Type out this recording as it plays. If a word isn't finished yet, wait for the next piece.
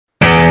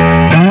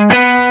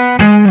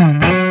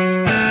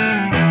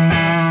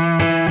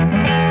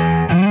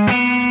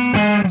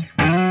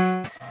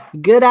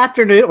Good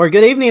afternoon or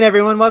good evening,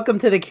 everyone. Welcome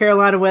to the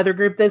Carolina Weather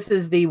Group. This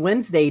is the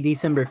Wednesday,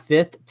 December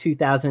 5th,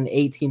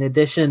 2018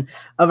 edition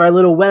of our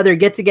little weather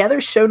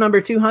get-together, show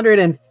number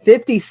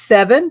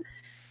 257.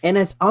 And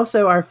it's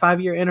also our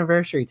 5-year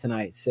anniversary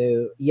tonight,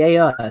 so yay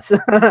us.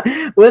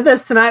 With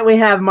us tonight, we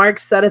have Mark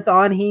Sudduth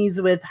on.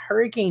 He's with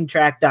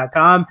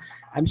HurricaneTrack.com.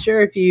 I'm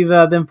sure if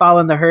you've been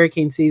following the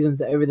hurricane seasons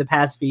over the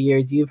past few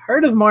years, you've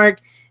heard of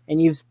Mark,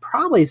 and you've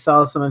probably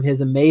saw some of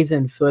his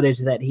amazing footage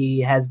that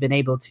he has been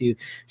able to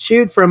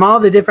shoot from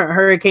all the different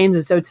hurricanes.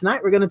 And so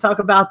tonight we're going to talk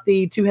about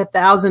the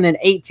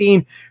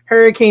 2018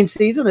 hurricane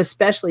season,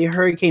 especially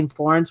Hurricane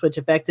Florence, which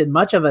affected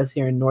much of us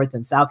here in North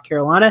and South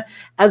Carolina,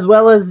 as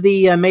well as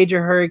the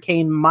major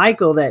Hurricane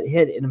Michael that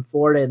hit in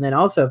Florida and then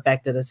also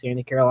affected us here in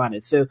the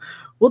Carolinas. So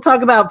we'll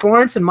talk about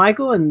Florence and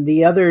Michael and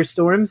the other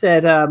storms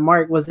that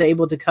Mark was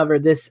able to cover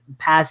this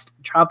past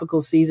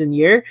tropical season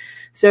year.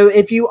 So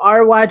if you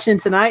are watching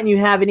tonight and you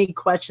have any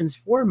questions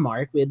for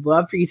Mark, we'd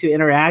love for you to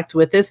interact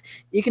with us.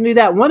 You can do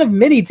that one of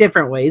many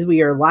different ways.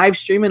 We are live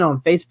streaming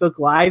on Facebook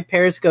Live,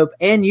 Periscope,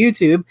 and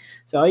YouTube.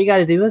 So all you got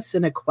to do is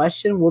send a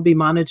question. We'll be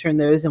monitoring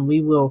those, and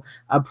we will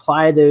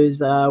apply those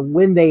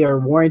when they are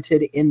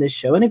warranted in the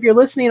show. And if you're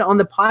listening on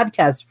the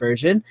podcast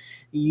version,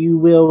 you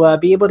will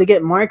be able to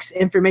get Mark's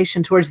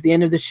information towards the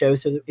end of the show.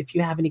 So if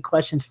you have any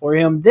questions for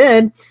him,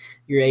 then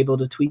you're able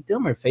to tweet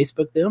them or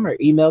Facebook them or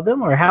email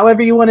them or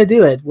however you want to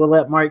do it. We'll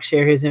let Mark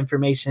share his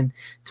information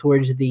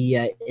towards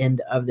the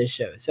end of the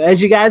show. So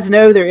as you guys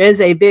know, there is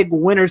a big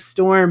winter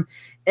storm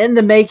in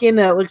the making.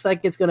 It looks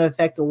like it's going to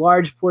affect a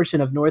large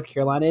portion of North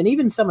Carolina and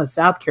even some of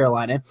South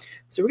Carolina.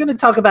 So we're going to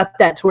talk about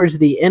that towards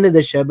the end of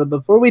the show. But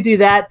before we do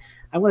that,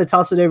 I'm going to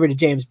toss it over to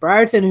James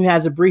Brierton, who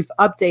has a brief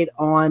update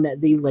on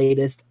the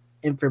latest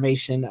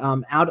information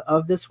out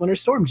of this winter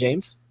storm.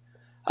 James.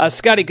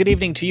 Scotty, good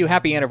evening to you.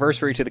 Happy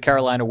anniversary to the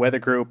Carolina Weather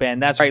Group.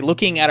 And that's right,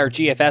 looking at our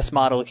GFS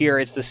model here,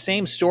 it's the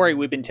same story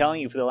we've been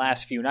telling you for the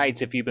last few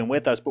nights if you've been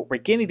with us, but we're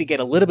beginning to get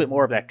a little bit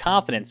more of that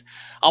confidence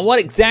on what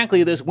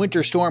exactly this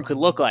winter storm could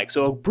look like.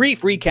 So a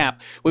brief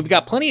recap, we've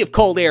got plenty of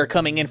cold air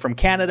coming in from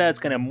Canada. It's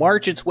going to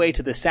march its way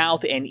to the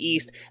south and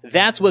east.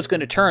 That's what's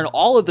going to turn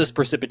all of this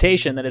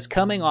precipitation that is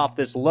coming off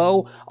this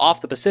low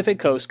off the Pacific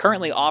coast,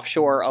 currently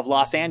offshore of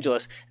Los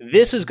Angeles.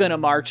 This is going to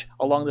march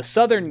along the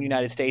southern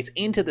United States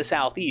into the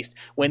southeast.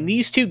 When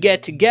these two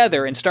get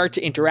together and start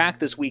to interact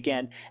this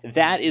weekend,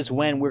 that is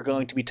when we're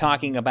going to be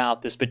talking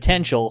about this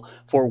potential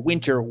for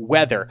winter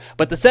weather.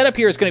 But the setup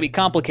here is going to be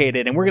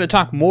complicated, and we're going to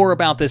talk more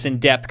about this in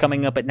depth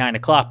coming up at 9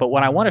 o'clock. But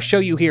what I want to show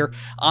you here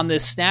on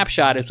this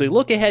snapshot is we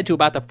look ahead to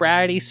about the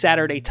Friday,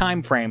 Saturday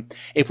time frame.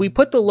 If we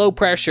put the low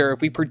pressure, if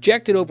we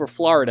project it over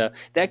Florida,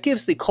 that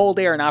gives the cold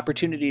air an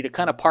opportunity to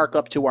kind of park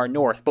up to our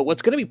north. But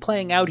what's going to be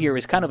playing out here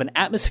is kind of an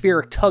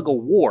atmospheric tug of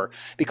war,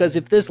 because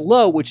if this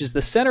low, which is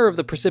the center of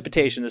the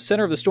precipitation, the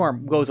center of the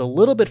storm, goes a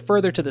little bit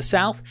further to the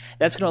south,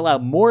 that's going to allow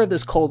more of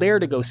this cold air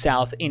to go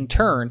south in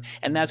turn,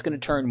 and that's going to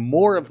turn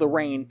more of the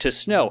rain to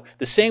snow.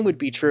 The same would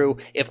be true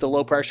if the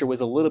low pressure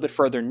was a little bit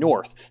further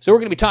north. So we're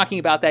going to be talking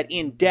about that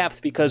in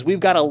depth because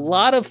we've got a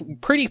lot of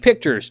pretty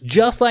pictures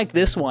just like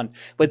this one,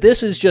 but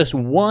this is just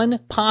one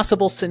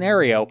possible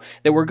scenario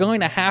that we're going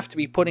to have to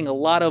be putting a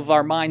lot of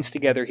our minds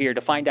together here to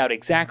find out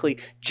exactly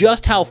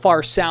just how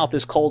far south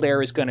this cold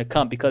air is going to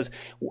come, because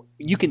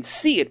you can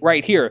see it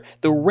right here.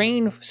 The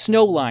rain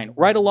snow line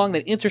right along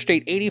the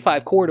Interstate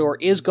 85 corridor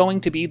is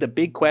going to be the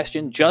big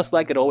question, just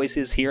like it always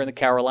is here in the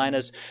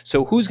Carolinas.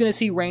 So who's going to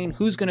see rain,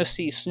 who's going to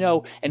see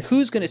snow, and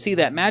who's going to see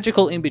that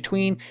magical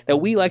in-between that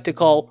we like to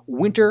call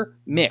winter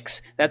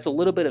mix? That's a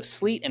little bit of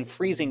sleet and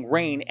freezing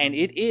rain, and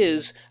it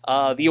is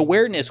the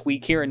awareness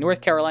week here in North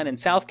Carolina and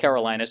South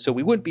Carolina, so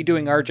we wouldn't be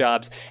doing our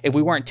jobs if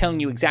we weren't telling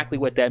you exactly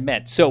what that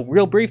meant. So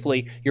real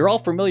briefly, you're all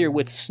familiar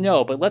with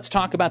snow, but let's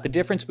talk about the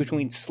difference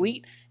between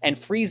sleet and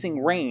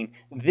freezing rain.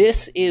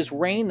 This is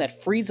rain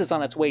that freezes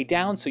on its way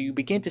down, so you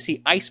begin to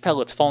see ice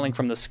pellets falling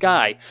from the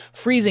sky.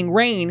 Freezing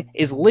rain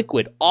is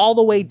liquid all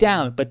the way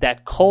down, but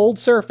that cold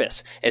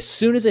surface, as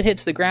soon as it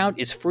hits the ground,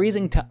 is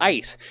freezing to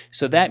ice.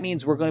 So that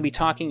means we're going to be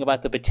talking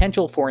about the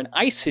potential for an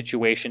ice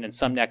situation in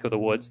some neck of the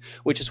woods,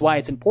 which is why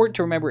it's important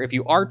to remember if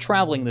you are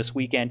traveling this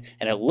weekend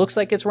and it looks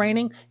like it's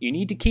raining, you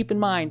need to keep in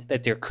mind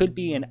that there could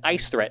be an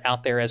ice threat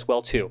out there as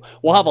well too.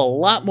 We'll have a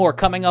lot more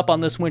coming up on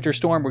this winter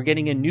storm. We're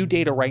getting in new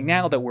data right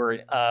now that we're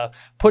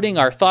putting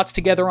our thoughts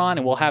together on,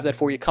 and we'll have that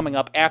for you coming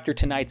up after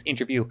tonight's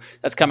interview.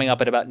 That's coming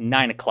up at about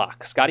 9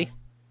 o'clock. Scotty?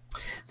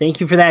 Thank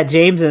you for that,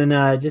 James. And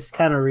just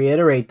kind of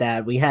reiterate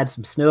that we had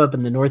some snow up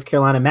in the North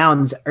Carolina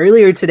mountains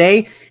earlier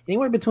today.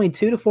 Anywhere between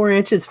 2 to 4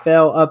 inches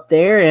fell up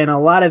there, and a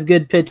lot of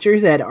good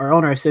pictures that are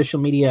on our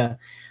social media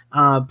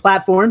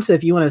platforms. So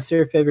if you want to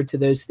surf over to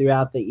those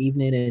throughout the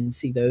evening and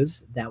see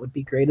those, that would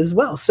be great as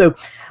well. So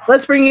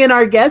let's bring in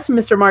our guest,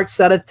 Mr. Mark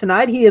Sudduth,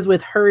 tonight. He is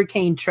with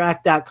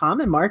HurricaneTrack.com,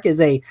 and Mark is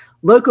a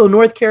local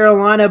North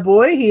Carolina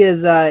boy. He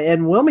is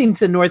in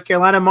Wilmington, North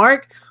Carolina.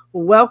 Mark,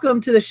 welcome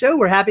to the show.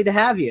 We're happy to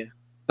have you.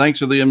 Thanks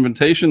for the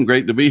invitation.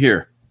 Great to be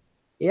here.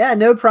 Yeah,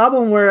 no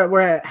problem.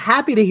 We're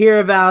happy to hear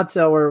about.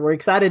 We're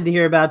excited to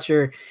hear about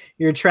your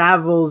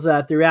travels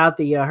throughout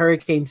the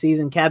hurricane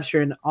season,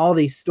 capturing all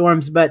these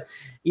storms. But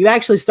you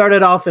actually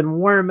started off in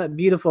warm,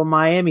 beautiful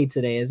Miami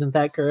today, isn't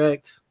that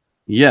correct?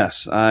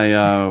 Yes,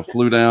 I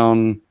flew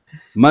down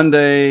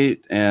Monday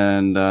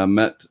and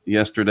met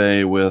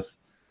yesterday with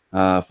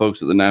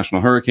folks at the National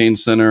Hurricane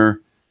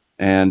Center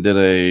and did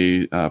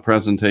a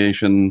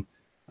presentation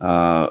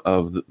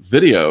of the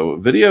video.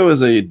 Video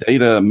is a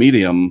data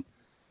medium.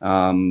 We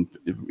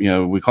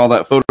call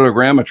that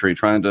photogrammetry,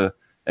 trying to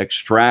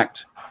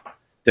extract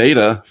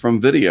data from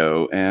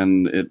video,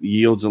 and it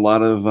yields a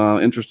lot of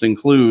interesting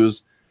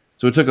clues.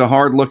 So we took a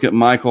hard look at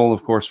Michael,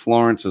 of course,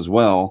 Florence as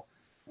well.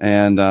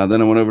 And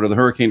then I went over to the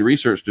Hurricane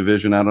Research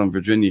Division out on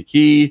Virginia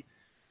Key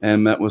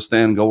and met with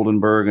Stan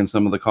Goldenberg and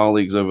some of the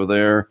colleagues over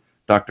there,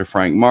 Dr.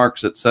 Frank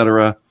Marks, et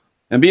cetera.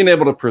 And being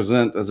able to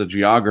present as a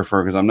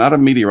geographer, because I'm not a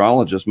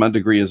meteorologist, my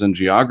degree is in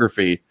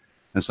geography.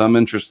 And so I'm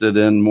interested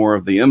in more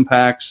of the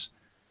impacts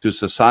to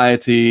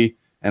society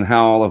and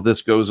how all of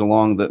this goes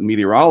along that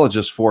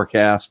meteorologists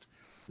forecast.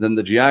 Then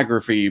the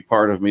geography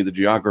part of me, the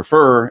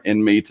geographer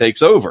in me,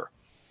 takes over.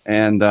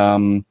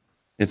 And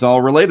it's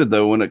all related,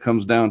 though, when it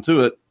comes down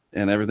to it,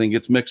 and everything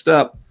gets mixed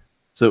up.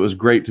 So it was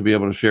great to be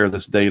able to share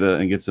this data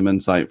and get some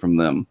insight from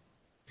them.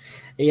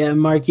 Yeah,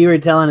 Mark, you were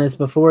telling us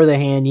before the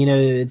hand,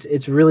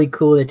 it's really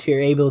cool that you're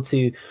able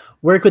to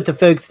work with the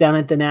folks down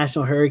at the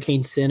National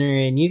Hurricane Center,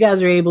 and you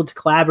guys are able to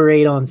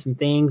collaborate on some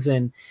things,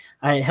 and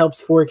it helps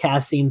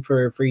forecasting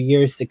for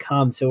years to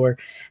come. So we're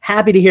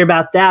happy to hear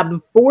about that.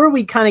 Before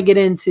we kind of get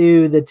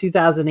into the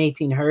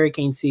 2018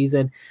 hurricane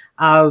season,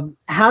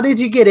 how did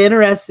you get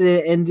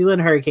interested in doing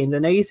hurricanes? I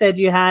know you said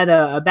you had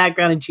a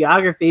background in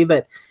geography,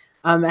 but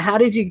how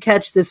did you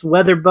catch this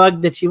weather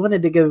bug that you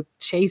wanted to go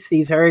chase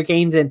these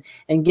hurricanes and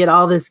get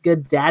all this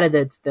good data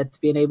that's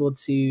being able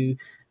to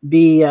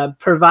be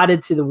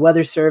provided to the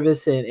Weather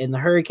Service and the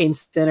Hurricane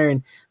Center,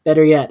 and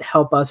better yet,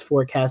 help us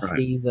forecast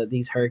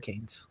these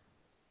hurricanes?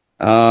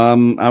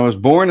 I was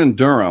born in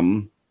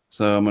Durham,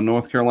 so I'm a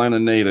North Carolina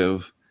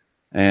native,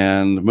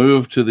 and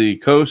moved to the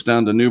coast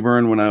down to New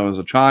Bern when I was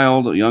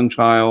a young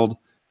child.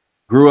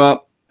 Grew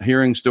up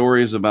hearing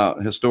stories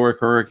about historic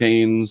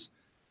hurricanes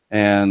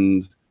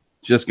and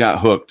just got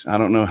hooked. I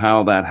don't know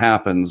how that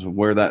happens,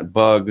 where that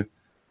bug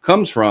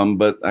comes from,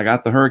 but I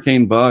got the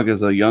hurricane bug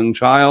as a young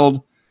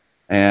child,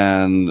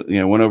 and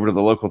went over to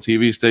the local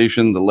TV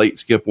station, the late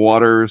Skip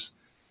Waters,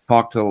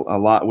 talked a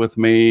lot with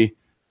me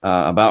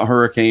about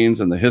hurricanes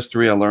and the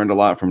history. I learned a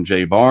lot from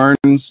Jay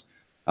Barnes,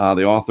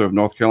 the author of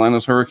North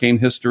Carolina's Hurricane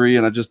History,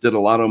 and I just did a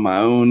lot on my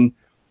own.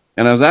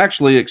 And I was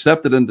actually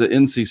accepted into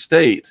NC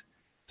State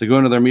to go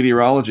into their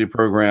meteorology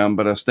program,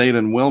 but I stayed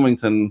in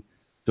Wilmington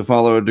to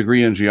follow a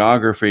degree in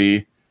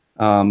geography,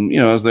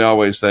 as they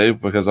always say,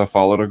 because I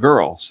followed a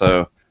girl.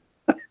 So,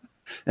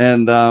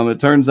 and it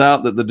turns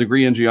out that the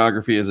degree in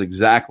geography is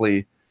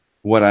exactly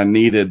what I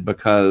needed,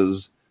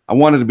 because I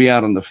wanted to be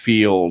out in the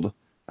field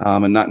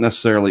and not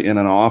necessarily in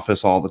an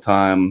office all the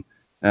time.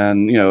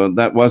 And,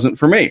 that wasn't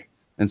for me.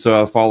 And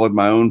so I followed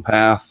my own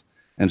path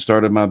and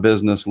started my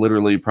business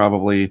literally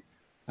probably,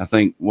 I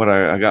think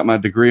I got my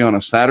degree on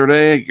a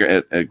Saturday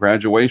at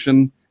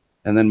graduation.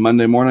 And then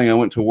Monday morning I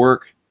went to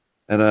work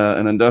at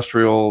an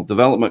industrial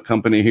development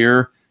company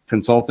here,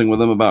 consulting with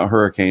them about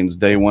hurricanes.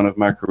 Day one of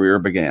my career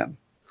began.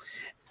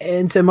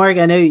 And so, Mark,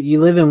 I know you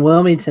live in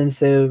Wilmington,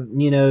 so,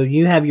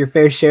 you have your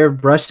fair share of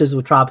brushes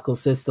with tropical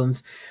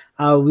systems.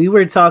 We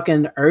were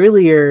talking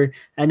earlier,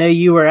 I know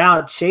you were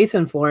out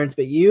chasing Florence,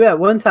 but you at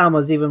one time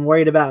was even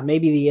worried about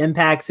maybe the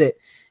impacts that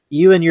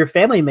you and your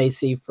family may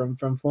see from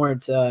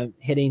Florence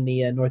hitting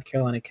the North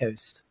Carolina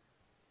coast.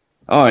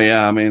 Oh,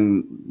 yeah. I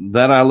mean,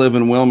 that I live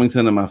in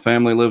Wilmington and my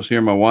family lives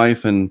here, my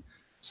wife and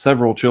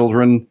several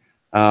children,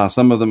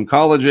 some of them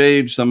college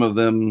age, some of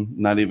them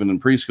not even in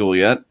preschool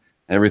yet,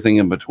 everything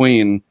in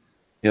between.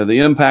 The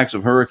impacts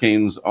of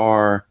hurricanes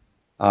are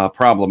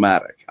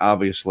problematic,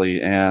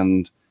 obviously.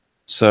 And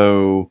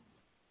so,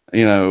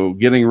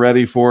 getting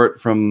ready for it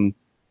from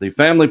the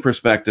family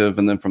perspective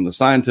and then from the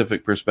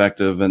scientific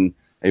perspective and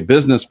a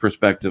business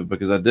perspective,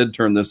 because I did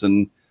turn this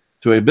into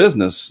a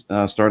business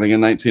starting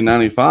in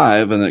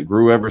 1995, and it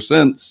grew ever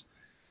since.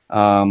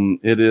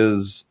 It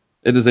is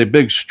a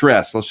big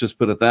stress. Let's just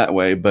put it that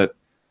way. But,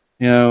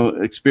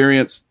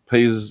 experience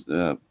plays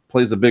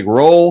a big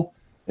role.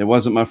 It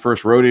wasn't my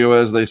first rodeo,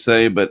 as they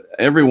say, but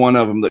every one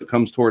of them that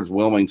comes towards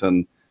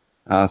Wilmington,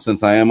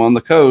 since I am on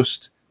the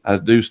coast, I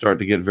do start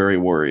to get very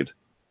worried.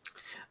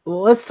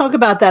 Well, let's talk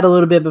about that a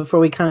little bit before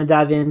we kind of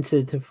dive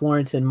into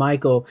Florence and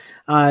Michael.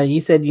 You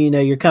said,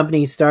 your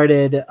company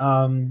started,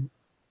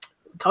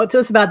 talk to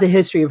us about the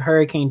history of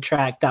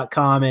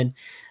hurricanetrack.com.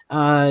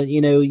 And,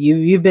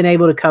 you've been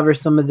able to cover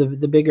some of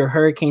the bigger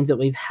hurricanes that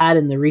we've had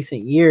in the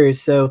recent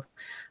years. So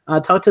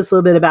talk to us a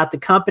little bit about the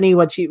company,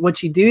 what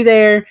you do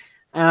there,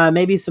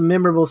 maybe some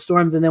memorable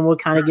storms, and then we'll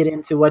kind of get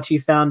into what you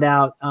found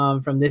out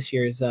from this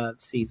year's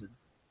season.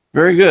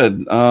 Very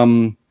good.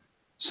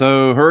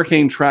 So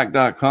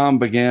hurricanetrack.com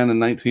began in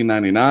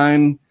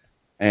 1999,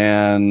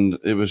 and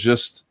it was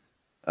just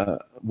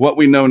what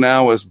we know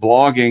now as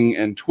blogging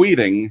and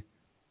tweeting,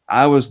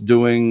 I was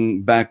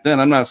doing back then.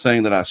 I'm not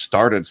saying that I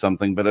started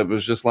something, but it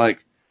was just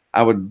like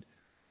I would,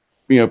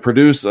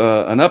 produce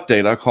an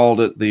update. I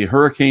called it the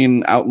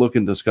Hurricane Outlook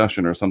and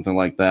Discussion or something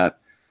like that.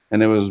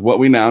 And it was what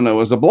we now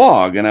know as a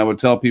blog. And I would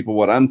tell people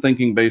what I'm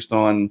thinking based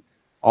on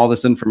all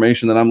this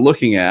information that I'm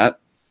looking at.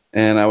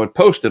 And I would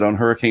post it on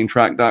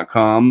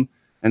hurricanetrack.com.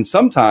 And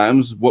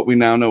sometimes what we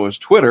now know as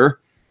Twitter,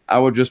 I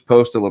would just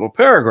post a little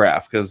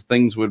paragraph because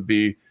things would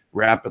be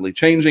rapidly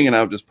changing. And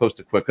I would just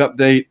post a quick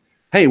update.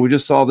 Hey, we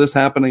just saw this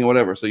happening or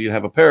whatever. So you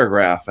have a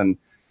paragraph. And,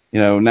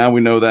 now we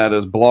know that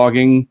as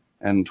blogging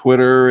and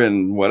Twitter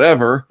and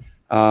whatever.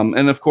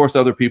 And of course,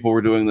 other people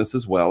were doing this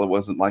as well. It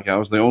wasn't like I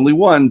was the only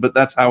one, but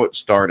that's how it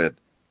started.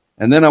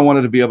 And then I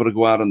wanted to be able to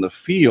go out in the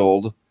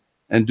field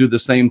and do the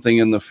same thing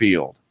in the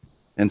field.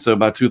 And so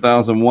by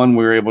 2001,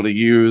 we were able to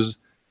use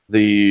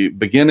the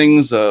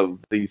beginnings of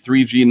the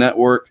 3G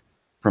network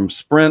from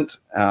Sprint.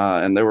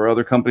 And there were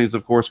other companies,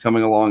 of course,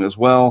 coming along as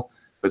well.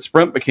 But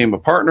Sprint became a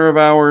partner of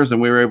ours,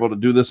 and we were able to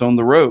do this on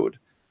the road.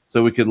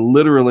 So we could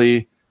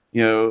literally,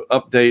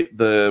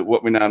 update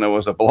what we now know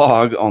as a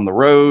blog on the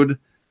road.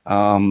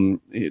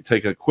 You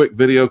take a quick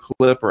video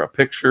clip or a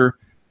picture.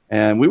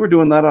 And we were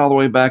doing that all the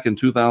way back in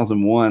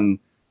 2001.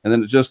 And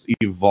then it just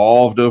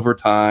evolved over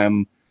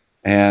time.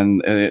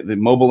 And the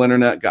mobile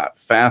internet got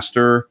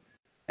faster.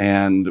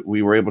 And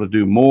we were able to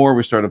do more.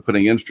 We started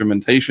putting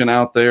instrumentation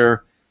out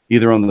there,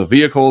 either on the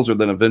vehicles or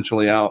then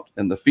eventually out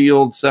in the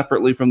field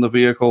separately from the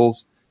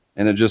vehicles.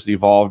 And it just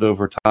evolved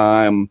over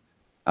time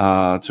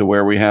to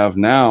where we have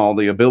now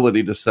the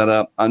ability to set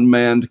up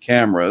unmanned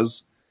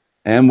cameras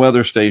and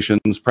weather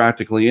stations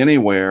practically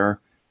anywhere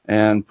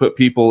and put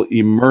people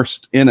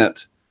immersed in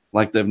it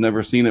like they've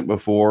never seen it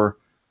before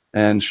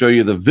and show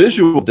you the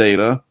visual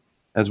data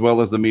as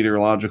well as the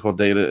meteorological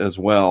data as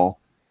well.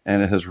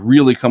 And it has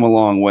really come a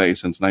long way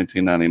since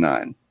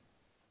 1999.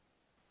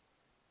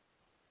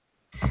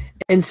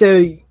 And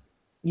so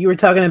you were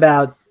talking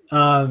about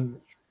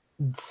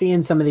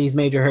seeing some of these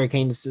major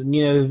hurricanes.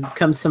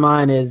 Comes to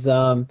mind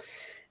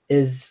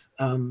is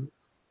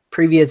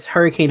previous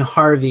Hurricane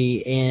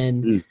Harvey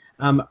and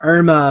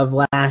Irma of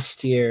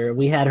last year.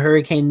 We had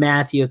Hurricane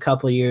Matthew a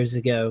couple years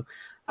ago.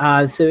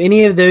 So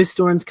any of those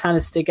storms kind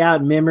of stick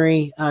out in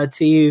memory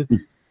to you?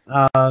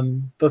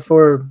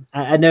 Before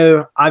I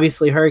know,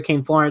 obviously,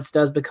 Hurricane Florence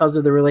does because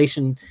of the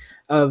relation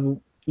of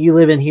you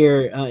living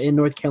here in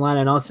North Carolina,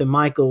 and also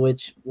Michael,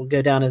 which will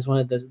go down as one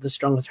of the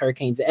strongest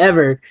hurricanes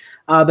ever.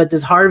 But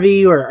does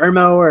Harvey or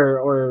Irma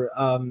or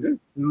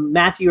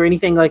Matthew or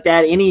anything like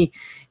that,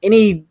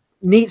 any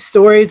neat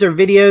stories or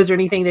videos or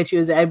anything that you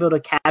was able to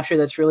capture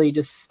that's really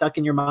just stuck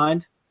in your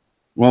mind?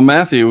 Well,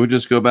 Matthew, we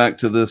just go back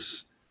to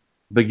this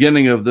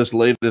beginning of this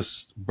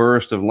latest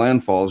burst of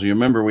landfalls. You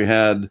remember we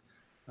had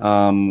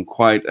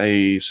quite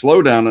a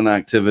slowdown in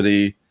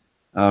activity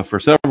for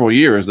several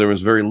years. There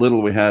was very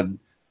little. We had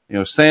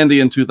Sandy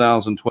in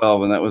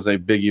 2012, and that was a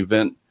big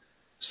event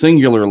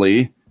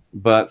singularly,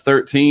 but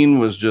 13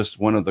 was just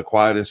one of the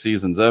quietest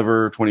seasons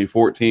ever.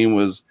 2014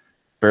 was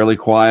fairly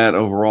quiet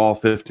overall,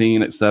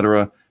 15,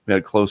 etc. We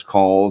had close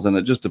calls, and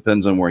it just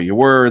depends on where you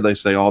were. They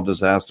say all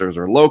disasters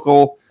are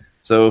local.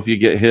 So if you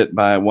get hit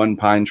by one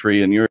pine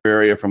tree in your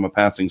area from a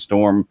passing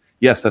storm,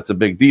 yes, that's a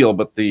big deal.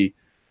 But the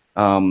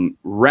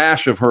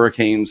rash of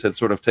hurricanes had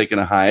sort of taken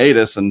a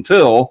hiatus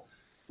until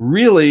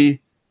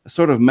really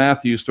sort of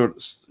Matthew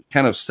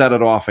kind of set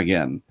it off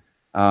again.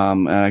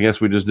 And I guess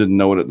we just didn't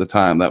know it at the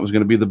time. That was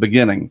going to be the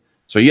beginning.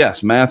 So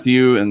yes,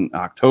 Matthew in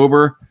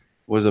October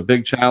was a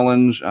big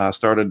challenge.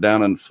 Started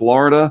down in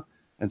Florida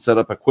and set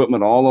up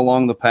equipment all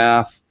along the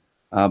path,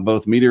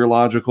 both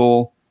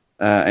meteorological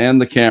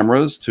and the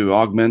cameras to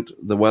augment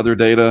the weather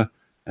data.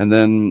 And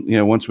then,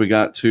 once we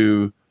got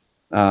to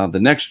the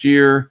next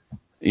year,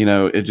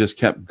 it just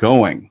kept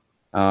going.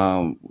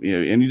 And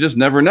you just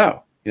never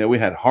know. We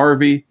had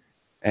Harvey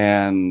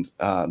and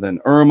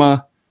then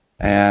Irma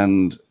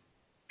and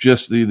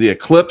just the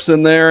eclipse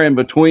in there in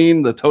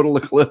between, the total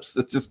eclipse.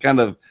 That just kind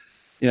of,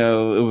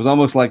 it was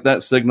almost like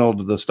that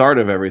signaled the start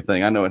of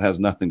everything. I know it has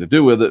nothing to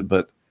do with it,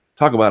 but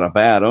talk about a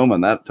bad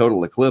omen. That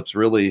total eclipse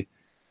really,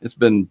 it's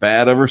been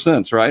bad ever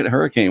since, right?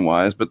 Hurricane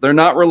wise, but they're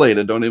not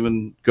related. Don't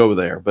even go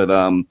there. But,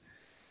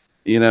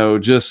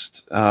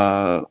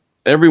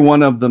 every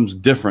one of them's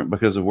different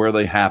because of where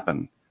they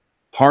happen.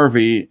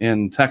 Harvey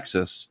in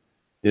Texas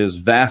is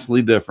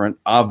vastly different,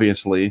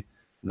 obviously,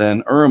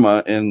 than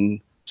Irma in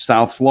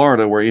South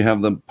Florida, where you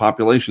have the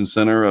population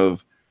center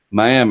of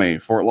Miami,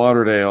 Fort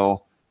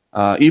Lauderdale,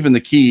 even the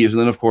Keys,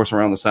 and then, of course,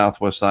 around the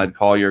southwest side,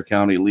 Collier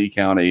County, Lee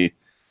County,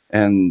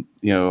 and,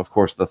 of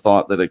course, the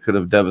thought that it could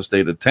have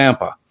devastated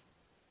Tampa.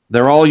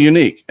 They're all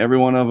unique. Every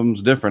one of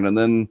them's different. And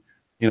then,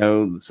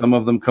 some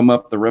of them come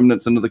up the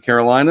remnants into the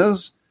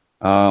Carolinas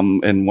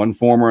in one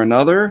form or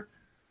another.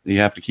 You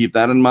have to keep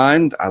that in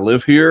mind. I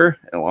live here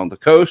along the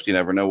coast. You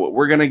never know what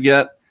we're going to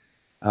get.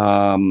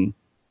 And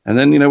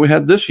then, we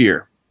had this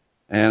year,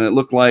 and it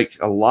looked like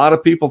a lot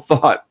of people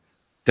thought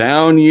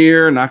down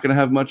year, not going to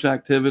have much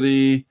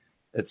activity.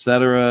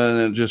 etc.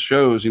 And it just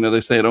shows,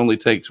 they say it only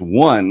takes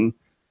one.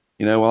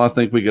 Well, I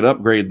think we could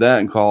upgrade that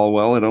and call,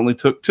 well, it only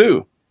took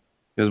two,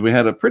 because we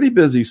had a pretty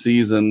busy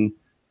season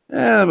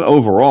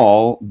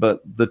overall,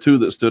 but the two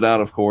that stood out,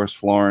 of course,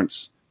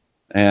 Florence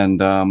and,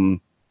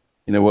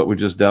 what we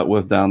just dealt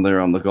with down there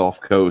on the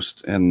Gulf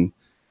Coast, and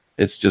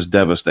it's just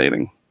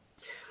devastating.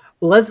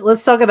 Well,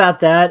 let's talk about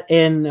that.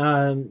 And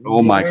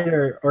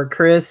Jared or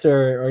Chris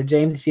or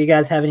James, if you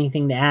guys have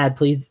anything to add,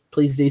 please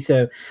do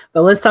so.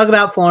 But let's talk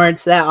about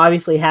Florence. That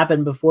obviously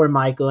happened before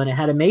Michael, and it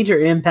had a major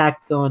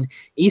impact on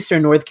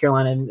eastern North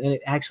Carolina, and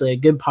actually a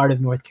good part of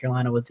North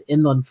Carolina with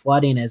inland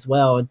flooding as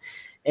well.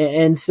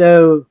 And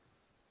so,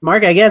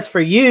 Mark, I guess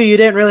for you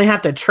didn't really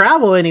have to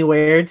travel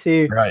anywhere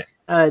to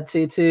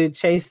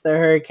chase the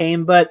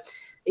hurricane, but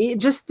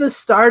just the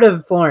start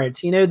of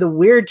Florence. The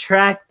weird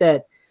track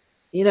that.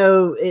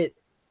 It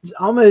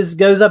almost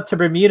goes up to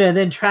Bermuda and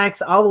then tracks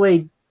all the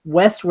way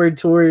westward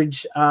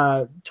towards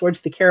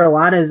the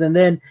Carolinas. And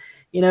then,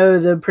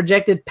 the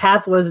projected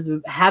path was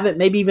to have it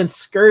maybe even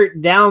skirt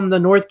down the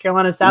North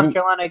Carolina, South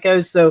Carolina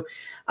coast. So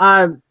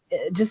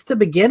just to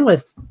begin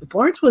with,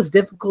 Florence was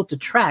difficult to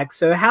track.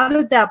 So how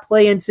did that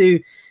play into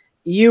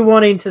you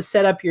wanting to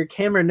set up your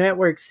camera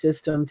network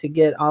system to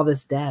get all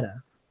this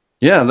data?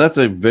 Yeah, that's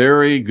a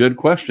very good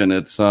question.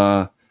 It's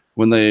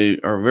when they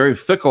are very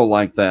fickle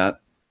like that,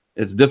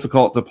 it's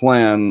difficult to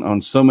plan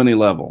on so many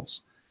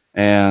levels,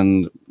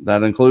 and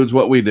that includes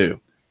what we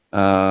do.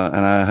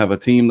 And I have a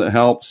team that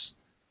helps,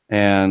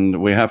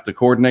 and we have to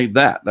coordinate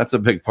that. That's a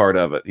big part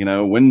of it.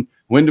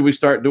 When do we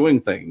start doing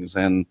things?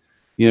 And,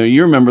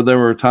 you remember there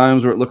were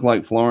times where it looked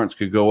like Florence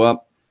could go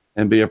up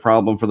and be a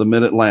problem for the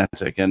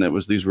mid-Atlantic. And it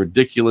was these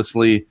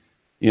ridiculously,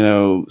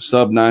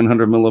 sub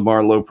 900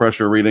 millibar low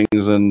pressure readings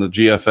in the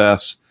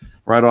GFS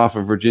right off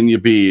of Virginia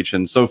Beach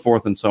and so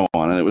forth and so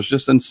on. And it was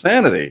just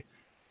insanity.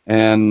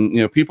 And,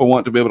 people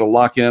want to be able to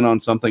lock in on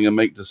something and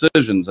make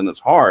decisions, and it's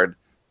hard.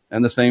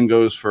 And the same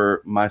goes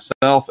for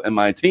myself and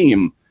my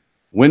team.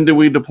 When do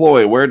we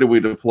deploy? Where do we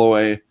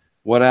deploy?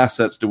 What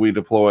assets do we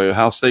deploy?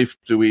 How safe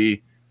do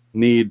we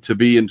need to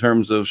be in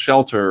terms of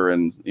shelter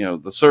and,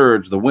 the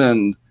surge, the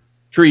wind,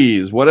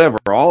 trees, whatever?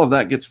 All of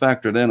that gets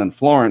factored in, and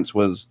Florence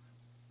was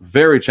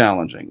very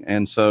challenging.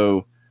 And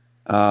so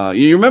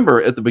you remember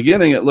at the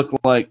beginning, it looked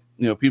like,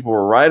 people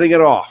were writing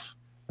it off.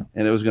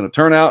 And it was going to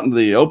turn out into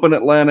the open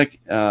Atlantic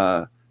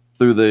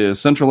through the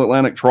central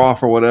Atlantic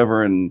trough or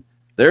whatever. And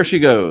there she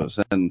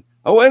goes. And,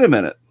 oh, wait a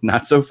minute,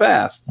 not so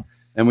fast.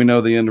 And we know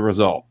the end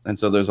result. And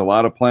so there's a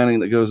lot of planning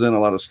that goes in, a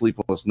lot of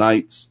sleepless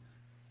nights.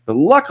 But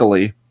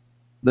luckily,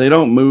 they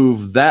don't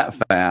move that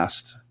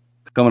fast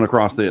coming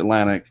across the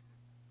Atlantic.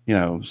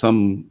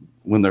 Some,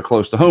 when they're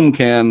close to home,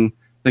 can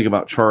think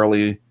about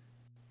Charlie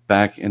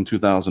back in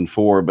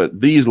 2004. But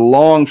these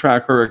long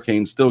track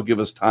hurricanes still give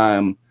us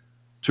time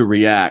to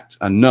react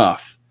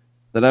enough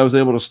that I was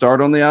able to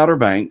start on the Outer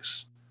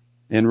Banks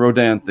in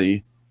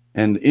Rodanthe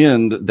and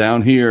end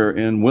down here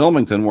in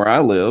Wilmington, where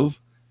I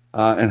live,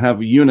 and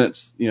have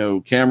units,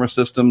 camera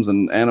systems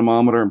and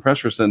anemometer and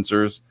pressure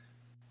sensors,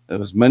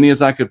 as many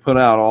as I could put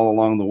out all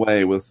along the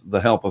way with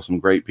the help of some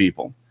great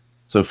people.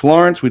 So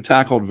Florence, we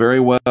tackled very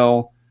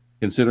well,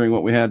 considering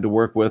what we had to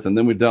work with, and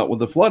then we dealt with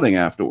the flooding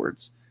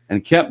afterwards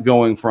and kept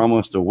going for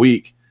almost a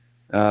week.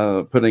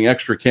 Putting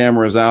extra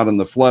cameras out in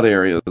the flood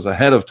areas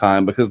ahead of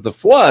time, because the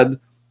flood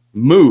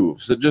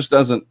moves. It just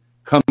doesn't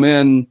come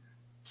in,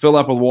 fill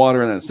up with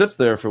water, and then it sits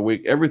there for a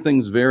week.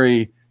 Everything's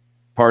very,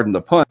 pardon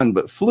the pun,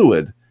 but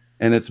fluid,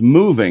 and it's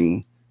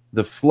moving.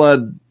 The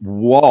flood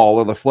wall,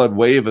 or the flood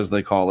wave as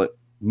they call it,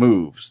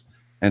 moves.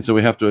 And so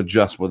we have to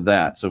adjust with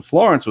that. So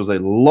Florence was a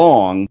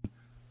long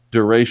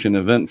duration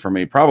event for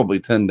me,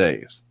 probably 10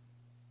 days.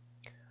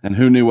 And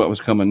who knew what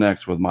was coming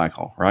next with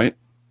Michael, right?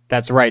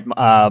 That's right,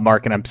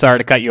 Mark, and I'm sorry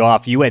to cut you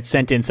off. You had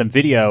sent in some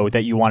video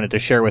that you wanted to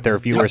share with our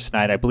viewers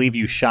tonight. I believe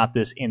you shot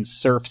this in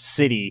Surf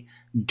City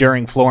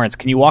during Florence.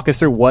 Can you walk us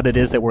through what it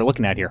is that we're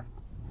looking at here?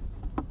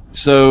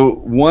 So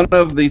one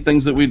of the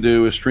things that we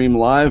do is stream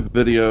live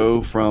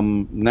video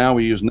from, now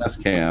we use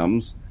Nest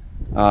Cams,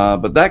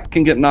 but that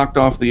can get knocked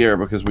off the air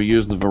because we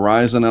use the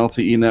Verizon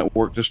LTE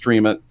network to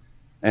stream it,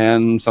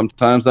 and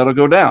sometimes that'll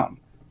go down.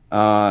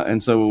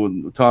 And so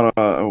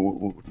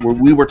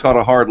we were taught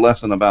a hard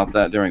lesson about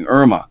that during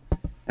Irma.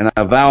 And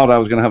I vowed I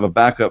was going to have a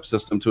backup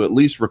system to at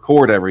least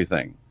record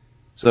everything.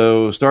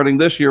 So starting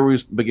this year, we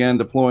began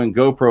deploying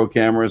GoPro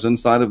cameras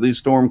inside of these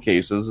storm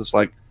cases. It's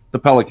like the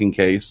Pelican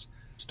case.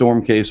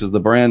 Storm case is the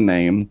brand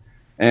name.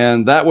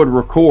 And that would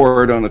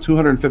record on a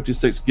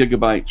 256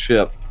 gigabyte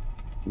chip,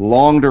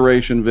 long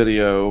duration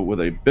video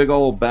with a big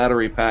old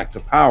battery pack to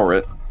power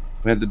it.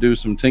 We had to do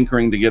some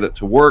tinkering to get it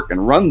to work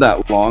and run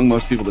that long.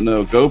 Most people that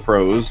know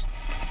GoPros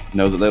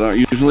know that they don't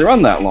usually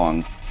run that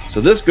long. So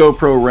this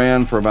GoPro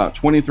ran for about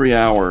 23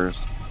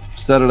 hours,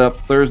 set it up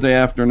Thursday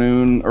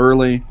afternoon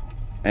early,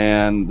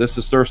 and this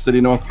is Surf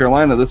City, North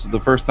Carolina. This is the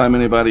first time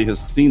anybody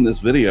has seen this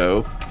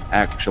video,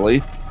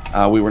 actually.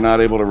 We were not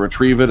able to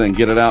retrieve it and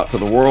get it out to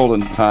the world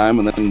in time,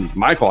 and then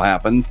Michael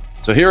happened.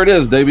 So here it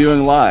is,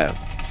 debuting live.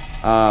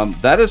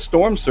 That is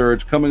storm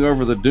surge coming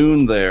over the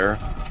dune there.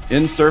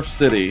 in Surf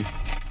City,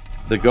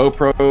 the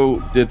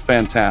GoPro did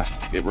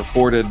fantastic. It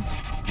recorded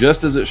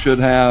just as it should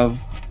have,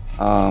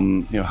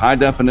 high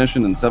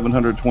definition and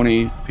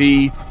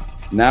 720p.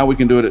 Now we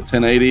can do it at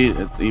 1080.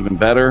 It's even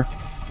better.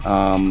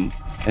 And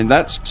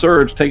that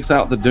surge takes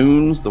out the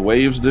dunes, the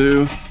waves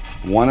do,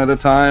 one at a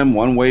time,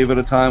 one wave at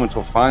a time,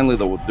 until finally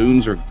the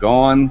dunes are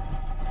gone.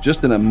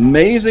 Just an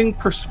amazing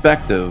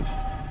perspective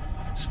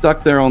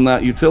stuck there on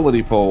that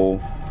utility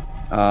pole.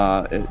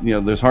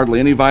 There's hardly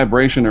any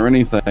vibration or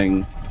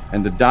anything.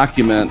 And to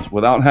document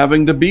without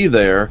having to be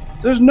there,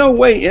 there's no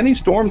way any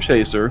storm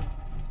chaser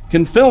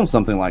can film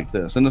something like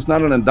this. And it's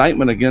not an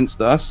indictment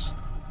against us.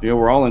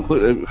 We're all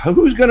included.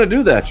 Who's going to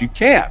do that? You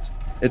can't.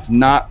 It's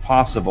not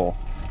possible.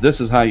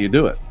 This is how you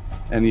do it.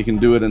 And you can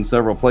do it in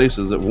several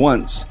places at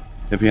once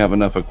if you have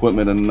enough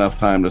equipment and enough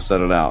time to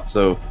set it out.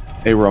 So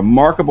a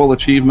remarkable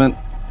achievement,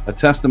 a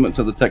testament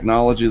to the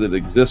technology that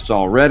exists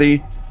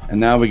already. And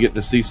now we get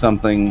to see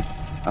something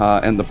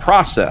and the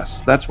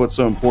process. That's what's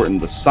so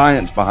important, the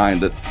science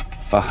behind it.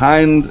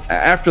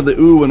 After the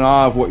ooh and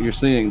ah of what you're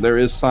seeing, there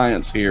is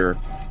science here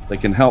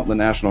that can help the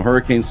National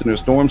Hurricane Center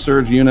Storm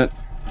Surge Unit,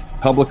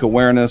 public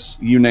awareness,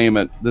 you name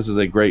it. This is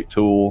a great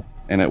tool,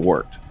 and it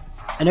worked.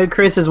 I know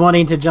Chris is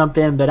wanting to jump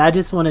in, but I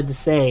just wanted to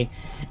say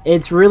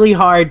it's really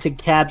hard to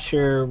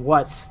capture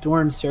what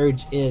storm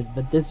surge is,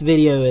 but this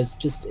video is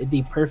just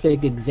the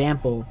perfect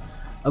example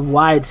of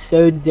why it's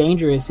so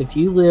dangerous if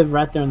you live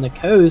right there on the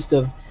coast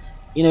of,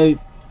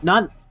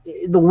 not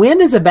the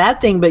wind is a bad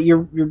thing, but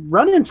you're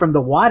running from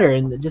the water,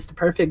 and just a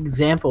perfect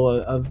example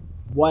of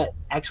what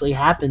actually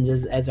happens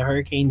as a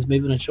hurricane's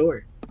moving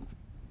ashore.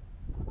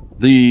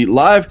 The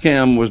live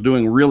cam was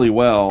doing really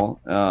well,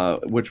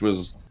 which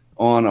was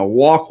on a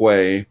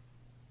walkway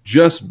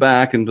just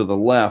back and to the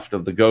left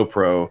of the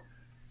GoPro,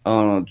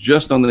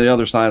 just on the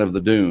other side of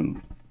the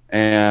dune.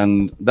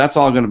 And that's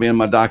all going to be in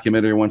my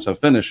documentary once I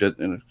finish it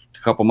in a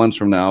couple months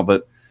from now.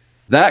 But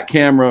that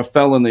camera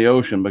fell in the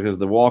ocean because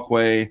the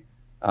walkway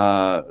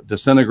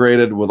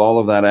disintegrated with all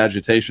of that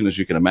agitation, as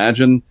you can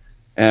imagine.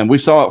 And we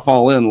saw it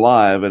fall in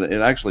live, and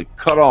it actually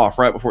cut off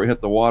right before it hit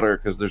the water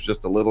because there's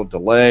just a little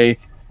delay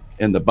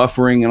in the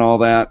buffering and all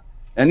that.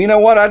 And you know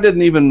what?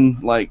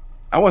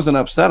 I wasn't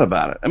upset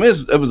about it. I mean,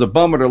 it was a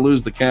bummer to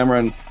lose the camera,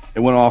 and it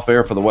went off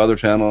air for the Weather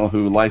Channel,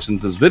 who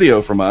licenses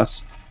video from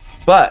us.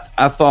 But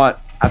I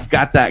thought, I've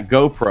got that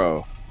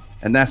GoPro,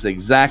 and that's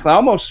exactly, I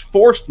almost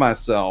forced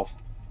myself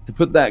to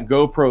put that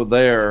GoPro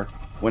there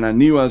when I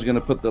knew I was going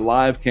to put the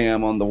live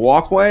cam on the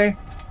walkway,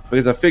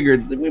 because I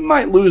figured that we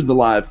might lose the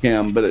live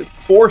cam, but it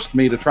forced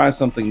me to try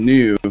something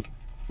new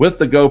with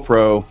the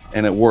GoPro,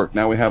 and it worked.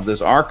 Now we have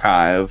this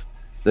archive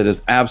that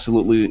is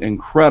absolutely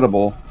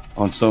incredible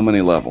on so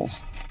many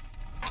levels.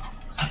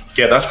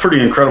 Yeah, that's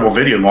pretty incredible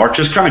video, Mark.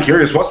 Just kind of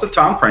curious, what's the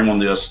time frame on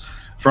this?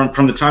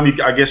 From the time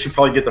I guess you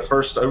probably get the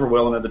first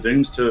overwhelming of the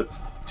dunes to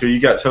you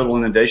got total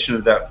inundation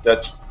of that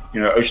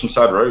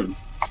Oceanside Road.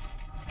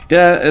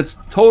 Yeah, it's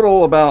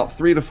total about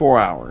 3 to 4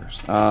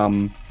 hours.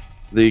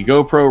 The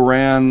GoPro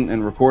ran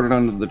and recorded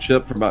under the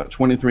chip for about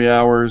 23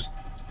 hours.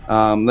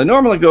 They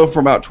normally go for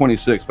about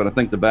 26, but I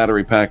think the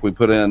battery pack we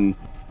put in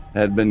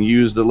had been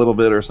used a little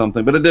bit or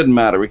something, but it didn't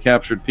matter. We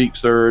captured peak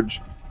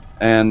surge.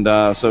 And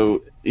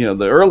so,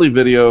 the early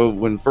video,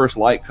 when first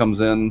light comes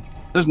in,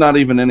 there's not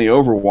even any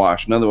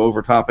overwash, no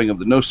overtopping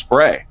of no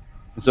spray.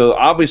 And so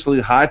obviously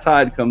high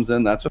tide comes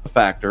in, that's a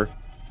factor,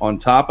 on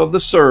top of the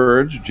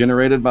surge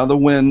generated by the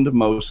wind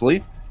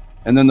mostly,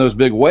 and then those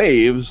big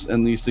waves,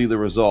 and you see the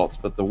results.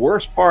 But the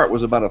worst part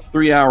was about a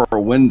 3-hour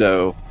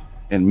window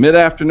in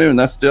mid-afternoon.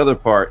 That's the other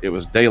part. It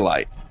was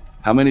daylight.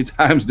 How many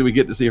times do we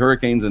get to see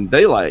hurricanes in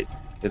daylight?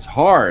 It's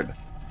hard,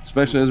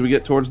 especially as we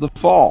get towards the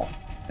fall.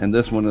 And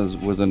this one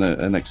was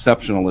an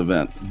exceptional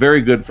event.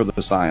 Very good for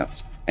the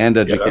science and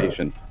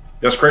education. Yeah,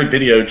 that's great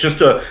video. Just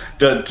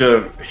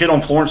to hit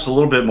on Florence a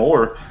little bit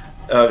more,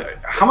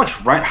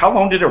 how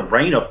long did it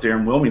rain up there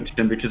in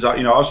Wilmington? Because I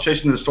was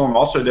chasing the storm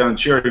also down in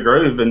Cherry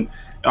Grove, and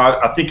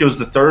I think it was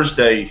the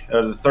Thursday,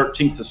 the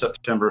 13th of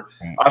September.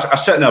 I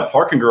sat in a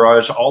parking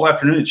garage all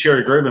afternoon in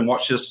Cherry Grove and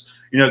watched this.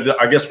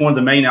 I guess one of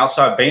the main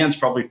outside bands,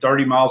 probably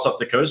 30 miles up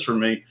the coast from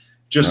me,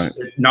 just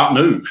not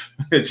move.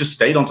 It just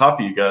stayed on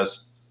top of you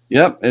guys.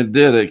 Yep, it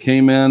did. It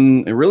came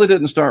in. It really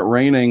didn't start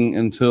raining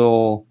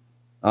until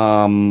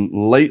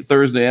late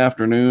Thursday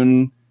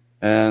afternoon,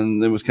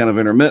 and it was kind of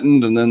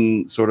intermittent, and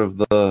then sort of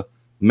the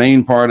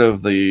main part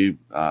of the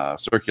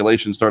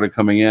circulation started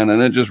coming in,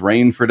 and it just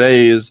rained for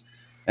days.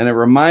 And it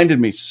reminded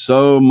me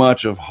so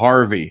much of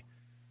Harvey,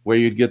 where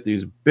you'd get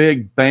these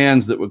big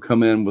bands that would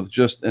come in with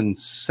just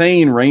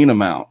insane rain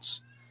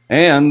amounts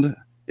and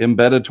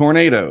embedded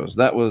tornadoes.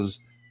 That was,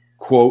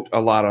 quote,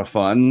 a lot of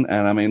fun.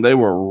 And I mean, they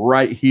were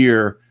right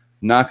here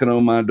knocking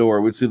on my door.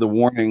 We'd see the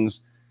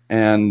warnings.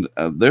 And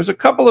there's a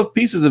couple of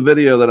pieces of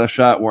video that I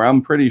shot where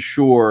I'm pretty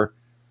sure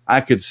I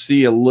could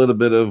see a little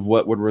bit of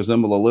what would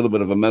resemble a little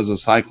bit of a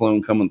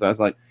mesocyclone coming through. I was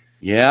like,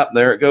 yeah,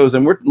 there it goes.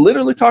 And we're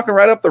literally talking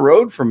right up the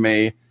road from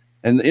me.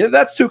 And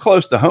that's too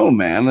close to home,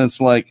 man.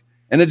 It's like,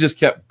 and it just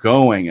kept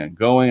going and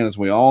going, as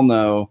we all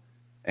know.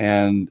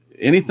 And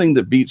anything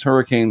that beats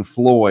Hurricane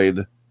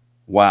Floyd,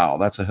 wow,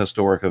 that's a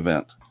historic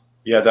event.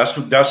 Yeah,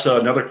 that's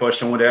another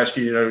question I wanted to ask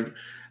you.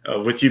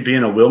 With you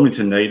being a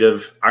Wilmington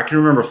native, I can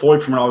remember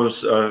Floyd from when I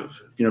was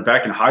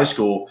back in high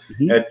school.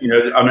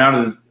 Mm-hmm. Out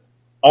of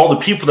all the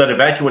people that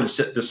evacuated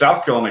the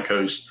South Carolina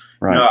coast.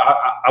 Right.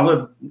 I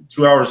live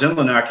 2 hours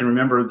inland, and I can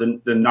remember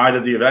the night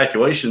of the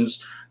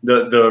evacuations.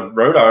 The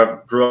road I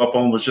grew up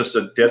on was just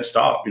a dead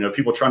stop.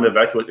 People trying to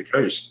evacuate the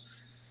coast.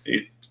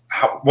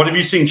 What have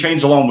you seen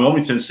change along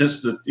Wilmington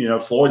since the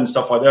Floyd and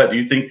stuff like that? Do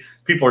you think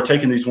people are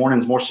taking these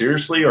warnings more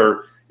seriously,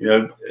 or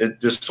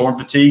does storm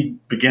fatigue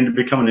begin to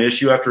become an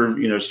issue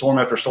after storm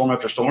after storm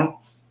after storm?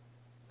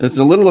 It's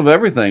a little of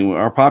everything.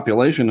 Our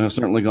population has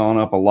certainly gone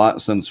up a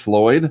lot since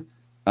Floyd,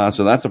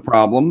 so that's a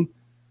problem.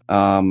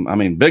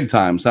 Big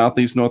time.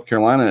 Southeast North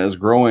Carolina is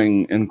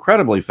growing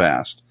incredibly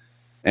fast,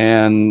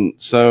 and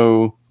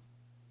so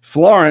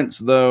Florence,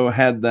 though,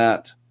 had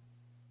that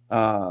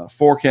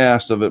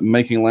forecast of it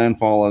making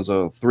landfall as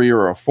a 3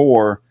 or a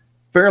 4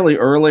 fairly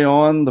early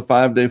on. The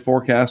 5-day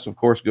forecast, of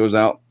course, goes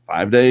out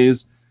 5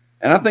 days.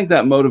 And I think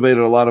that motivated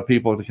a lot of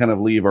people to kind of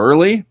leave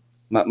early.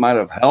 That might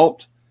have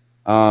helped.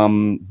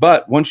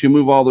 But once you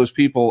move all those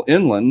people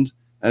inland,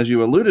 as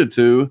you alluded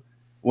to,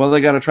 well,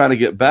 they got to try to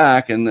get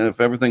back. And if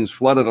everything's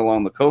flooded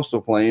along the coastal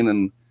plain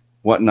and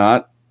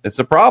whatnot, it's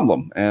a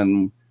problem.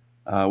 And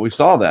we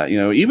saw that.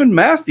 Even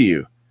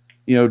Matthew,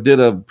 did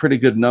a pretty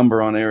good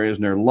number on areas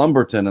near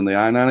Lumberton and the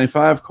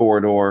I-95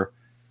 corridor.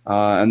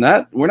 And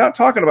that we're not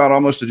talking about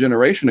almost a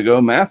generation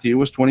ago. Matthew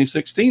was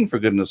 2016, for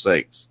goodness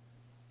sakes.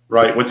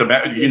 Right. With the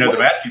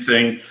Matthew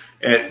thing,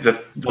 the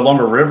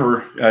Lumber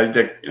River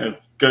that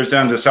goes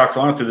down to South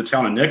Carolina through the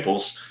town of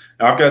Nichols.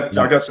 Now, I've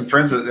got some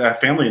friends that have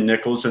family in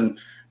Nichols, and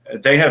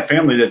they have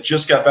family that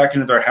just got back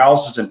into their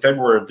houses in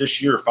February of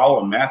this year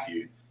following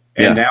Matthew.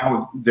 And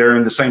now they're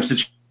in the same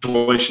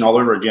situation all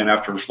over again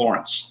after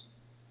Florence.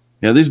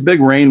 Yeah, these big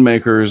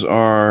rainmakers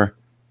are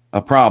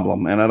a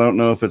problem, and I don't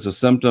know if it's a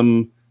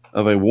symptom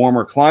of a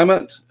warmer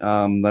climate.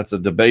 That's a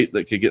debate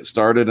that could get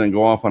started and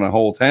go off on a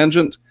whole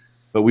tangent.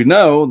 But we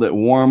know that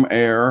warm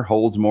air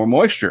holds more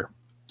moisture.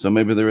 So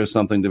maybe there is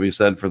something to be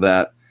said for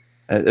that.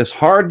 It's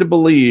hard to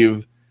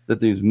believe that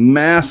these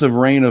massive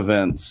rain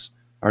events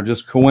are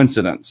just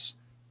coincidence.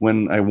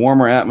 When a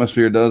warmer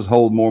atmosphere does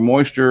hold more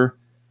moisture,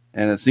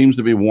 and it seems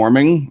to be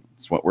warming,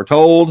 it's what we're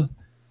told.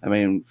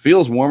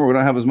 Feels warmer. We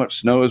don't have as much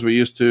snow as we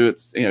used to.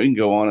 It's you can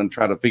go on and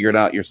try to figure it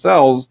out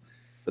yourselves,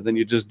 but then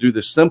you just do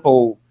the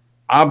simple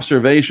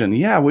observation.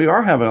 Yeah, we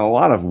are having a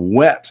lot of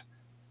wet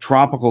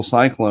tropical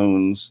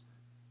cyclones,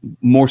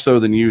 more so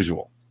than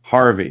usual.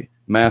 Harvey,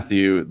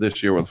 Matthew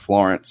this year with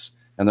Florence,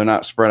 and they're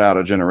not spread out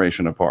a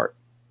generation apart.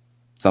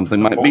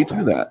 Something might be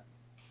to that.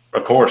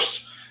 Of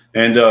course.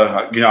 And,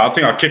 I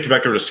think I'll kick it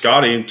back over to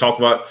Scotty and talk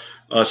about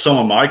some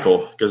of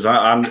Michael, because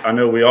I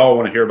know we all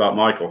want to hear about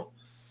Michael.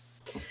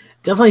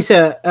 Definitely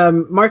so.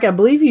 Mark, I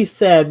believe you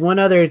said one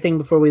other thing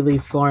before we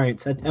leave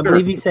Florence. I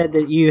believe you said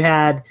that you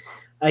had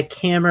a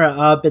camera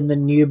up in the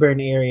New Bern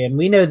area, and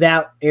we know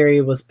that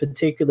area was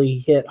particularly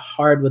hit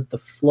hard with the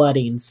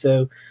flooding.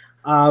 So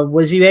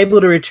was you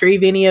able to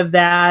retrieve any of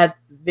that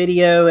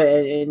video,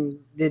 and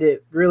did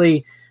it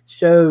really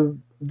show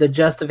the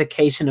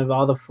justification of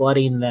all the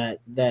flooding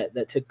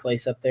that took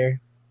place up there?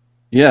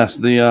 Yes,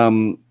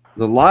 the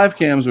live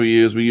cams we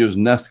use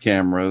Nest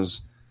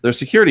cameras. They're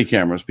security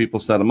cameras. People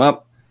set them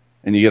up,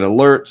 and you get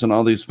alerts and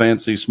all these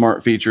fancy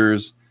smart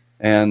features,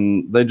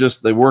 and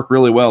they work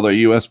really well. They're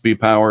USB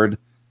powered,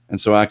 and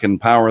so I can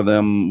power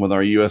them with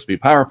our USB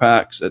power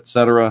packs,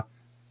 etc.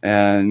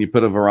 And you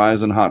put a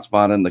Verizon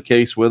hotspot in the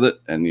case with it,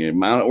 and you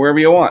mount it wherever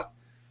you want.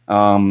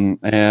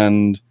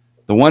 And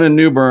the one in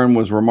New Bern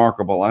was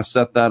remarkable. I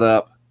set that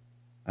up,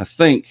 I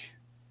think,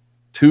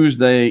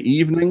 Tuesday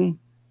evening,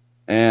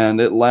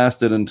 and it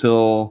lasted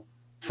until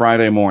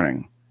Friday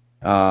morning,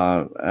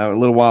 a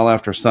little while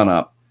after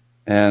sunup.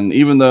 And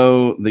even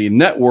though the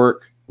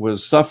network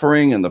was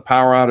suffering and the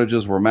power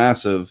outages were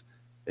massive,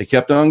 it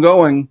kept on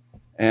going,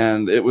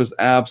 and it was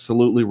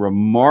absolutely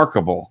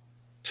remarkable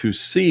to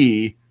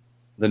see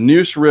the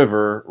Neuse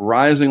River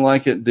rising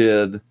like it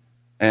did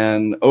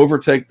and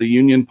overtake the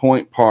Union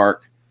Point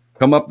Park,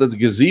 come up the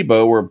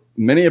gazebo where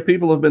many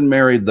people have been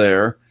married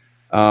there.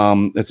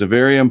 It's a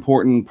very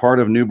important part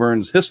of New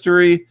Bern's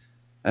history,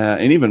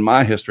 and even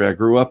my history. I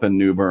grew up in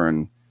New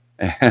Bern,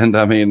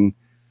 and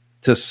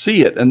to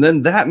see it. And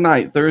then that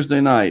night,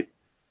 Thursday night,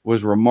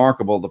 was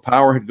remarkable. The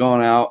power had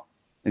gone out,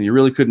 and you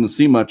really couldn't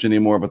see much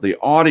anymore, but the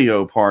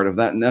audio part of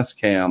that Nest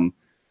Cam,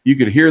 you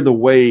could hear the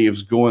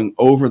waves going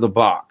over the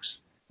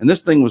box. And this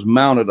thing was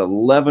mounted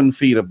 11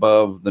 feet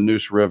above the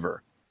Neuse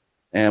River,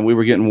 and we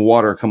were getting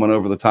water coming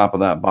over the top of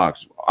that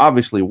box.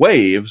 Obviously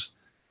waves,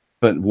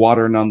 but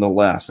water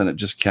nonetheless, and it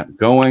just kept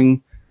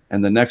going.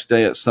 And the next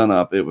day at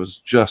sunup, it was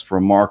just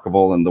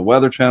remarkable. And the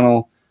Weather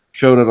Channel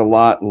showed it a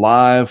lot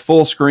live,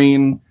 full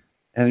screen.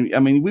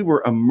 And we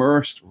were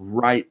immersed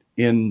right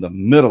in the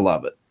middle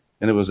of it.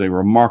 And it was a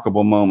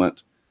remarkable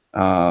moment.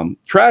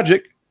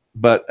 Tragic,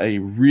 but a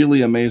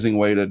really amazing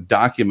way to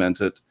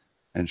document it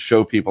and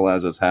show people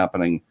as it's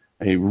happening.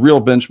 a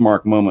real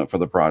benchmark moment for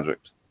the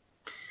project.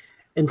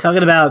 And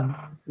talking about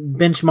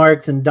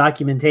benchmarks and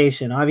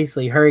documentation,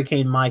 obviously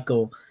Hurricane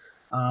Michael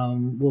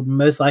will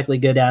most likely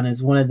go down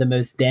as one of the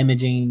most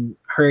damaging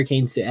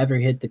hurricanes to ever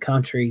hit the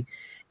country.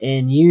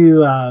 And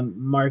you,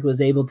 Mark, was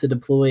able to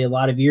deploy a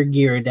lot of your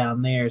gear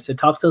down there. So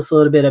talk to us a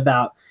little bit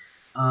about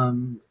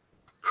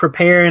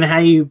preparing, how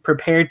you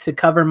prepared to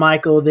cover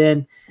Michael,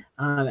 then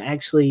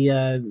actually,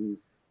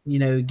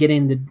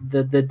 getting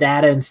the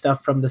data and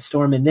stuff from the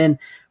storm, and then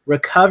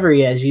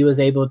recovery as you was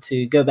able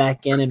to go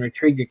back in and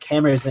retrieve your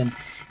cameras. And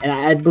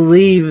I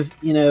believe,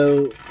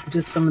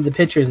 just some of the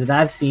pictures that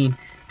I've seen,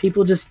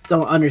 people just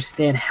don't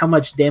understand how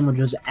much damage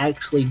was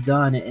actually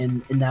done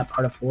in that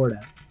part of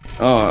Florida.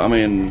 Oh, I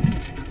mean,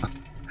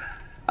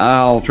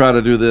 I'll try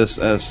to do this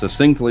as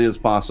succinctly as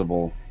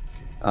possible.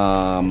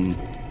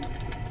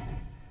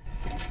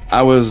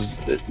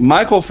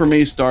 Michael for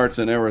me starts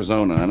in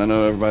Arizona, and I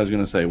know everybody's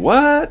going to say,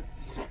 what?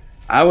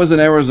 I was in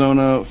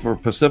Arizona for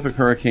Pacific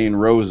Hurricane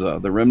Rosa.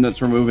 The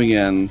remnants were moving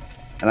in,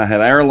 and I had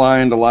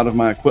airlined a lot of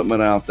my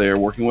equipment out there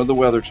working with the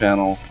Weather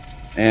Channel,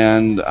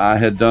 and I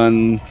had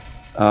done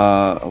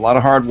a lot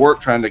of hard work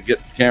trying to get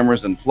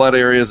cameras in flood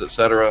areas,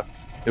 etc.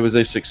 It was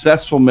a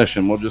successful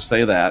mission, we'll just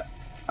say that.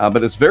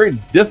 But it's very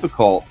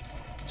difficult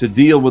to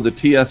deal with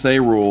the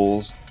TSA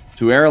rules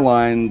to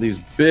airline these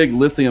big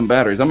lithium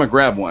batteries. I'm going to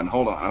grab one.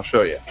 Hold on, I'll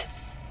show you.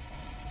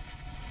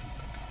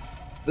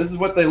 This is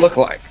what they look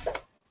like.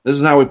 This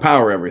is how we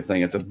power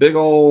everything. It's a big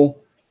old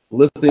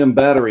lithium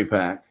battery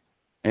pack,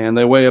 and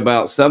they weigh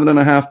about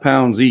 7.5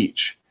 pounds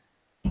each.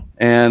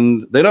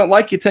 And they don't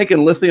like you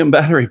taking lithium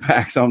battery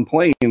packs on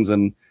planes,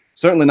 and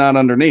certainly not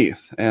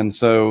underneath. And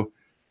so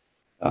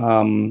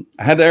I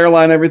had to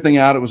airline everything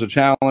out. It was a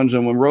challenge.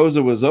 And when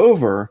Rosa was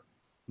over,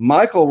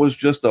 Michael was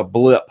just a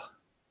blip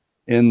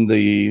in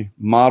the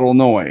model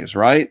noise,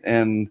 right?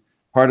 And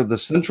part of the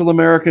Central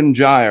American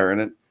gyre. And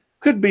it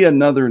could be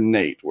another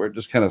Nate, where it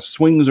just kind of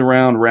swings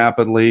around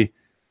rapidly.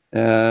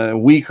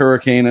 Weak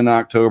hurricane in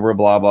October,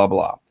 blah, blah,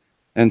 blah.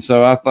 And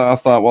so I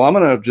thought, well, I'm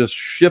going to just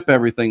ship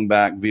everything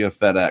back via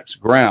FedEx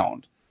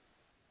ground.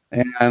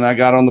 And I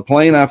got on the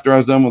plane after I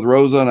was done with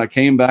Rosa, and I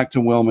came back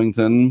to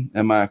Wilmington,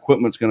 and my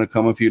equipment's going to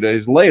come a few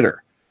days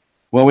later.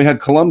 Well, we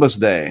had Columbus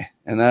Day,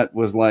 and that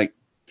was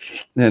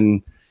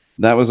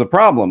a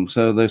problem.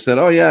 So they said,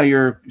 oh, yeah,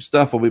 your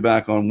stuff will be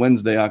back on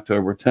Wednesday,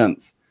 October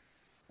 10th.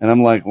 And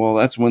I'm like, well,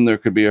 that's when there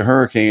could be a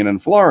hurricane in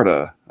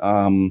Florida.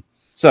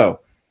 So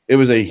it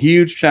was a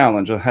huge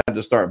challenge. I had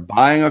to start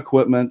buying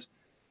equipment,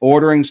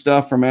 ordering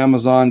stuff from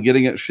Amazon,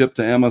 getting it shipped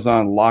to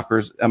Amazon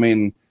lockers. I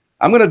mean,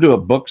 I'm going to do a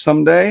book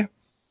someday,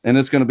 and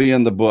it's going to be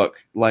in the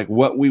book. Like,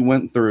 what we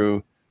went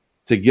through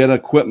to get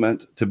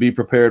equipment to be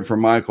prepared for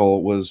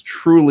Michael was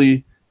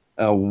truly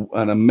an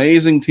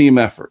amazing team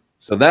effort.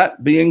 So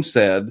that being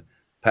said,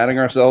 patting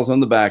ourselves on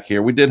the back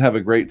here, we did have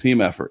a great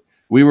team effort.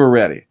 We were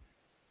ready.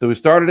 So we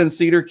started in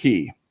Cedar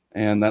Key,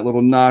 and that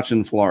little notch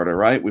in Florida,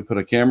 right? We put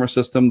a camera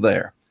system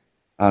there,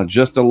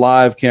 just a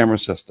live camera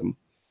system.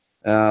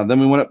 Then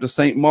we went up to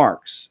St.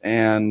 Mark's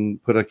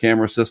and put a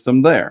camera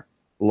system there,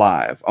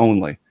 live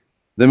only.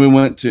 Then we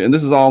went to, and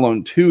this is all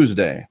on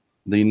Tuesday,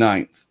 the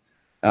 9th.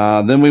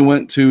 Then we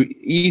went to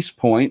East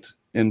Point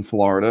in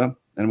Florida,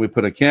 and we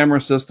put a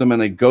camera system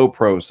and a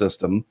GoPro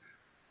system,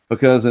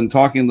 because in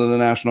talking to the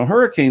National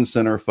Hurricane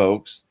Center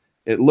folks,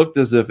 it looked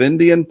as if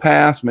Indian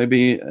Pass,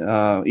 maybe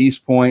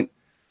East Point,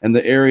 and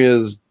the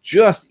areas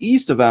just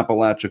east of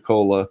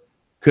Apalachicola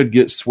could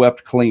get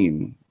swept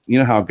clean. You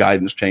know how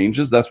guidance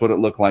changes. That's what it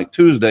looked like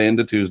Tuesday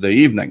into Tuesday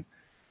evening.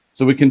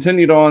 So we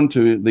continued on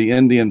to the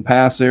Indian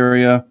Pass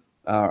area.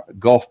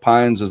 Gulf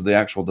Pines is the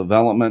actual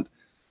development.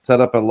 Set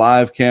up a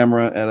live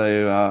camera at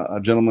a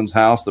gentleman's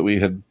house that we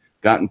had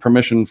gotten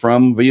permission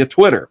from via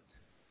Twitter,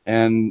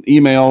 and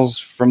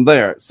emails from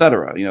there,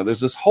 etc.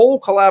 There's this whole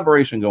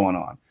collaboration going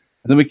on.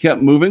 And then we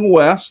kept moving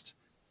west,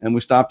 and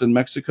we stopped in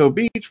Mexico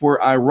Beach,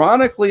 where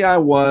ironically I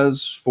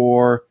was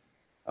for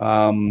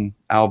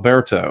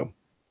Alberto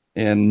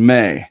in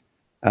May.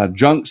 A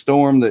junk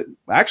storm that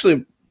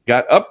actually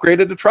got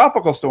upgraded to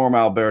Tropical Storm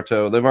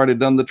Alberto. They've already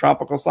done the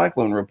tropical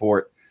cyclone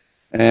report.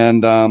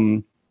 And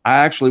I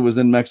actually was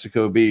in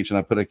Mexico Beach, and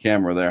I put a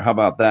camera there. How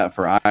about that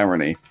for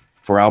irony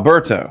for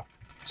Alberto?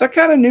 So I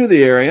kind of knew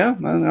the area.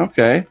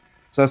 Okay.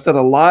 So I set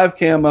a live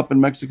cam up in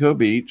Mexico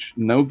Beach,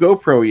 no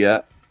GoPro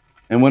yet,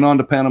 and went on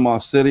to Panama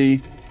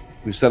City.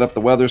 We set up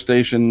the weather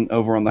station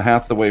over on the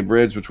Hathaway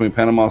Bridge between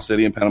Panama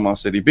City and Panama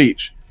City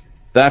Beach.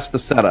 That's the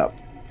setup.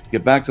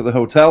 Get back to the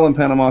hotel in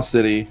Panama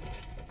City,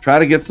 try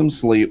to get some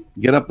sleep,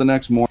 get up the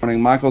next morning.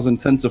 Michael's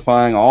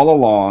intensifying all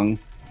along.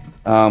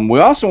 We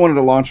also wanted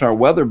to launch our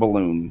weather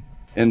balloon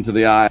into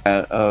the eye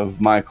of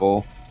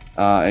Michael,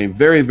 a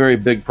very, very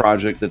big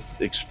project that's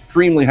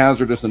extremely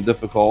hazardous and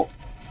difficult.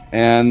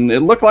 And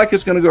it looked like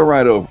it's going to go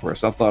right over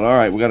us. I thought, all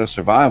right, we got to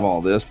survive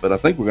all this, but I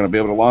think we're going to be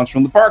able to launch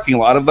from the parking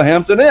lot of the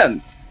Hampton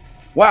Inn.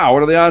 Wow,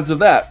 what are the odds of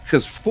that?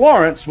 Because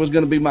Florence was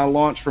going to be my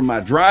launch from my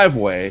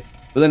driveway,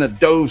 but then it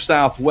dove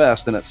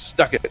southwest and it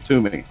stuck it to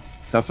me.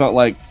 So I felt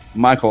like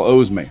Michael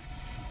owes me.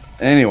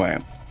 Anyway,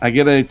 I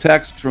get a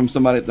text from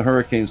somebody at the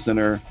Hurricane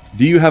Center.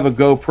 Do you have a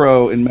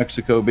GoPro in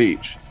Mexico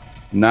Beach?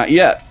 Not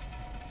yet.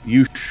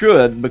 You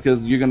should,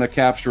 because you're going to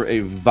capture a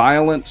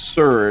violent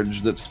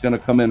surge that's going to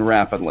come in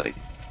rapidly.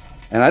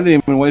 And I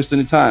didn't even waste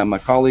any time. My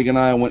colleague and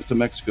I went to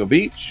Mexico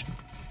Beach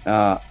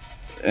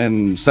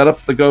and set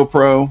up the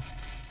GoPro.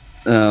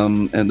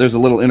 And there's a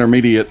little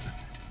intermediate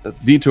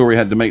detour we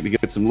had to make to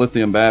get some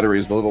lithium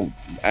batteries, the little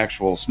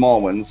actual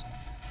small ones,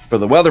 for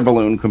the weather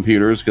balloon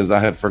computers, because I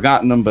had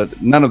forgotten them, but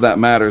none of that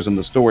matters in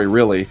the story,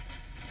 really.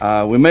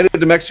 We made it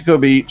to Mexico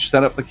Beach,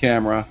 set up the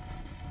camera,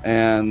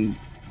 and,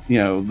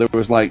 there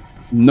was like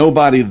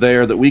nobody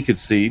there that we could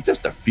see.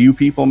 Just a few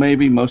people,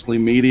 maybe, mostly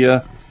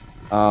media.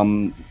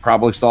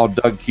 Probably saw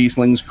Doug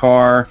Kiesling's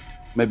car,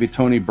 maybe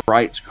Tony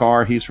Bright's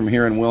car. He's from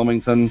here in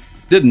Wilmington.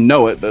 Didn't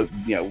know it, but,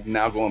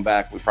 now going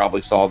back, we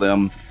probably saw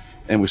them.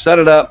 And we set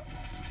it up.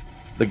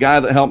 The guy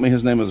that helped me,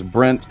 his name was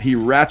Brent. He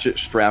ratchet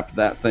strapped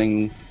that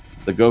thing,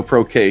 the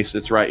GoPro case,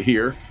 it's right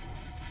here.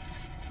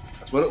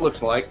 That's what it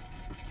looks like,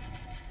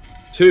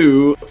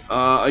 to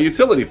a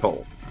utility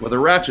pole with a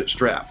ratchet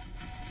strap.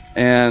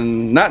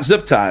 And not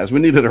zip ties. We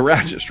needed a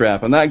ratchet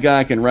strap, and that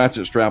guy can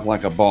ratchet strap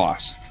like a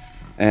boss.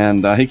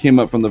 And he came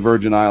up from the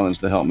Virgin Islands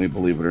to help me,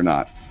 believe it or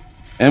not.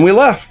 And we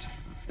left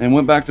and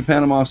went back to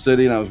Panama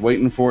City, and I was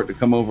waiting for it to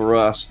come over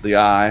us, the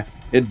eye.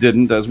 It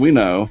didn't, as we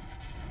know.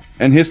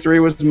 And history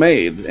was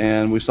made,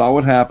 and we saw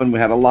what happened. We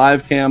had a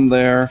live cam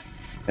there,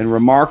 and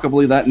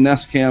remarkably, that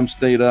Nest cam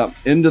stayed up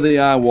into the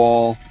eye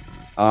wall.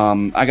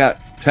 I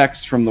got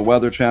texts from the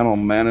Weather Channel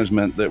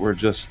management that were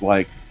just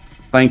like,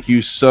 thank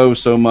you so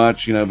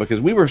much, because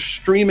we were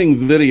streaming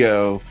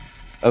video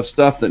of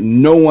stuff that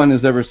no one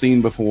has ever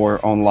seen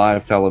before on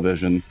live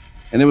television.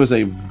 And it was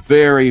a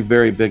very,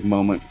 very big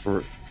moment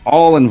for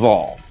all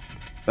involved.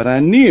 But I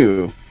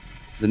knew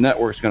the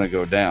network's going to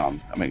go down.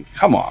 I mean,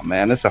 come on,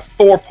 man. It's a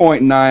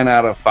 4.9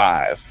 out of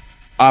 5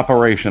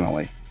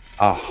 operationally.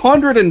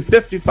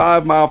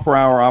 155 mile per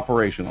hour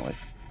operationally.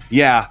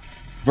 Yeah,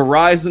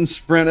 Verizon,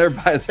 Sprint,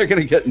 everybody, they're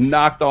going to get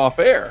knocked off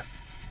air.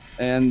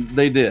 And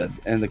they did.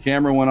 And the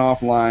camera went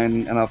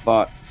offline, and I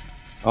thought,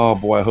 oh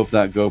boy, I hope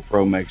that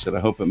GoPro makes it.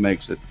 I hope it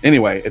makes it.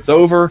 Anyway, it's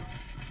over.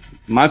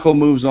 Michael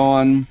moves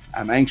on.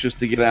 I'm anxious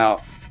to get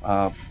out.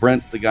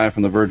 Brent, the guy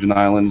from the Virgin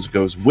Islands,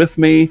 goes with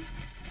me,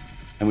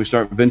 and we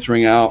start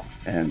venturing out,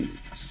 and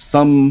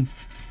some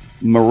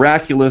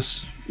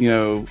miraculous,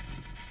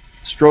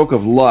 stroke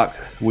of luck,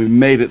 we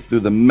made it through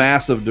the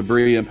massive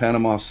debris in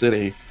Panama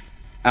City,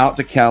 out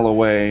to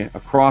Callaway,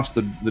 across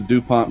the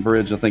DuPont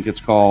Bridge, I think it's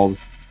called,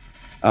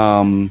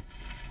 into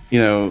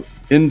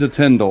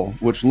Tyndall,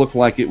 which looked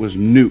like it was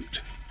nuked.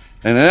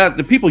 And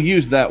the people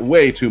used that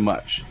way too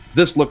much.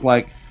 This looked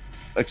like,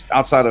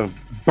 outside of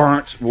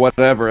burnt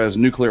whatever, as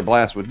nuclear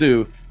blast would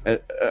do,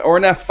 or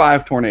an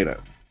F5 tornado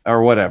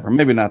or whatever.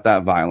 Maybe not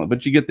that violent,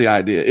 but you get the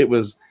idea. It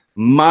was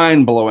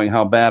mind-blowing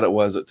how bad it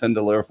was at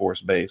Tyndall Air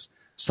Force Base.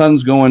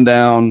 Sun's going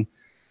down.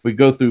 We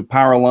go through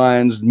power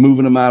lines,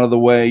 moving them out of the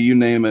way, you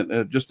name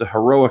it. Just a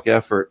heroic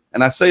effort.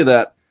 And I say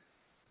that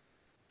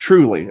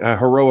truly, a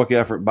heroic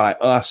effort by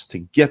us to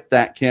get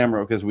that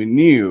camera, because we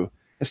knew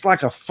it's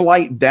like a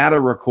flight data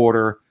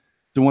recorder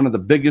to one of the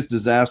biggest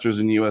disasters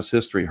in U.S.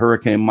 history,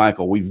 Hurricane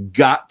Michael. We've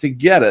got to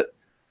get it,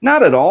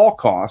 not at all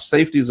costs.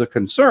 Safety is a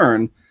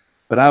concern,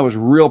 but I was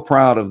real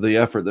proud of the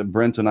effort that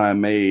Brent and I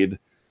made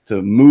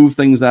to move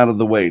things out of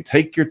the way.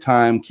 Take your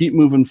time, keep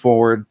moving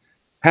forward.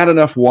 Had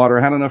enough water,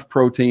 had enough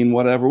protein,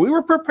 whatever. We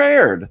were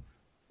prepared,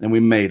 and we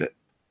made it.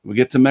 We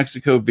get to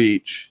Mexico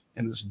Beach,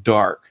 and it's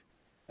dark,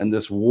 and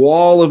this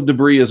wall of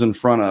debris is in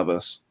front of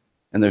us,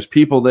 and there's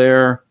people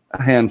there,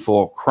 a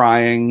handful,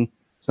 crying,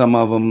 some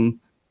of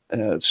them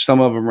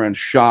are in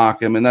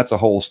shock. I mean, that's a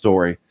whole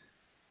story.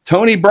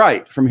 Tony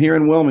Bright from here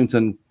in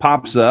Wilmington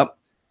pops up.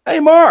 Hey,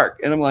 Mark.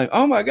 And I'm like,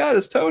 oh, my God,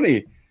 it's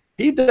Tony.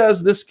 He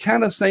does this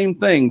kind of same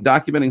thing,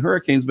 documenting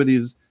hurricanes, but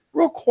he's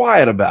real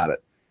quiet about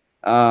it.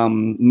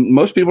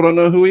 Most people don't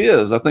know who he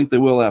is. I think they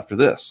will after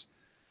this.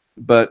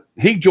 But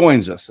he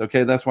joins us.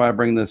 Okay, that's why I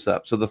bring this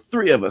up. So the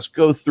three of us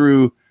go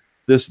through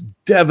this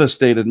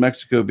devastated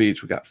Mexico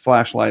Beach. We got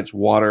flashlights,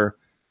 water,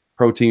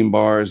 protein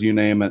bars, you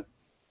name it.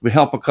 We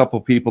help a couple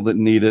people that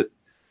need it.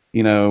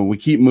 We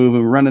keep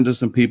moving, run into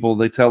some people.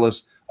 They tell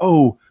us,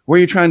 oh, where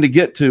are you trying to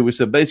get to? We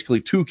said,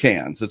 basically,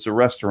 Toucans. It's a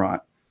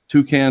restaurant.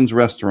 Toucans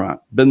Restaurant.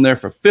 Been there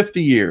for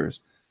 50 years.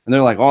 And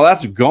they're like, oh,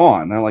 that's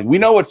gone. And I'm like, we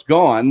know it's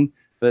gone,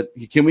 but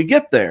can we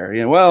get there?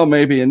 Well,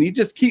 maybe. And you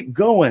just keep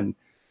going.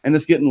 And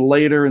it's getting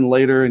later and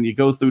later. And you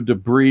go through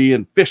debris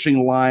and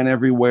fishing line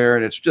everywhere.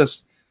 And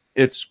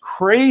it's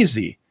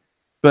crazy.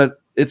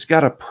 But it's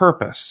got a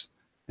purpose.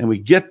 And we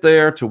get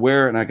there to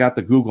where, and I got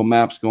the Google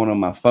Maps going on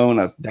my phone.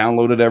 I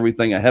downloaded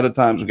everything ahead of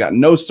time. So we got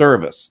no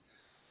service.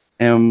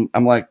 And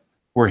I'm like,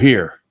 we're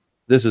here.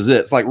 This is it.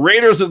 It's like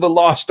Raiders of the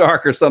Lost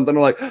Ark or something.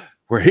 I'm like,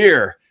 we're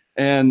here.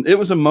 And it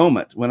was a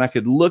moment when I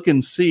could look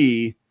and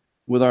see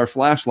with our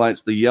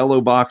flashlights, the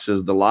yellow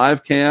boxes, the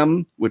live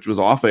cam, which was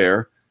off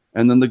air,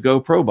 and then the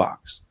GoPro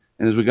box.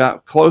 And as we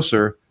got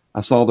closer,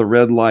 I saw the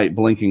red light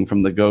blinking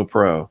from the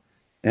GoPro.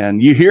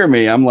 And you hear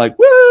me, I'm like,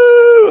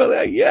 woo!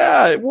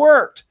 yeah, it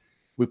worked.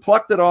 We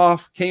plucked it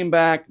off, came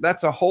back.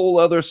 That's a whole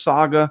other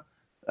saga.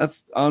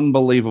 That's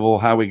unbelievable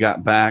how we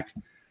got back.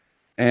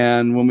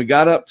 And when we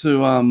got up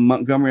to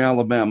Montgomery,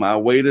 Alabama, I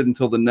waited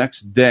until the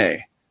next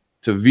day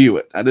to view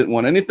it. I didn't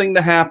want anything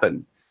to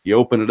happen. You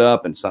open it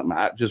up and something,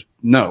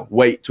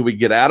 wait till we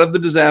get out of the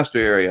disaster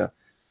area.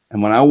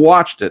 And when I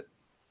watched it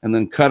and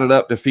then cut it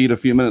up to feed a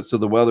few minutes to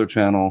the Weather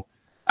Channel,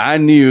 I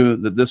knew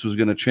that this was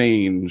going to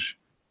change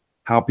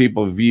how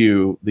people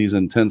view these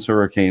intense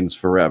hurricanes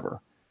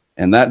forever.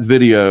 And that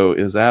video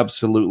is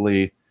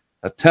absolutely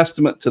a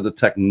testament to the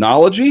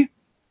technology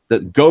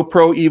that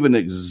GoPro even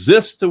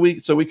exists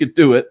so we could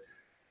do it.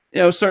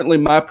 Certainly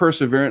my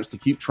perseverance to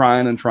keep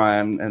trying and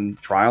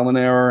trial and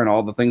error and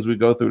all the things we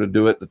go through to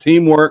do it, the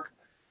teamwork,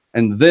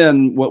 and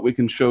then what we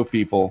can show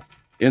people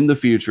in the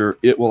future.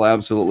 It will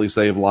absolutely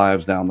save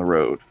lives down the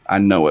road. I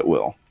know it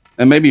will.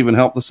 And maybe even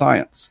help the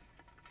science.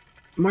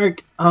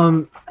 Mark,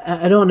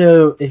 I don't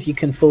know if you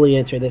can fully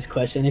answer this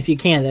question. If you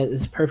can, that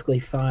is perfectly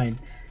fine.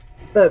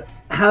 But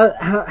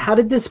how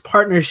did this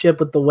partnership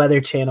with the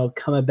Weather Channel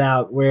come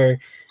about where,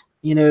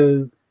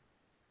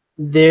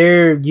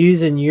 they're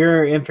using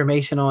your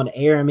information on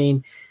air? I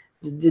mean,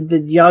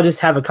 did y'all just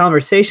have a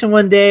conversation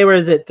one day, or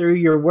is it through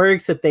your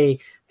works that they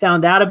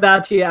found out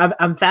about you?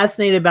 I'm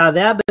fascinated by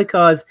that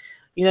because,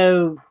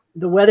 the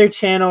Weather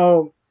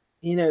Channel,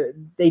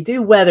 they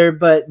do weather,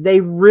 but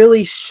they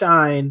really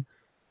shine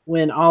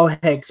when all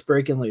heck's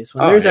breaking loose.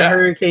 When there's a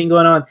hurricane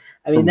going on,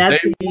 I mean,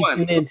 that's what you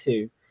tune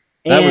into.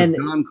 That was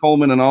John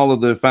Coleman and all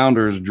of the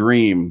founders'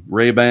 dream.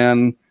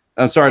 Ray-Ban.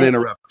 I'm sorry to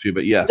interrupt you,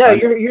 but yes. No,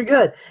 you're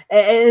good.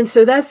 And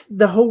so that's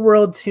the whole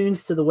world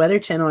tunes to the Weather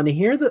Channel, and to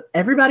hear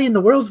everybody in the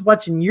world's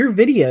watching your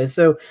videos.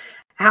 So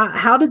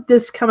how did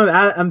this come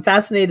about? I'm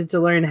fascinated to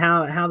learn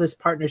how this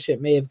partnership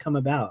may have come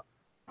about.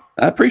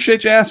 I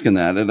appreciate you asking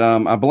that. And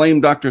I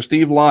blame Dr.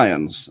 Steve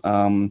Lyons.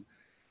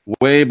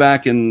 Way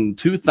back in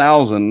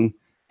 2000,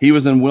 he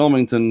was in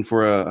Wilmington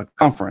for a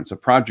conference, a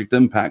Project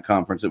Impact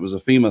conference. It was a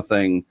FEMA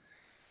thing.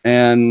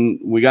 And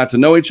we got to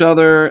know each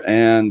other,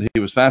 and he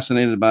was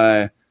fascinated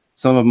by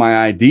some of my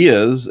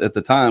ideas. At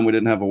the time, we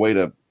didn't have a way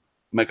to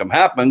make them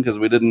happen because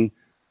we didn't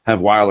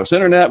have wireless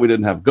internet. We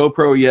didn't have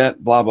GoPro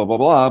yet, blah, blah, blah,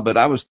 blah. But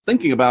I was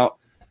thinking about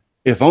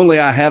if only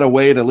I had a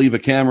way to leave a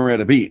camera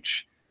at a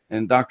beach.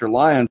 And Dr.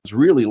 Lyons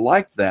really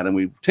liked that, and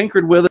we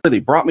tinkered with it. He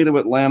brought me to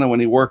Atlanta when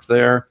he worked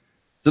there.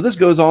 So this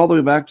goes all the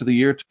way back to the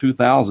year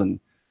 2000.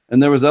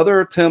 And there was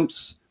other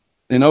attempts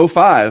in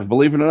 2005,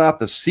 believe it or not,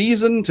 the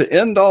season to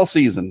end all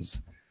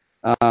seasons.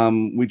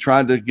 We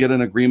tried to get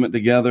an agreement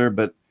together,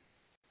 but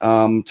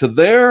to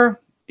their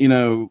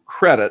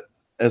credit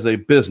as a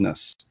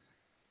business,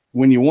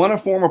 when you want to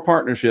form a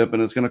partnership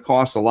and it's going to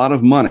cost a lot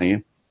of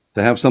money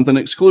to have something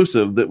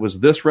exclusive that was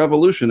this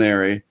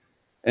revolutionary,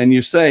 and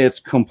you say it's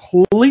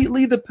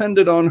completely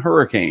dependent on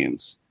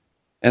hurricanes,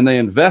 and they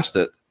invest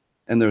it,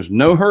 and there's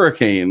no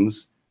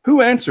hurricanes,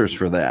 who answers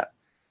for that?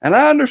 And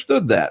I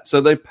understood that, so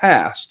they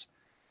passed.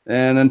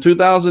 And in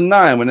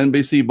 2009, when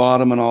NBC bought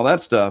them and all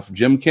that stuff,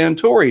 Jim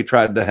Cantore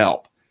tried to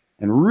help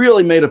and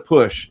really made a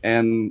push.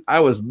 And I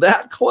was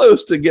that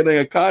close to getting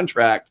a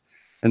contract.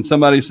 And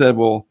somebody said,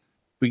 well,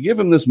 if we give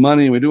him this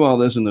money and we do all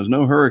this and there's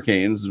no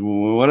hurricanes,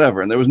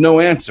 whatever. And there was no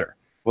answer.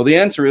 Well, the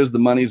answer is the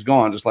money's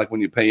gone, just like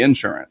when you pay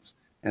insurance.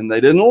 And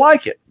they didn't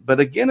like it. But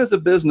again, as a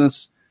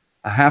business,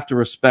 I have to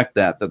respect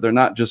that they're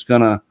not just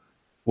going to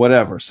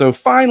whatever. So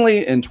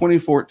finally, in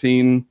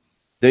 2014,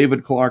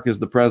 David Clark is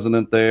the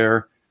president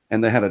there.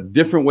 And they had a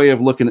different way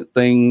of looking at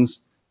things,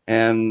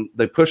 and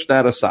they pushed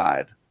that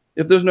aside.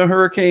 If there's no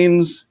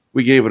hurricanes,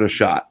 we gave it a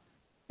shot.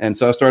 And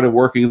so I started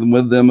working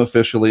with them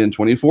officially in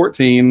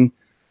 2014.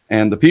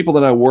 And the people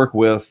that I work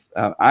with,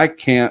 I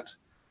can't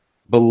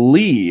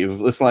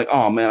believe, it's like,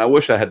 oh man, I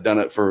wish I had done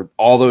it for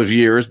all those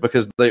years,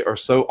 because they are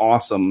so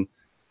awesome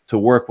to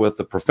work with.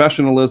 The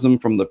professionalism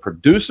from the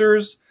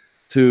producers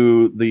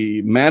to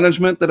the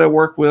management that I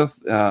work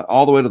with,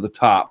 all the way to the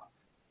top,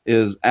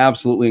 is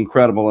absolutely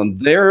incredible. And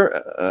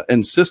their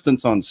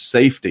insistence on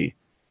safety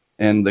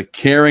and the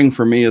caring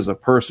for me as a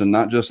person,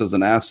 not just as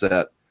an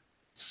asset,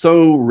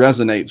 so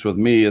resonates with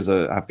me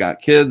I've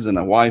got kids and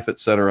a wife,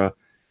 etc.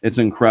 It's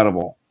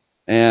incredible.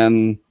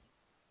 And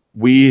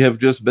we have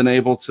just been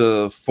able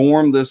to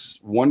form this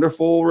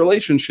wonderful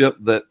relationship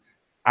that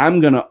I'm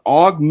going to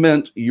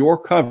augment your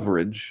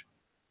coverage,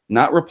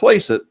 not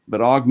replace it,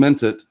 but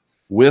augment it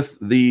with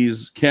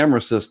these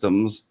camera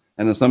systems,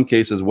 and in some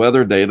cases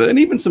weather data, and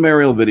even some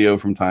aerial video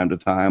from time to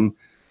time,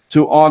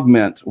 to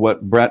augment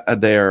what Brett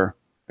Adair,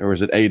 or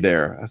is it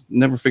Adair? I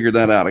never figured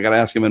that out. I got to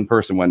ask him in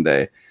person one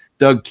day.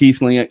 Doug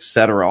Keithling,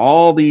 etc.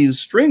 All these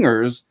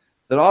stringers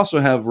that also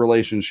have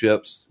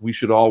relationships. We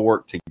should all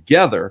work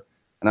together,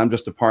 and I'm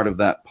just a part of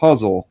that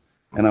puzzle,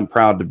 and I'm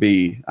proud to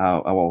be. I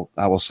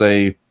will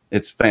say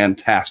it's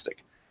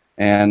fantastic.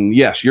 And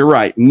yes, you're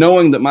right.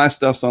 Knowing that my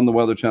stuff's on the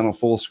Weather Channel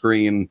full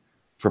screen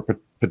for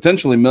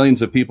potentially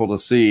millions of people to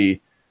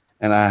see.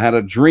 And I had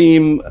a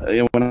dream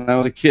when I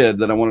was a kid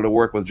that I wanted to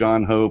work with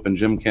John Hope and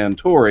Jim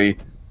Cantore.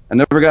 I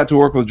never got to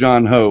work with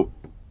John Hope,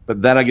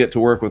 but that I get to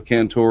work with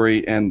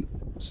Cantore. And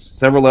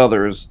several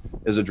others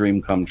is a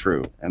dream come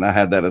true. And I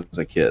had that as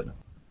a kid.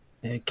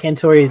 Yeah,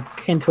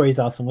 Cantori's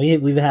awesome.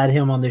 We've had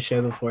him on the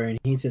show before, and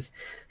he's just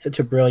such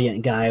a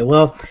brilliant guy.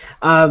 Well,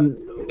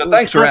 so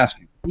thanks for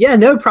asking. Yeah,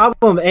 no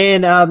problem.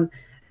 And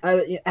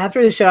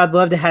after the show, I'd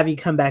love to have you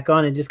come back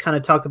on and just kind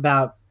of talk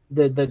about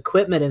the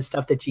equipment and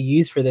stuff that you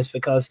use for this,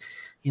 because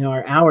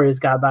our hour has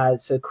got by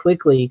so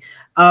quickly.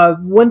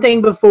 One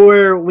thing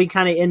before we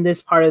kind of end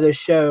this part of the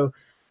show,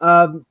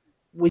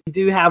 we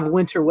do have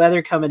winter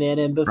weather coming in,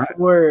 and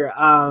before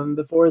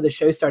the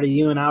show started,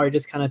 you and I were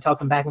just kind of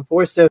talking back and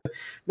forth. So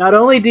not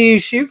only do you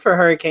shoot for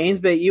hurricanes,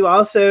 but you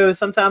also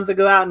sometimes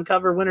go out and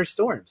cover winter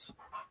storms.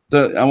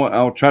 So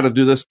I'll try to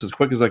do this as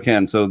quick as I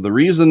can. So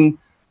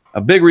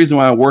a big reason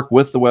why I work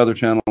with the Weather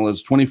Channel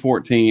is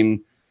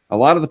 2014. A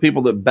lot of the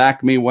people that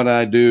back me what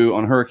I do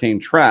on Hurricane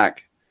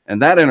Track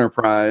and that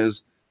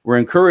enterprise were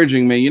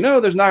encouraging me,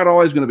 there's not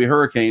always going to be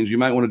hurricanes. You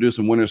might want to do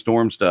some winter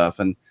storm stuff.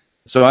 And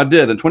so I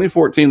did. In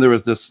 2014, there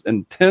was this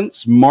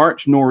intense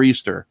March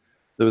nor'easter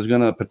that was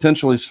going to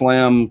potentially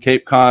slam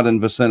Cape Cod and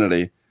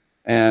vicinity.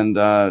 And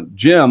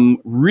Jim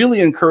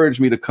really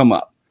encouraged me to come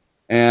up.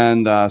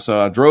 And so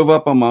I drove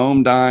up on my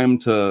own dime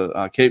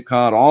to Cape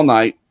Cod all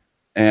night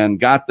and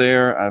got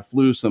there. I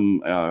flew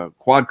some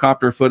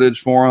quadcopter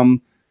footage for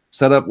him,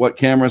 set up what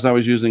cameras I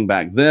was using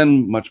back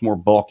then, much more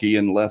bulky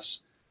and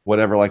less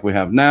whatever like we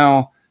have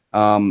now.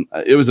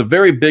 It was a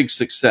very big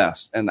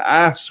success. And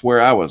I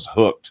swear I was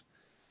hooked.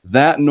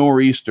 That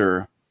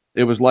nor'easter,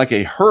 it was like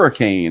a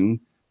hurricane,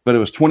 but it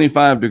was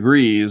 25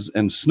 degrees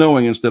and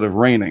snowing instead of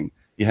raining.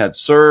 You had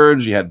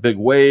surge, you had big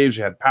waves,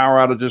 you had power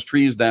outages,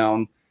 trees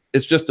down.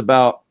 It's just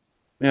about,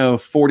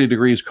 40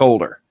 degrees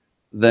colder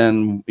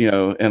than,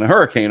 in a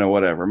hurricane or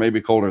whatever, maybe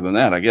colder than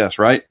that, I guess.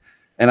 Right.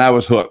 And I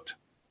was hooked.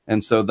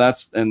 And so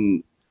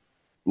and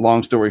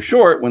long story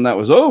short, when that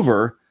was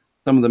over,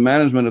 some of the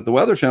management at the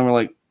Weather Channel were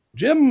like,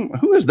 Jim,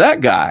 who is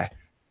that guy?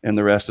 And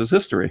the rest is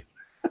history.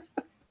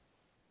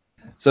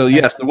 So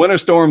yes, the winter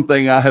storm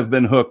thing, I have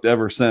been hooked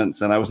ever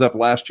since. And I was up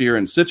last year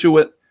in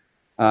Scituate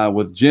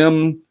with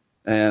Jim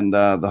and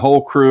the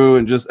whole crew,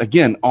 and just,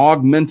 again,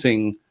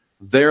 augmenting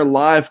their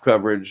live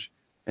coverage.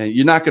 And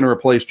you're not going to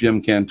replace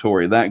Jim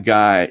Cantore. That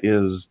guy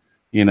is,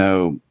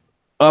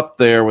 up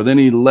there with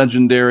any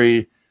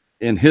legendary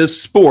in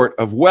his sport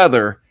of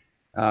weather.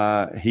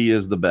 He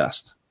is the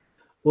best.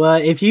 Well,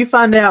 if you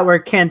find out where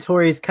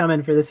Cantori's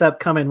coming for this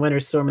upcoming winter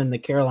storm in the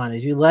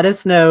Carolinas, you let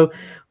us know.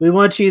 We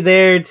want you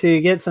there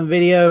to get some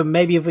video.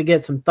 Maybe if we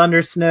get some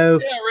thunder snow.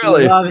 Yeah,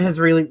 really.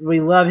 We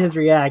love his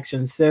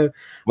reactions. So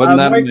wasn't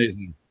that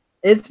amazing?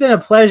 It's been a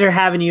pleasure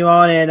having you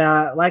on, and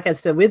like I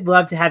said, we'd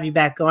love to have you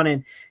back on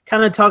and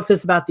kind of talk to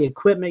us about the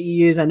equipment you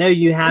use. I know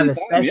you have a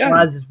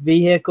specialized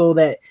vehicle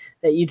that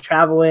you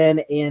travel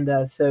in,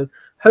 and so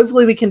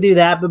hopefully we can do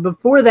that. But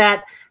before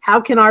that,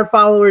 how can our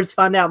followers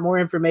find out more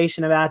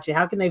information about you?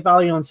 How can they follow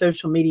you on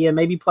social media?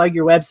 Maybe plug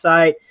your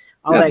website,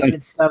 all that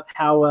good stuff.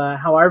 How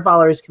our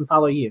followers can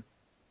follow you.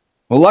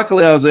 Well,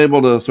 luckily I was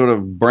able to sort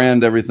of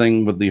brand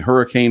everything with the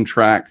Hurricane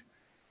Track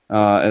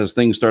as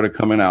things started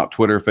coming out,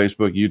 Twitter,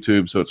 Facebook,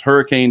 YouTube. So it's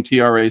Hurricane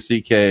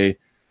TRACK,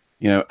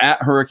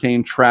 at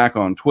Hurricane Track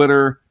on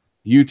Twitter,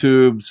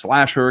 YouTube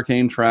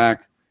 /Hurricane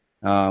Track,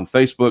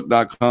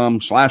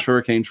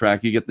 Facebook.com/Hurricane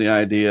Track. You get the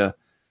idea.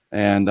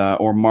 And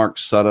or Mark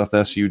Sudduth,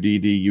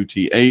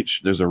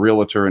 Sudduth. There's a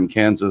realtor in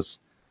Kansas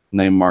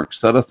named Mark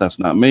Sudduth. That's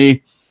not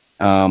me.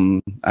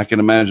 I can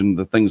imagine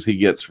the things he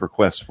gets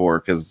requests for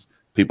because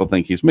people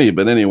think he's me.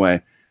 But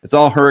anyway, it's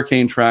all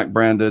Hurricane Track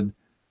branded.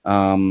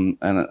 And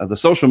the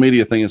social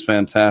media thing is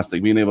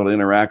fantastic. Being able to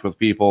interact with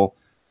people,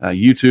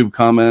 YouTube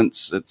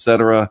comments,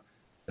 etc.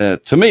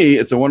 To me,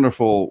 it's a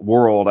wonderful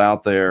world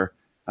out there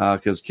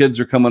because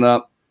kids are coming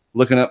up,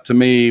 looking up to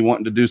me,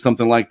 wanting to do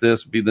something like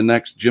this, be the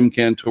next Jim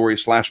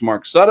Cantore /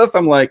 Mark Sudduth.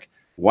 I'm like,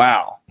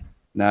 wow,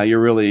 now you're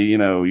really,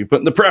 you're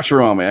putting the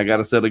pressure on me. I got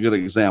to set a good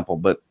example,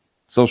 but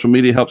social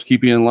media helps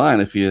keep you in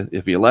line if you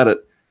let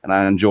it, and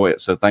I enjoy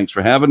it. So thanks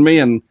for having me,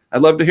 and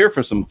I'd love to hear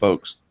from some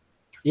folks.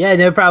 Yeah,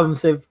 no problem.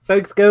 So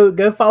folks,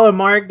 go follow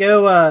Mark,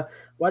 go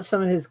watch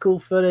some of his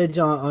cool footage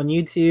on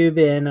YouTube,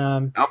 and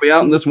I'll be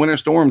out in this winter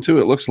storm too,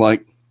 it looks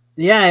like.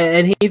 Yeah,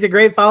 and he's a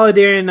great follow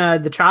during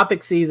the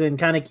tropic season,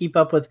 kind of keep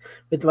up with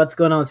what's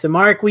going on. So,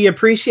 Mark, we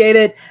appreciate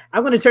it.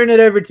 I'm going to turn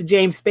it over to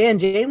James Spann.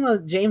 James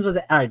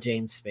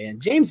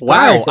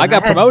Wow, Byerson. I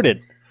got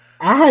promoted.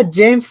 I had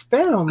James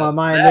Spann on my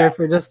mind there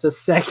for just a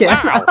second.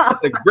 Wow,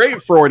 that's a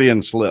great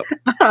Freudian slip.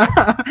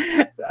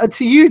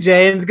 To you,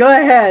 James. Go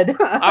ahead.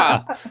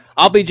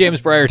 I'll be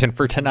James Brierton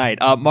for tonight.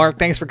 Mark,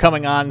 thanks for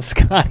coming on.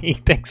 Scotty,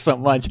 thanks so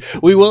much.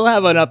 We will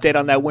have an update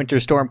on that winter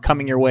storm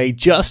coming your way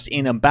just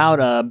in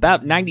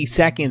about 90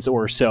 seconds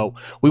or so.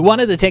 We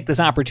wanted to take this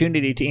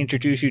opportunity to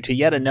introduce you to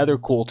yet another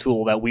cool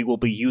tool that we will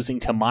be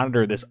using to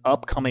monitor this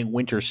upcoming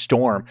winter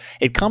storm.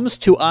 It comes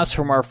to us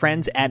from our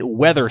friends at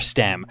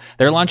WeatherStem.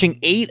 They're launching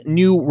 8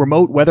 new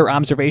remote weather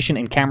observation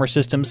and camera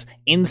systems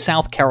in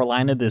South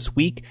Carolina this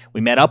week.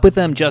 We met up with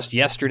them just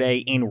yesterday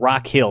in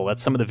Rock Hill.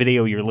 That's some of the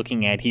video you're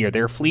looking at here.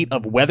 Their fleet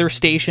of weather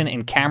station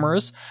and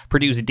cameras,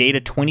 produce data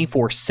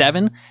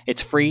 24/7.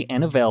 It's free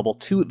and available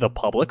to the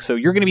public, so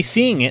you're going to be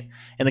seeing it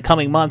in the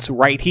coming months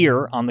right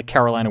here on the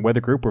Carolina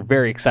Weather Group. We're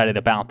very excited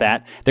about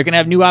that. They're going to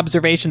have new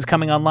observations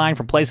coming online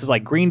from places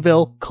like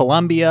Greenville,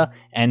 Columbia,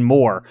 and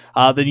more.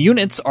 The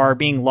units are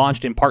being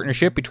launched in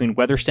partnership between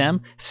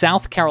WeatherStem,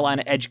 South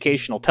Carolina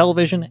Educational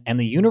Television, and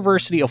the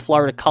University of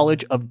Florida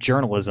College of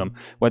Journalism,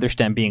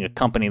 WeatherStem being a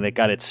company that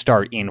got its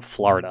start in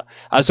Florida.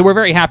 So we're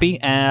very happy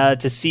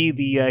to see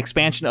the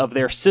expansion of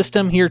their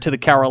system here to the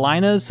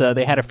Carolinas.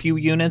 They had a few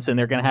units, and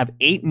they're going to have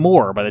 8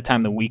 more by the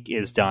time the week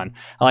is done.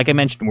 Like I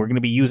mentioned, we're going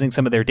to be using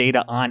some of their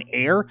data on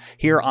air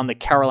here on the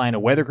Carolina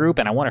Weather Group,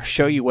 and I want to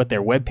show you what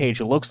their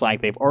webpage looks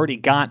like. They've already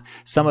got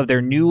some of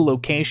their new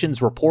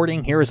locations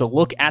reporting. Here is a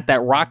look at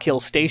that Rock Hill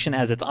station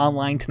as it's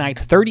online tonight.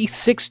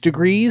 36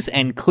 degrees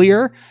and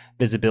clear.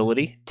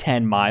 Visibility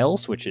 10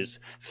 miles, which is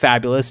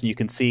fabulous. And you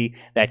can see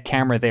that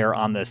camera there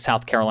on the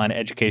South Carolina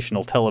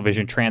Educational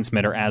Television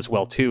transmitter as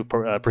well, too,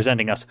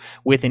 presenting us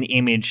with an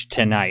image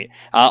tonight.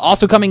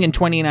 Also coming in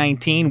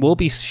 2019, we'll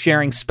be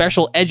sharing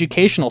special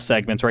educational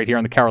segments right here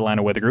on the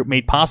Carolina Weather Group,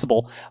 made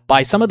possible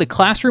by some of the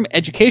classroom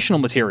educational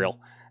material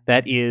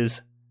that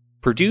is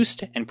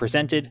produced and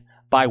presented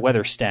by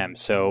WeatherStem.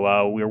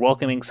 So we're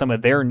welcoming some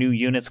of their new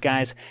units,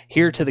 guys,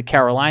 here to the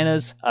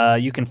Carolinas.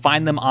 You can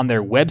find them on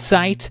their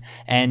website.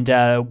 And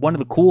one of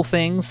the cool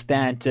things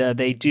that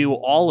they do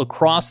all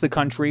across the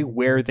country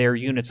where their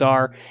units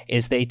are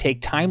is they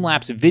take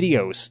time-lapse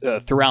videos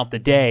throughout the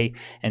day.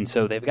 And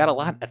so they've got a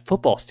lot at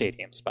football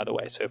stadiums, by the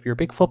way. So if you're a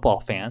big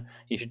football fan,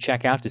 you should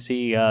check out to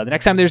see the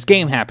next time there's a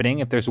game happening,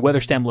 if there's a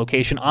WeatherStem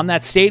location on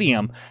that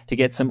stadium, to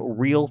get some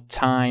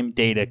real-time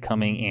data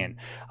coming in.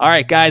 All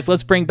right, guys,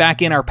 let's bring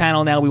back in our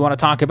panel now. We want to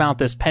talk about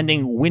this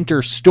pending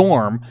winter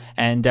storm,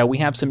 and we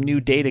have some new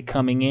data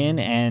coming in,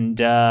 and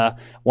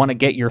want to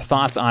get your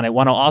thoughts on it.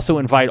 Want to also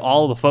invite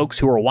all of the folks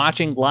who are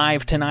watching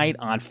live tonight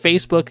on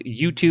Facebook,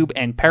 YouTube,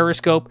 and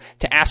Periscope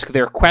to ask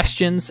their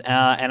questions.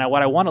 And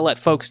what I want to let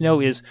folks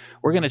know is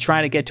we're going to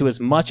try to get to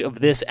as much of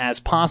this as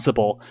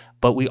possible,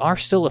 but we are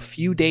still a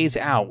few days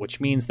out,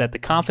 which means that the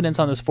confidence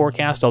on this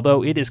forecast,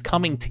 although it is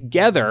coming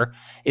together,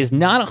 is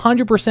not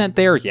 100%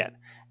 there yet.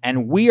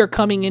 And we are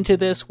coming into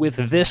this with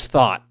this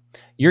thought.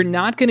 You're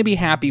not going to be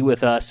happy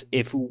with us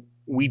if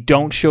we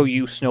don't show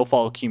you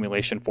snowfall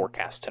accumulation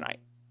forecast tonight.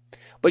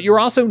 But you're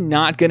also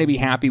not going to be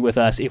happy with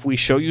us if we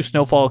show you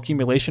snowfall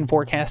accumulation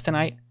forecast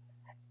tonight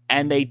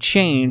and they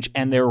change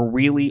and they're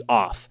really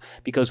off,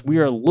 because we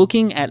are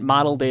looking at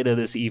model data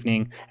this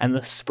evening and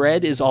the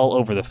spread is all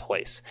over the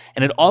place.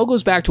 And it all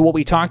goes back to what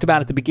we talked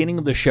about at the beginning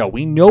of the show.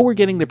 We know we're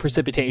getting the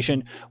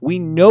precipitation. We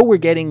know we're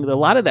getting a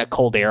lot of that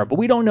cold air, but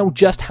we don't know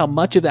just how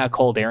much of that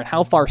cold air and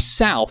how far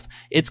south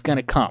it's going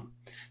to come.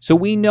 So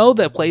we know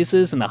that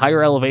places in the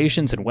higher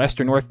elevations in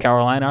western North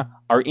Carolina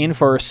are in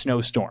for a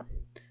snowstorm.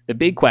 The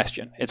big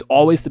question, it's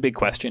always the big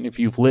question if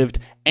you've lived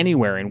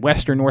anywhere in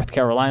western North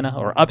Carolina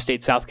or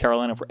upstate South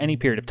Carolina for any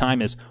period of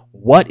time, is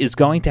what is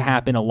going to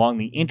happen along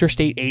the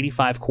Interstate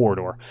 85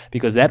 corridor,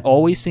 because that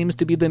always seems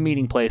to be the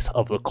meeting place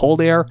of the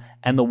cold air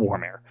and the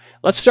warm air.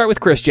 Let's start with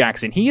Chris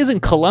Jackson. He is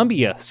in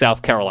Columbia,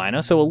 South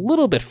Carolina, so a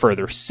little bit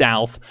further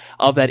south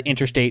of that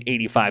Interstate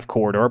 85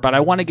 corridor, but I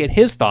want to get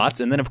his thoughts,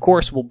 and then, of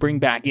course, we'll bring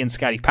back in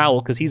Scotty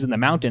Powell because he's in the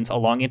mountains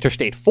along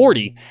Interstate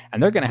 40,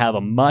 and they're going to have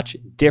a much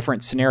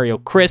different scenario.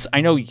 Chris,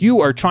 I know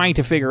you are trying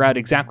to figure out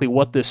exactly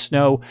what this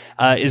snow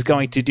is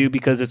going to do,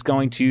 because it's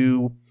going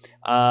to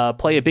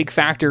play a big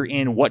factor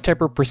in what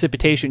type of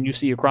precipitation you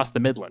see across the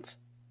Midlands.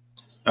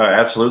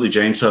 Absolutely,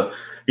 James. So,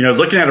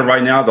 looking at it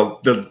right now,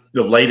 the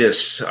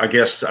latest, I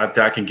guess, that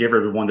I can give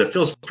everyone that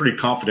feels pretty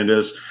confident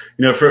is,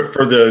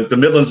 for the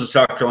Midlands of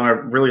South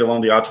Carolina, really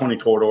along the I-20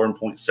 corridor and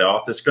point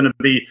south, it's going to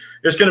be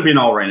an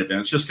all rain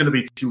event. It's just going to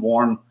be too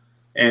warm.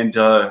 And,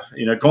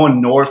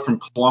 going north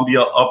from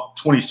Columbia up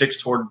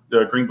 26 toward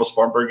the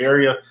Greenville-Spartanburg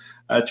area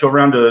to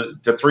around the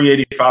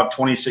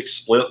 385-26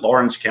 split,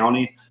 Lawrence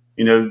County,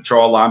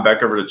 draw a line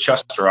back over to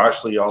Chester.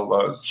 Actually,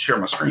 I'll share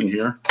my screen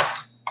here.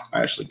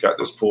 I actually got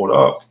this pulled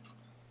up.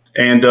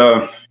 And,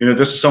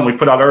 this is something we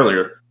put out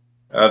earlier.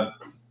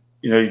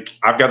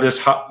 I've got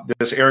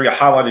this area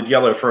highlighted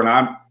yellow for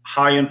an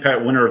high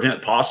impact winter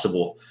event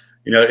possible.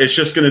 It's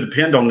just going to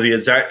depend on the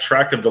exact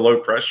track of the low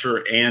pressure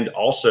and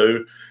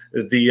also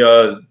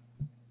the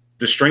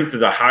strength of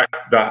the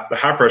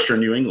high pressure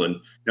in New England.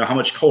 How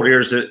much cold air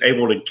is it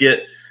able to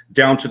get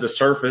down to the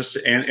surface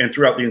and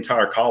throughout the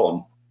entire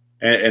column.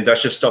 And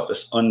that's just stuff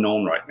that's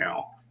unknown right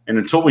now. And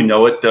until we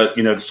know it,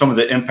 some of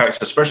the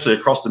impacts, especially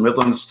across the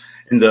Midlands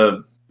in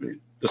the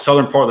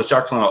southern part of the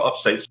South Carolina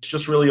upstate, it's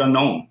just really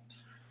unknown.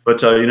 But,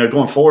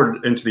 going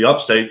forward into the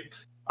upstate,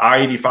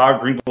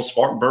 I-85, Greenville,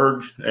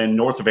 Spartanburg, and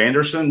north of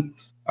Anderson,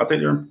 I think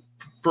they're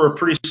for a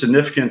pretty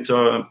significant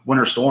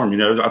winter storm.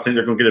 I think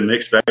they're going to get a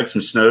mixed bag,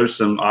 some snow,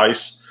 some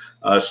ice,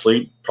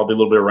 sleet, probably a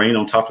little bit of rain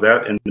on top of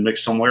that in the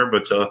mix somewhere.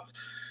 But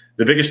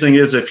the biggest thing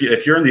is if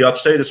you're in the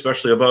upstate,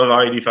 especially above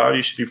I-85,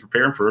 you should be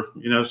preparing for,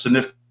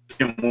 significant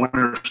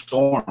winter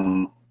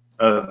storm.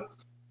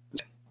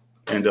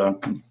 And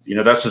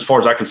that's as far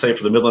as I can say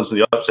for the Midlands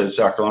and the upstate of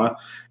South Carolina.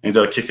 And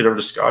kick it over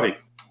to Scotty.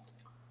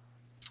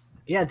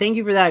 Yeah, thank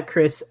you for that,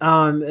 Chris.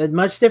 A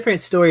much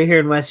different story here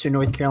in Western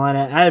North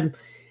Carolina.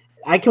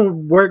 I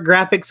can work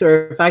graphics,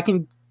 or if I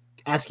can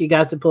ask you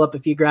guys to pull up a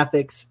few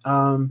graphics.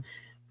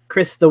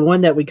 Chris, the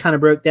one that we kind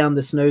of broke down,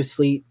 the snow,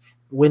 sleet,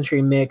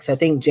 wintry mix, I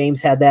think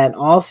James had that. And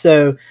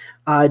also,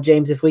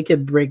 James, if we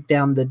could break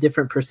down the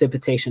different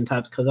precipitation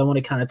types, because I want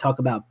to kind of talk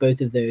about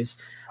both of those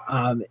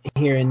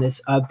here in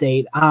this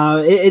update.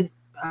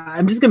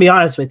 I'm just going to be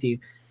honest with you.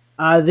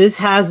 This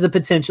has the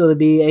potential to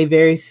be a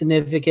very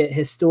significant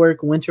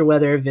historic winter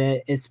weather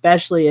event,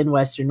 especially in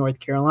Western North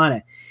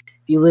Carolina.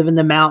 If you live in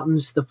the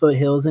mountains, the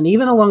foothills, and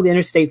even along the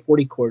Interstate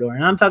 40 corridor,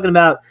 and I'm talking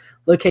about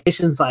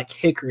locations like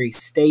Hickory,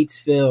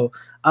 Statesville,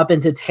 up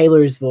into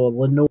Taylorsville,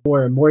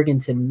 Lenoir,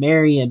 Morganton,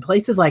 Marion,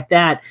 places like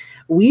that,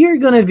 we are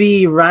going to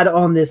be right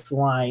on this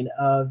line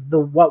of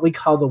what we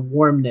call the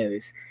warm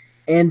nose.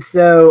 And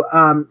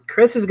so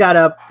Chris has got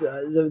up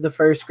the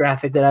first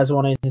graphic that I was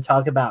wanting to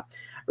talk about.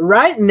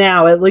 Right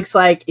now, it looks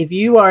like if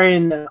you are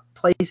in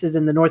places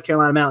in the North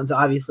Carolina mountains,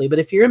 obviously, but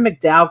if you're in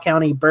McDowell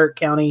County, Burke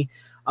County,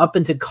 up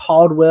into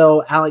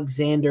Caldwell,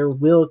 Alexander,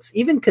 Wilkes,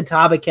 even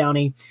Catawba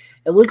County,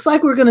 it looks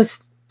like we're going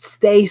to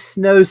stay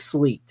snow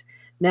sleet.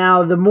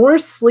 Now, the more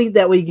sleet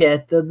that we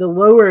get, the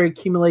lower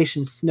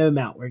accumulation snow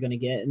amount we're going to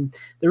get. And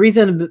the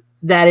reason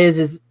that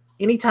is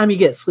anytime you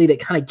get sleet, it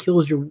kind of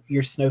kills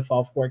your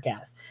snowfall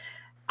forecast.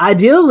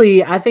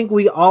 Ideally, I think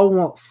we all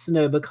want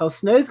snow because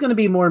snow is going to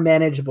be more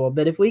manageable.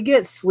 But if we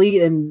get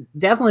sleet, and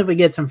definitely if we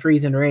get some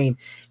freezing rain,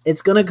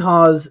 it's going to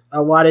cause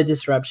a lot of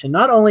disruption,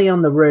 not only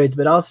on the roads,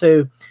 but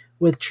also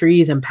with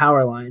trees and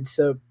power lines.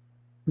 So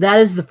that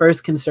is the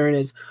first concern,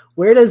 is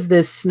where does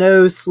this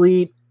snow,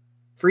 sleet,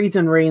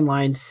 freezing rain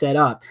line set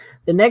up?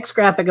 The next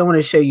graphic I want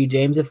to show you,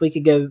 James, if we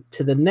could go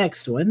to the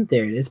next one.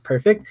 There it is.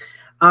 Perfect.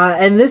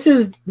 And this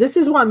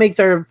is what makes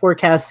our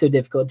forecast so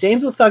difficult.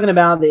 James was talking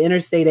about the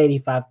Interstate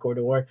 85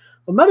 corridor. Well,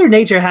 Mother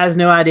Nature has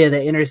no idea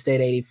that Interstate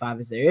 85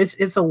 is there.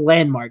 It's a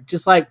landmark,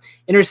 just like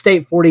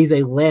Interstate 40 is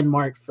a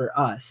landmark for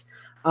us.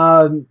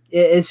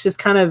 It's just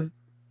kind of,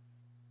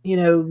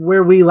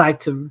 where we like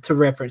to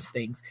reference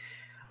things.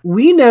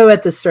 We know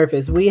at the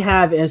surface, we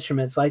have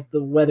instruments like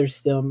the weather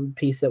stem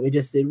piece that we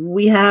just did.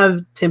 We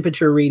have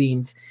temperature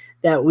readings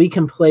that we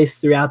can place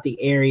throughout the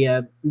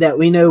area that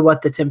we know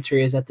what the temperature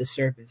is at the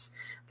surface.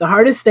 The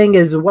hardest thing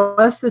is,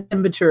 what's the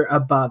temperature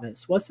above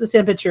us? What's the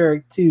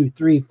temperature 2,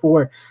 3,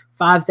 4,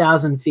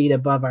 5,000 feet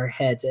above our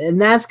heads?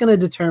 And that's going to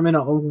determine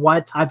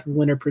what type of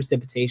winter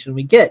precipitation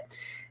we get.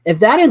 If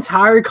that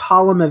entire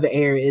column of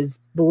air is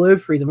below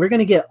freezing, we're going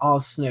to get all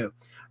snow.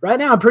 Right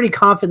now, I'm pretty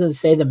confident to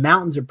say the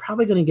mountains are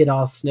probably going to get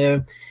all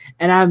snow.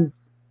 And I'm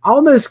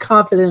almost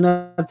confident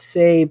enough to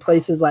say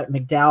places like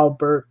McDowell,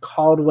 Burke,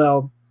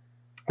 Caldwell,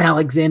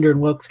 Alexander, and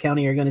Wilkes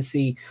County are going to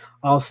see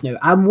all snow.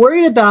 I'm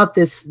worried about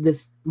this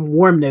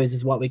warm nose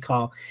is what we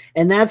call.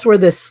 And that's where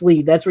the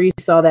sleet, that's where you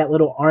saw that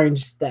little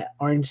orange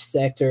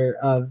sector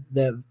of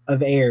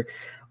air.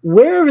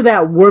 Wherever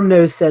that warm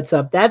nose sets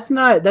up, that's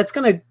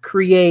going to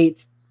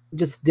create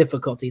just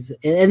difficulties.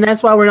 And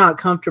that's why we're not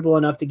comfortable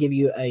enough to give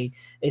you a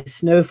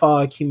snowfall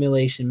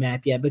accumulation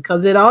map yet,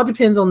 because it all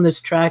depends on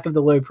this track of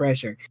the low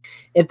pressure.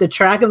 If the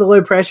track of the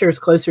low pressure is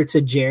closer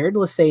to Jared,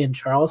 let's say in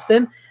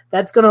Charleston,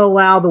 that's going to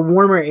allow the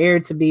warmer air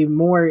to be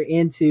more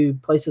into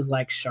places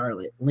like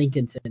Charlotte,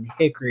 Lincolnton,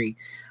 Hickory,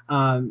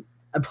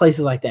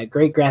 places like that.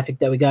 Great graphic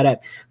that we got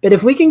up. But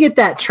if we can get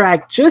that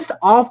track just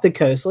off the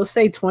coast, let's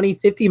say 20,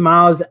 50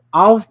 miles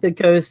off the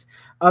coast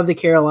of the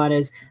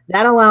Carolinas,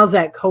 that allows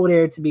that cold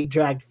air to be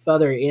dragged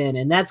further in.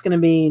 And that's going to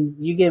mean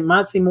you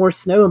might see more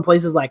snow in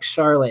places like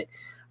Charlotte,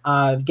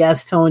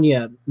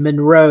 Gastonia,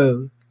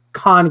 Monroe,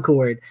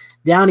 Concord,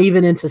 down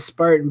even into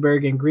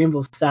Spartanburg and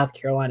Greenville, South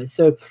Carolina.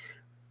 So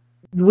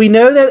we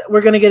know that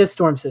we're going to get a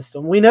storm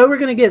system. We know we're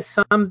going to get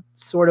some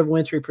sort of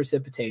wintry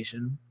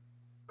precipitation.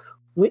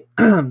 We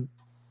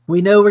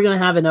know we're going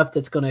to have enough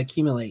that's going to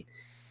accumulate.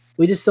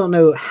 We just don't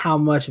know how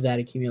much of that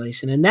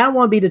accumulation. And that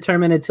won't be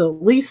determined until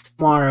at least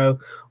tomorrow,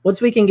 once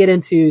we can get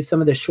into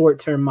some of the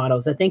short-term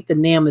models. I think the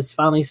NAM is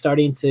finally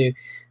starting to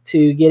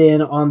get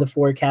in on the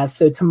forecast.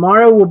 So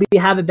tomorrow we'll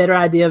have a better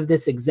idea of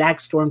this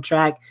exact storm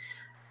track.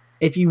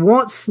 If you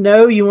want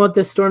snow, you want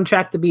this storm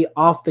track to be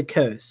off the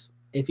coast.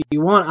 If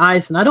you want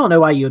ice, and I don't know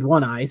why you would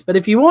want ice, but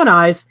if you want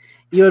ice,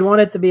 you would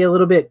want it to be a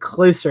little bit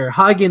closer,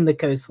 hugging the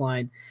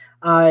coastline.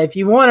 If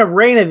you want a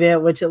rain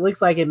event, which it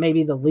looks like it may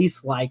be the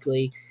least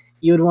likely,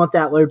 you would want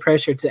that low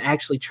pressure to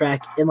actually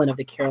track inland of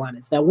the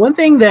Carolinas. Now, one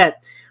thing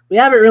that we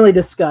haven't really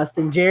discussed,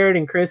 and Jared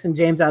and Chris and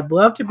James, I'd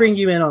love to bring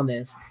you in on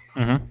this.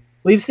 Mm-hmm.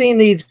 We've seen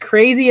these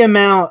crazy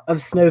amount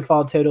of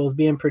snowfall totals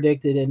being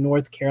predicted in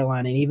North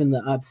Carolina and even the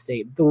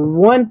upstate. The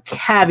one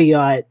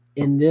caveat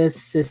in this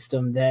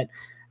system that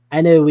I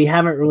know we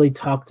haven't really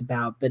talked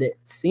about, but it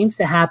seems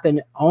to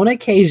happen on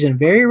occasion,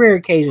 very rare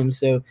occasions.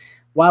 So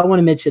why I want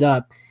to mention it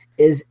up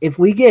is if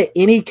we get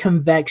any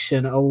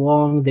convection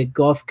along the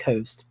Gulf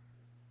Coast,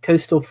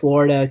 coastal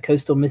Florida,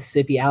 coastal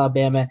Mississippi,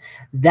 Alabama,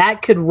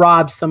 that could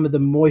rob some of the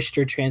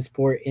moisture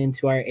transport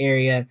into our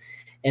area,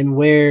 and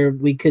where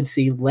we could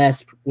see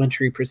less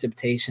wintry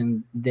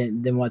precipitation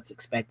than what's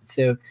expected.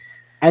 So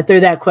I throw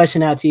that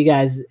question out to you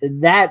guys.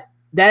 That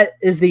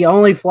is the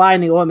only fly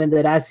in the ointment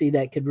that I see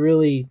that could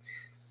really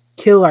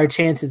kill our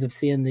chances of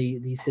seeing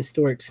these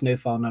historic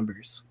snowfall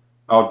numbers.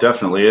 Oh,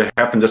 definitely. It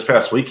happened this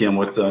past weekend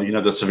with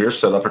the severe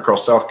setup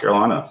across South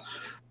Carolina.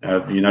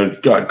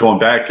 Going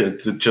back,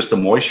 just the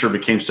moisture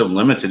became so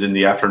limited in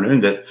the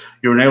afternoon that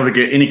you weren't able to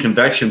get any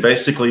convection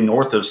basically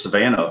north of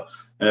Savannah.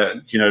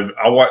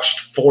 I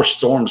watched 4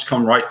 storms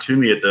come right to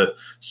me at the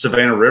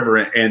Savannah River,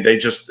 and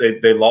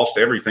they lost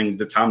everything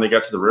the time they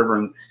got to the river,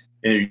 and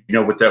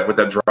with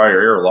that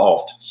drier air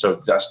aloft. So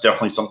that's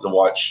definitely something to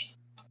watch.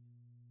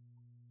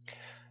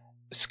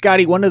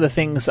 Scotty, one of the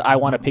things I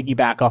want to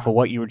piggyback off of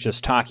what you were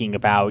just talking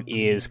about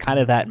is kind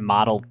of that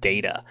model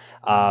data,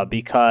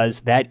 because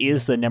that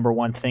is the number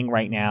one thing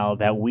right now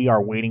that we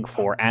are waiting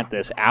for at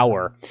this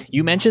hour.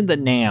 You mentioned the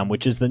NAM,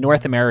 which is the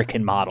North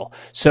American model.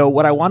 So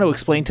what I want to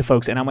explain to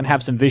folks, and I'm going to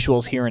have some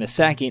visuals here in a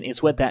second,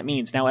 is what that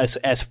means. Now, as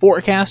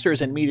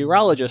forecasters and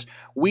meteorologists,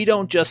 we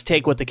don't just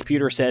take what the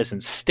computer says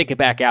and stick it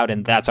back out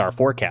and that's our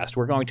forecast.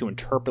 We're going to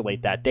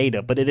interpolate that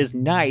data, but it is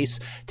nice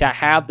to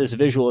have this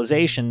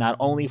visualization not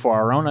only for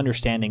our own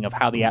understanding of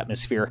how the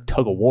atmospheric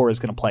tug of war is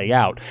going to play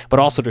out, but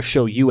also to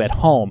show you at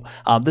home.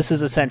 This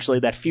is essentially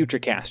that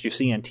futurecast you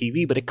see on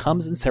TV, but it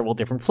comes in several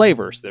different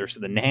flavors. There's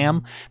the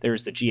NAM,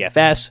 there's the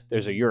GFS,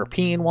 there's a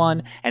European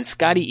one, and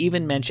Scotty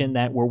even mentioned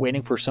that we're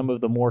waiting for some of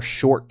the more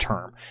short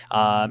term.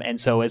 And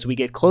so as we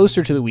get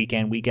closer to the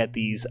weekend, we get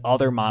these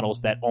other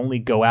models that only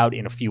go out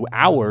in a few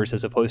hours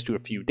as opposed to a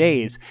few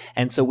days.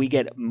 And so we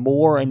get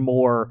more and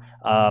more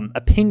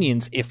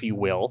opinions, if you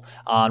will,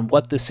 on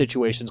what this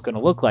situation is going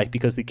to look like,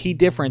 because the key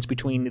difference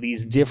between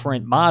these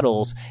different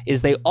models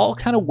is they all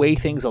kind of weigh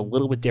things a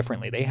little bit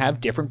differently. They have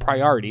different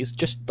priorities,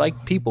 just like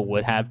people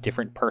would have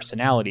different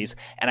personalities.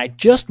 And I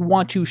just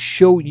want to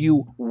show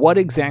you what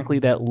exactly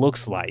that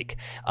looks like.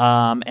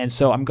 And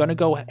so I'm going to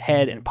go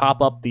ahead and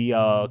pop up the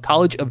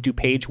College of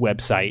DuPage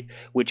website,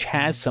 which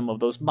has some of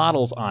those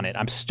models on it.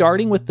 I'm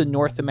starting with the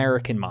North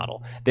American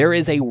model. There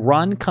is a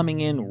run coming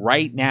in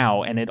right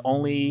now, and it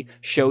only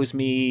shows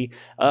me,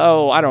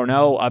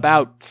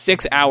 about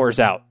 6 hours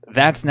out.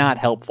 That's not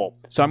helpful.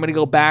 So I'm going to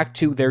go back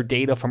to their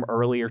data from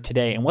earlier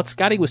today. And what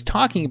Scotty was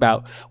talking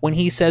about when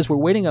he says we're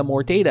waiting on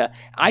more data,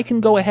 I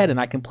can go ahead and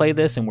I can play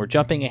this, and we're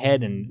jumping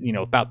ahead in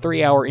about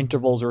 3 hour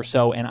intervals or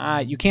so.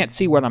 And you can't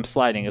see where I'm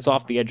sliding. It's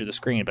off the edge of the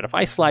screen. But if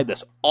I slide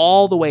this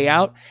all the way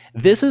out,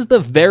 this is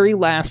the very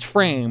last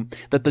frame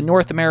that the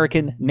North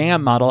American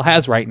NAM model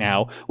has right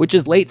now, which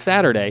is late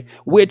Saturday,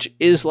 which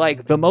is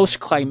like the most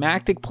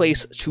climactic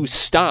place to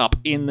stop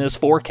in this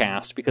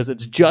forecast, because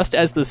it's just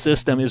as the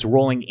system is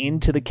rolling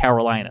into the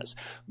Carolinas.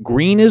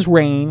 Green is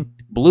rain,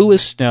 blue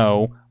is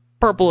snow,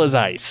 purple is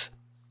ice,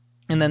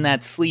 and then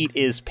that sleet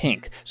is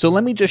pink. So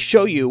let me just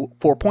show you,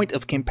 for point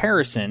of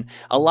comparison,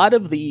 a lot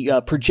of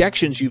the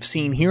projections you've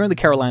seen here in the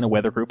Carolina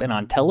Weather Group and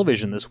on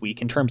television this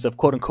week in terms of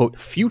quote-unquote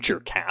future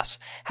casts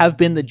have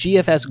been the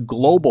GFS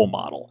global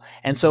model.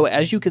 And so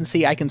as you can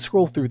see, I can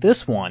scroll through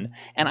this one,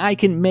 and I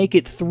can make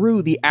it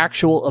through the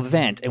actual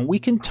event. And we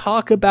can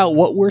talk about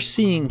what we're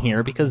seeing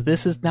here, because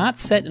this is not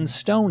set in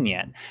stone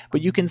yet.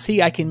 But you can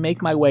see I can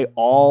make my way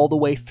all the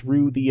way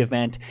through the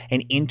event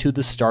and into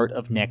the start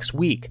of next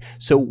week.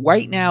 So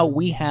right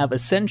now, we have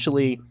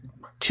essentially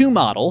 2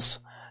 models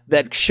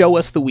that show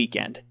us the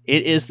weekend.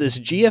 It is this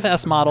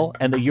GFS model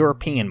and the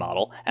European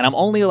model, and I'm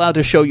only allowed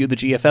to show you the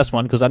GFS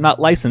one because I'm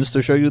not licensed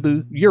to show you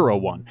the Euro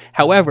one.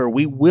 However,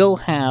 we will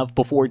have,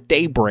 before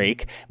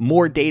daybreak,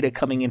 more data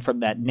coming in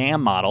from that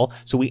NAM model,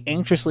 so we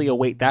anxiously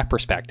await that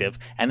perspective.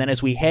 And then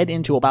as we head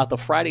into about the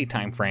Friday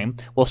timeframe,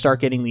 we'll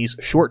start getting these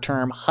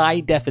short-term,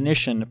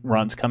 high-definition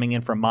runs coming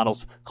in from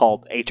models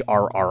called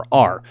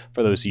HRRR,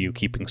 for those of you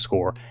keeping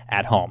score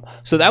at home.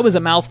 So that was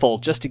a mouthful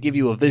just to give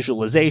you a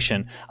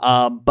visualization,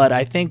 but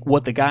I think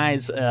what the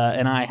guys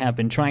and I have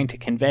been trying to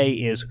convey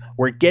is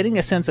we're getting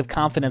a sense of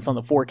confidence on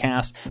the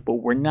forecast, but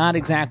we're not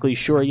exactly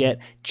sure yet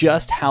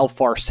just how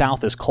far south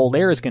this cold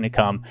air is going to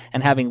come.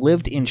 And having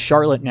lived in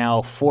Charlotte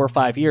now 4 or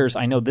 5 years,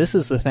 I know this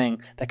is the thing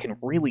that can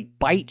really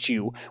bite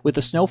you with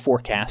the snow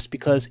forecast,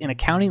 because in a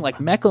county like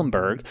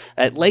Mecklenburg,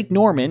 at Lake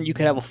Norman, you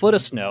could have a foot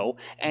of snow,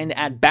 and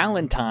at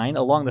Ballantyne,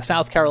 along the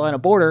South Carolina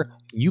border,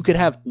 you could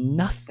have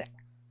nothing.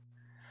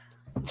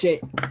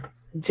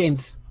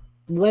 James,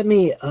 let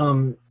me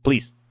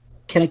please.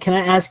 Can I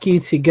ask you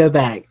to go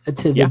back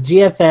to the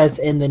GFS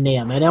and the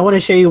NAM, and I want to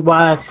show you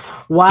why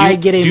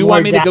getting. Do you more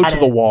want me data, to go to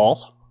the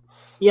wall?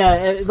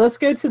 Yeah, let's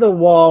go to the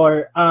wall.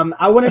 Or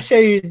I want to show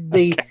you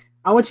the. Okay.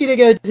 I want you to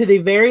go to the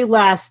very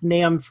last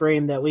NAM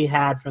frame that we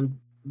had from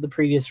the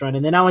previous run,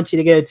 and then I want you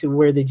to go to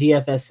where the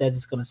GFS says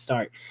it's going to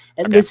start.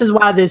 And this is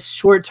why this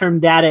short-term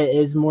data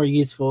is more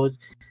useful.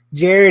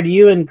 Jared,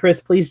 you and Chris,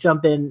 please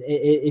jump in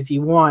if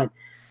you want.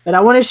 But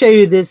I want to show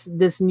you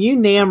this new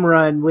NAM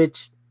run,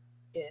 which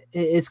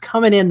is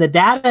coming in. The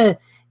data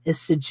is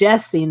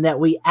suggesting that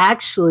we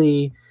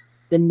actually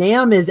the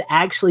NAM is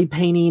actually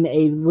painting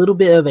a little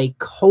bit of a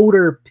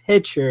colder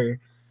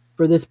picture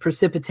for this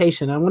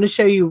precipitation. I want to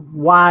show you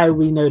why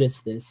we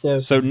noticed this. So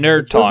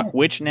nerd talk.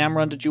 Which NAM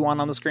run did you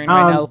want on the screen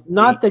right now?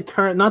 Not the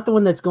current, not the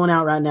one that's going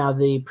out right now.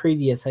 The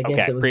previous, I guess.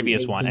 Okay, it was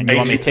previous the one. And you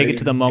want me to take it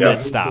to the moment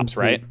it stops,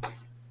 right?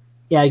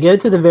 Yeah, go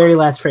to the very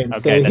last frame.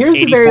 Okay, so here's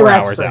the very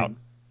last frame.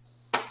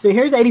 Out. So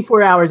here's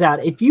 84 hours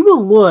out. If you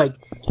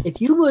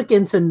look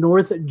into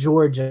North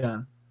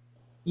Georgia,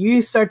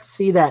 you start to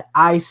see that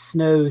ice,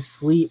 snow,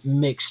 sleet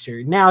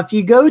mixture. Now, if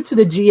you go to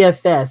the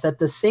GFS at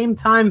the same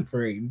time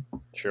frame.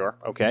 Sure.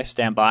 Okay,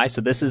 stand by.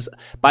 So this is,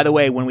 by the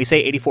way, when we say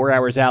 84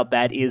 hours out,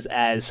 that is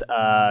as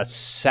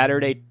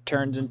Saturday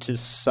turns into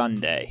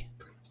Sunday.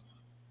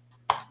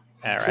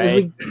 All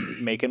right.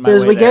 Making my way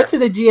So as we there. go to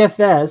the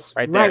GFS,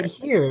 right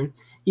here,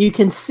 you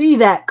can see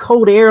that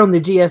cold air on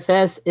the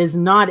GFS is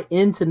not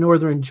into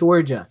northern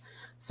Georgia.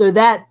 So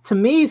that, to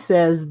me,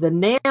 says the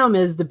NAM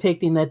is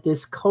depicting that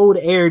this cold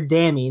air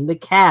damming, the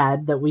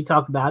CAD that we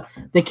talk about,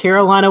 the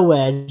Carolina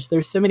wedge,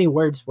 there's so many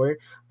words for it,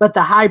 but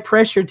the high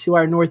pressure to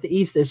our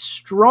northeast is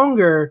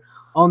stronger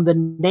on the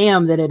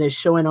NAM than it is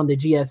showing on the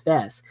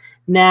GFS.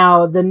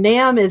 Now, the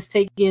NAM is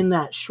taking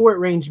that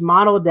short-range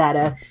model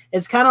data.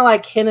 It's kind of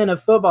like hitting a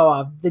football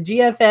off. The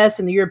GFS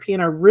and the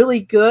European are really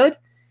good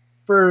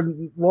for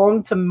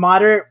long to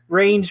moderate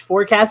range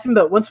forecasting,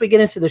 but once we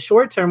get into the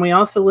short term, we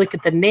also look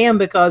at the NAM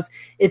because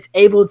it's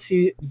able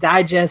to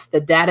digest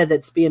the data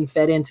that's being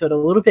fed into it a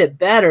little bit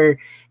better,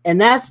 and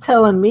that's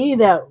telling me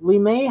that we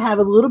may have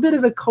a little bit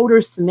of a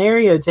colder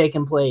scenario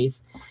taking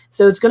place.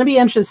 So it's going to be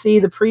interesting to see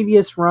the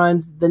previous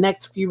runs, the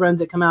next few runs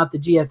that come out the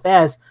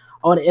GFS,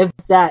 on if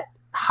that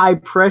high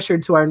pressure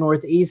to our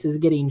northeast is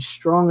getting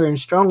stronger and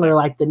stronger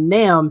like the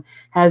NAM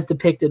has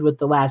depicted with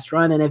the last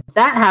run. And if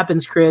that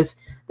happens, Chris,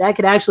 that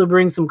could actually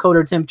bring some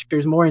colder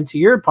temperatures more into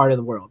your part of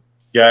the world.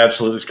 Yeah,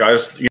 absolutely,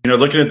 guys.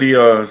 Looking at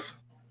the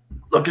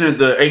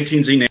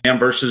 18Z NAM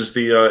versus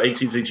the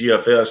 18Z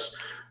GFS,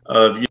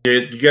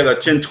 you got a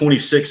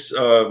 1026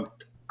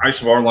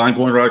 isobar line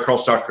going right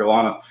across South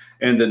Carolina,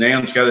 and the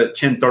NAM's got it at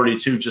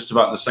 1032, just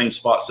about in the same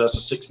spot. So that's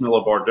a 6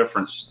 millibar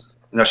difference.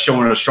 And that's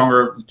showing a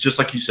stronger, just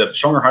like you said,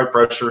 stronger high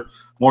pressure,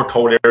 more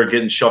cold air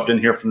getting shoved in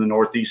here from the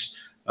northeast,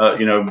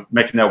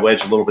 making that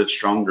wedge a little bit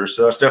stronger.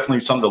 So that's definitely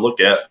something to look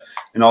at.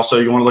 And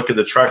also, you want to look at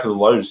the track of the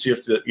low to see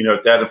if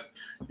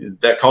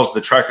that causes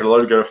the track of the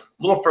low to go a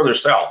little further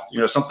south.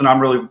 Something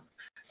I'm really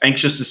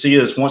anxious to see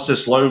is once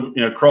this low,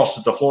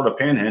 crosses the Florida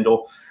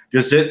Panhandle,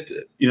 does it,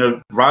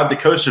 ride the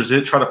coast, or does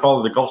it try to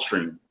follow the Gulf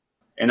Stream?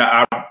 And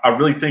I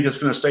really think it's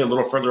going to stay a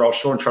little further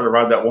offshore and try to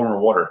ride that warmer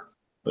water.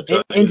 But,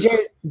 and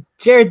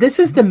Jared, this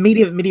is the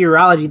meat of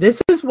meteorology.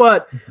 This is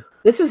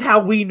how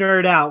we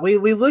nerd out.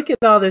 We look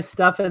at all this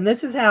stuff, and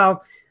this is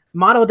how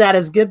model data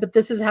is good, but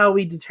this is how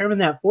we determine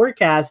that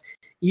forecast.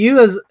 You,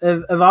 as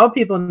of all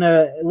people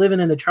living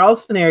in the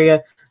Charleston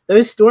area,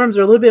 those storms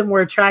are a little bit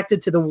more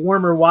attracted to the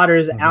warmer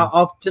waters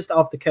off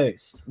the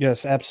coast.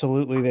 Yes,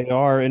 absolutely, they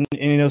are. And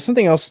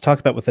something else to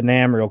talk about with the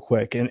NAM real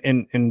quick,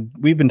 and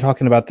we've been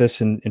talking about this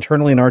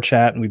internally in our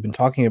chat, and we've been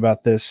talking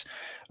about this.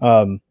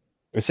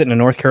 We're sitting in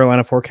a North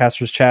Carolina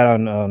forecasters chat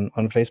on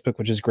Facebook,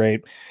 which is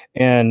great.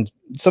 And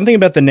something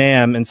about the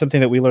NAM, and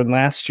something that we learned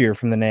last year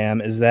from the NAM,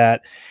 is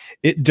that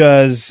it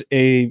did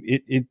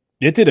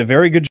a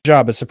very good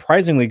job, a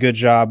surprisingly good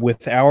job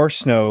with our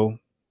snow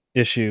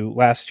issue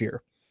last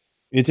year.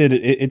 It did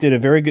a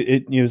very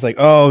good. It was like,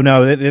 oh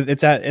no,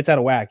 it's out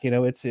of whack.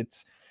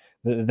 It's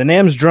the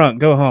NAM's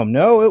drunk. Go home.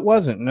 No, it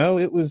wasn't. No,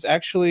 it was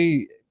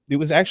actually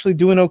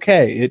doing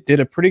okay. It did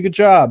a pretty good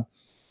job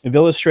of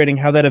illustrating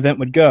how that event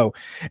would go.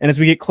 And as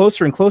we get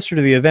closer and closer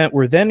to the event,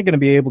 we're then going to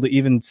be able to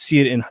even see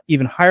it in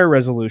even higher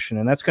resolution.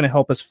 And that's going to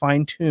help us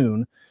fine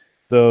tune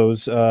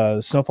those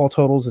snowfall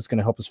totals. It's going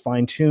to help us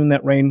fine tune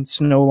that rain,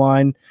 snow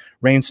line,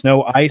 rain,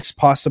 snow, ice,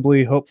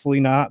 possibly, hopefully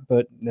not,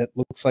 but that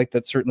looks like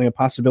that's certainly a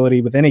possibility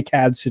with any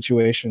CAD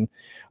situation.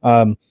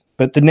 But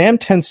the NAM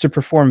tends to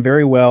perform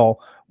very well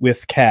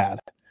with CAD,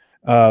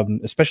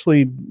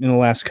 especially in the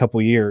last couple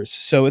of years.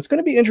 So it's going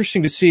to be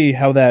interesting to see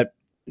how that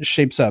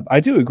shapes up. I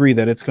do agree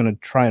that it's going to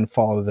try and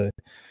follow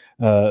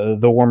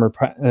the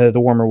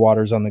warmer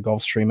waters on the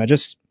Gulf Stream. I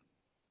just,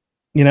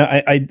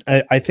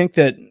 I think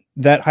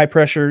that high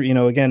pressure,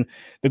 again,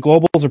 the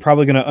globals are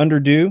probably going to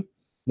underdo.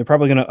 They're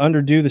probably going to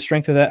underdo the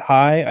strength of that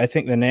high. I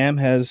think the NAM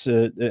has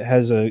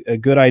a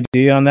good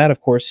idea on that.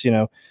 Of course,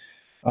 you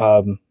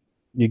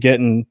get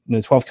in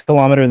the 12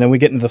 kilometer, and then we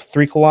get into the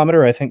 3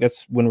 kilometer. I think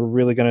that's when we're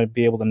really going to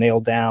be able to nail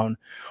down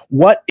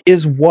what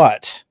is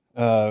what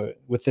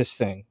with this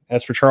thing.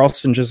 As for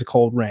Charleston, just a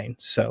cold rain.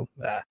 So,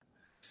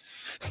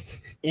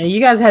 yeah, you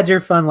guys had your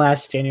fun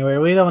last January.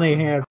 We don't want to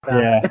hear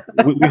about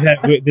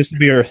it. This will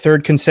be our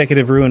third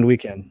consecutive ruined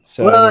weekend.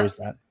 So there's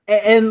that.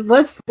 And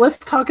let's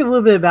talk a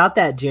little bit about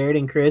that, Jared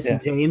and Chris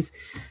and James.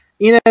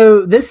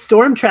 This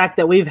storm track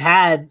that we've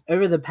had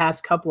over the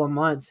past couple of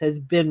months has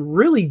been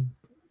really,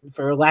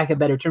 for lack of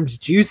better terms,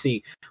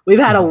 juicy. We've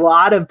had a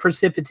lot of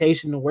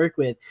precipitation to work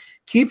with.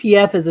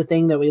 QPF is a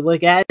thing that we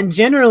look at, and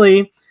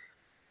generally,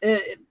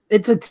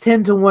 it's a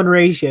 10-to-1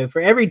 ratio.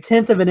 For every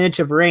 10th of an inch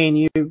of rain,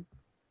 you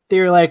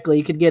theoretically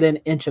you could get an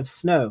inch of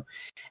snow.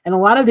 And a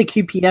lot of the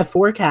QPF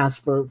forecasts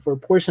for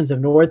portions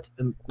of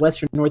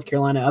western North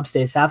Carolina,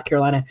 upstate South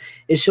Carolina,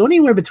 is showing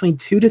anywhere between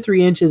 2 to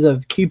 3 inches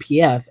of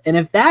QPF. And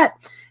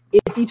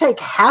if you take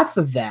half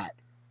of that,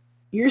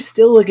 you're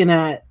still looking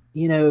at,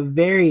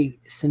 very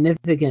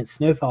significant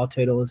snowfall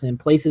totals in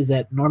places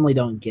that normally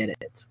don't get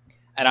it.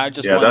 And I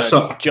just want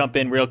to jump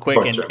in real quick.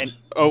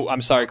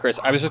 I'm sorry, Chris.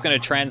 I was just going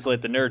to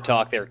translate the nerd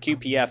talk there.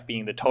 QPF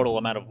being the total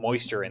amount of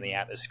moisture in the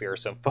atmosphere.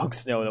 So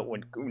folks know that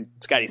when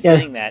Scotty's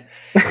saying that,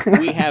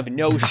 we have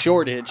no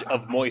shortage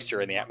of moisture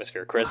in the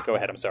atmosphere. Chris, go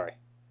ahead. I'm sorry.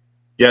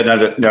 Yeah,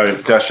 no,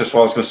 that's just what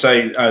I was going to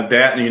say.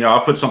 That,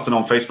 I put something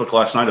on Facebook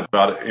last night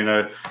about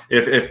it.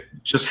 If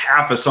just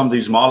half of some of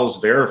these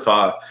models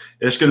verify,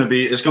 it's going to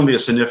be a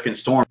significant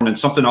storm. And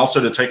something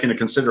also to take into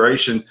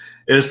consideration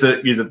is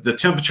that the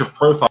temperature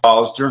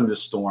profiles during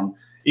this storm,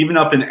 even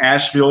up in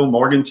Asheville,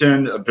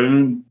 Morganton,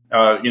 Boone,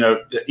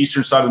 the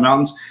eastern side of the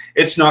mountains,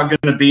 it's not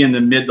going to be in the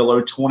mid to low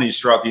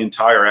 20s throughout the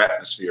entire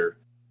atmosphere.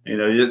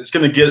 It's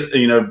going to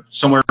get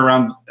somewhere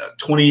around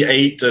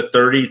 28 to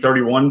 30,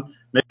 31.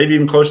 Maybe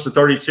even close to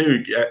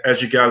 32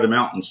 as you get out of the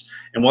mountains.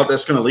 And what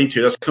that's going to lead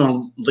to, that's going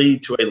to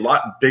lead to a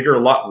lot bigger,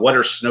 a lot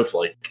wetter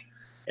snowflake.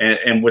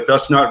 And with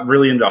us not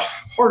really in the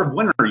heart of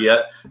winter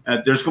yet,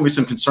 there's going to be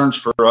some concerns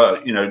for,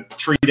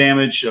 tree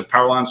damage,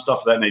 power line stuff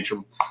of that nature.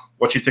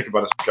 What you think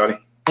about it, Scotty?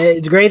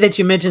 It's great that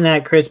you mentioned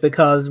that, Chris,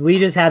 because we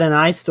just had an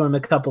ice storm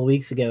a couple of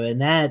weeks ago, and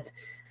that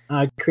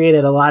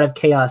created a lot of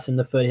chaos in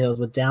the foothills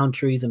with downed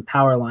trees and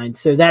power lines.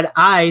 So that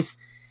ice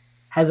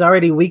has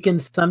already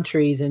weakened some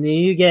trees, and then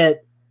you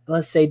get,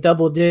 let's say,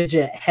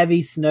 double-digit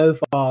heavy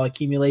snowfall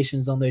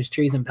accumulations on those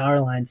trees and power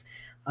lines.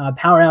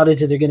 Power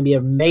outages are going to be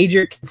a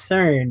major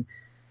concern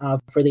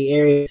for the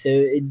area. So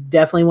you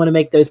definitely want to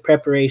make those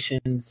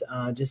preparations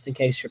just in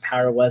case your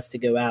power was to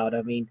go out.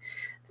 I mean,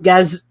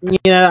 guys,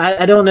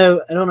 I don't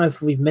know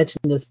if we've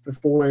mentioned this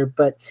before,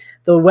 but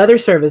the Weather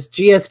Service,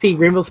 GSP,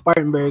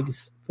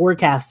 Greenville-Spartanburg's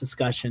forecast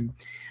discussion,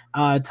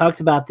 talked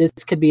about this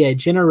could be a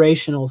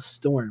generational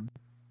storm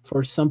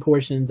for some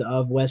portions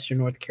of western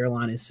North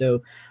Carolina.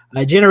 So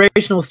a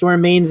generational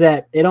storm means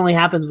that it only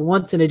happens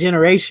once in a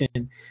generation.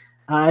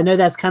 I know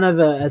that's kind of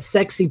a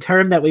sexy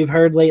term that we've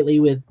heard lately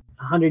with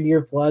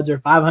 100-year floods or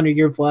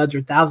 500-year floods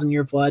or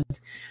 1,000-year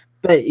floods,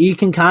 but you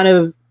can kind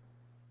of,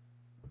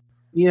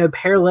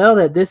 parallel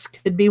that this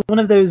could be one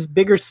of those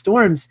bigger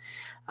storms.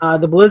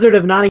 The blizzard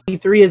of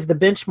 93 is the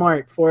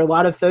benchmark for a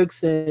lot of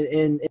folks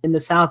in the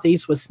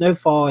southeast with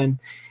snowfall. And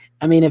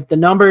I mean, if the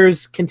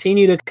numbers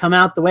continue to come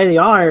out the way they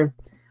are,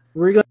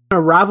 we're going to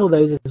rival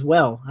those as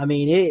well. I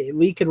mean,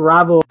 we could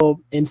rival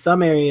in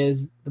some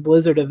areas the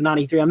blizzard of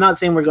 93. I'm not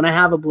saying we're going to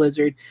have a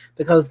blizzard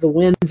because the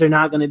winds are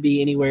not going to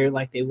be anywhere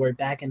like they were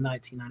back in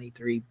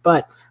 1993,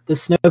 but the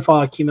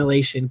snowfall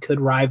accumulation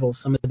could rival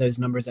some of those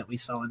numbers that we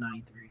saw in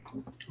 93.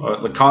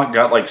 LeConte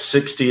got like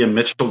 60 and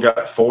Mitchell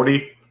got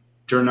 40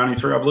 during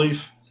 93, I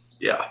believe.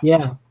 Yeah.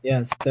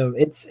 So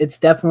it's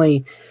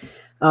definitely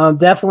a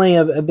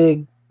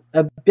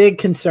big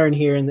concern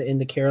here in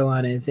the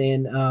Carolinas,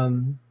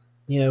 and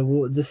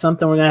just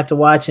something we're gonna have to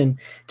watch. And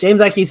James,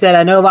 like you said,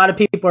 I know a lot of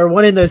people are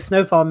wanting those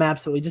snowfall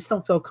maps, but we just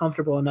don't feel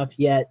comfortable enough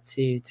yet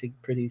to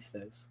produce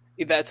those.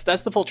 That's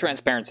the full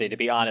transparency, to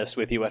be honest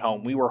with you at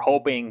home. We were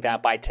hoping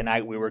that by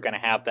tonight we were going to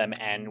have them,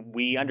 and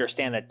we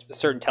understand that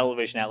certain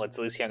television outlets,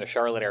 at least here in the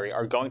Charlotte area,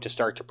 are going to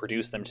start to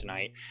produce them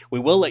tonight. We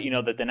will let you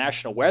know that the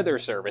National Weather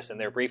Service in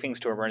their briefings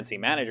to emergency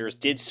managers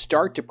did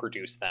start to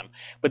produce them,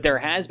 but there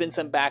has been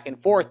some back and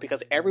forth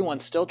because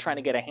everyone's still trying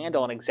to get a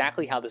handle on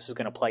exactly how this is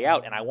going to play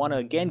out, and I want to,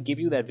 again, give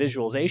you that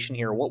visualization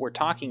here, what we're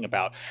talking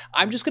about.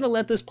 I'm just going to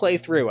let this play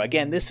through.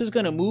 Again, this is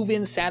going to move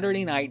in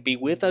Saturday night, be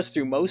with us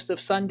through most of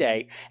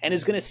Sunday, and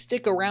is going to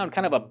stick around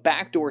kind of a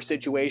backdoor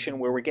situation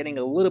where we're getting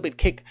a little bit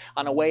kick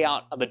on the way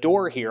out of the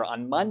door here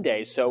on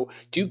Monday. So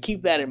do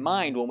keep that in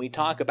mind when we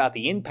talk about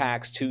the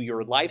impacts to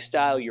your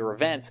lifestyle, your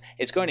events.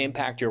 It's going to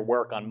impact your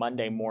work on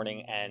Monday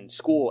morning and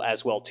school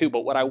as well too.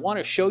 But what I want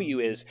to show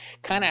you is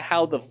kind of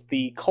how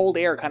the cold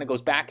air kind of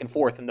goes back and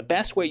forth. And the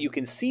best way you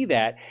can see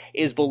that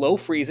is below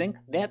freezing.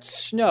 That's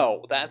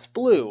snow. That's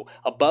blue.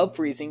 Above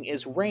freezing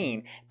is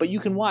rain. But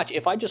you can watch,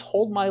 if I just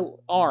hold my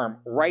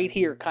arm right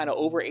here kind of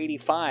over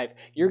 85,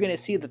 you're going to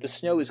see that the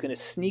snow is going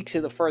to sneak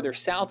to the further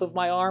south of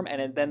my arm,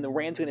 and then the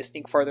rain's going to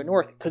sneak farther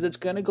north because it's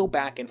going to go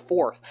back and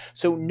forth.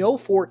 So no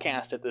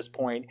forecast at this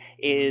point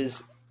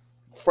is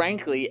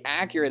frankly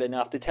accurate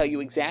enough to tell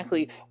you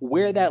exactly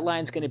where that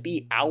line's going to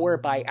be hour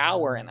by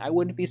hour, and I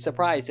wouldn't be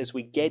surprised as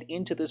we get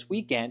into this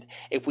weekend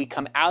if we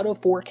come out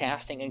of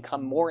forecasting and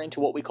come more into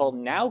what we call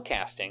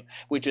nowcasting,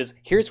 which is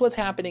here's what's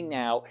happening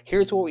now,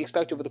 here's what we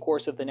expect over the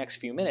course of the next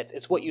few minutes.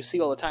 It's what you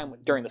see all the time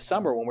during the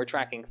summer when we're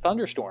tracking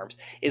thunderstorms,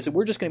 is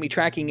we're just going to be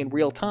tracking in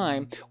real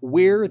time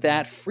where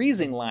that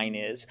freezing line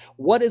is,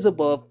 what is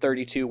above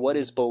 32, what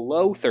is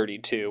below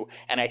 32,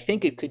 and I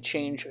think it could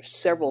change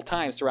several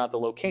times throughout the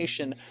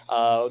location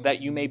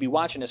that you may be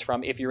watching us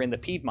from if you're in the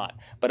Piedmont.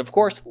 But of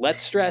course,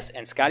 let's stress,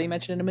 and Scotty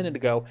mentioned it a minute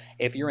ago,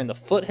 if you're in the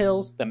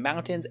foothills, the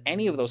mountains,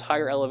 any of those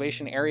higher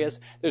elevation areas,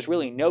 there's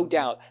really no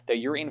doubt that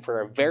you're in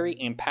for a very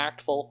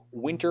impactful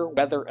winter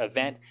weather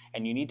event,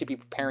 and you need to be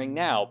preparing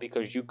now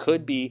because you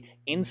could be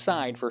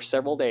inside for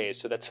several days.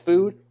 So that's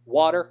food,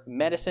 water,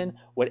 medicine,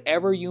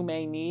 whatever you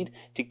may need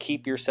to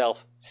keep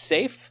yourself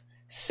safe,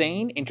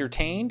 sane,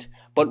 entertained,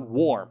 but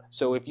warm.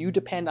 So if you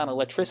depend on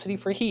electricity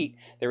for heat,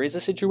 there is a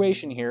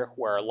situation here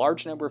where a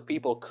large number of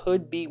people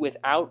could be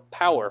without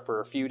power for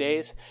a few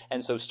days,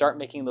 and so start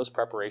making those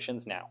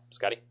preparations now.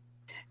 Scotty?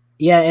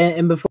 Yeah,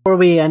 and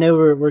before I know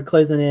we're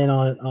closing in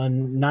on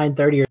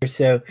 9:30 or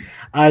so.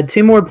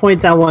 2 more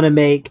points I want to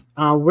make.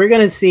 We're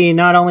going to see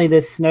not only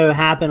this snow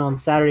happen on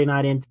Saturday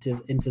night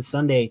into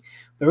Sunday,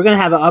 but we're going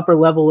to have an upper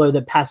level low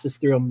that passes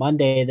through on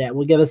Monday that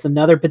will give us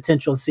another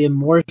potential of seeing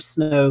more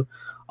snow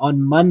on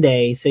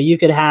Monday. So you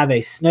could have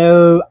a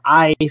snow,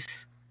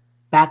 ice,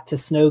 back to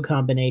snow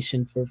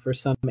combination for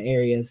some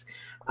areas.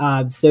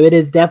 So it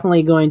is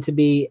definitely going to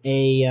be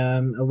a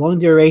long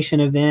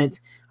duration event.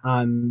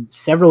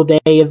 Several day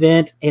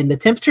event, and the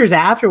temperatures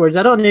afterwards,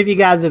 I don't know if you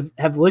guys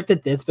have looked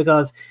at this,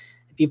 because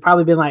if you've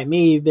probably been like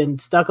me, you've been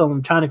stuck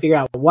on trying to figure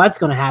out what's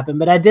going to happen.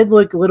 But I did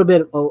look a little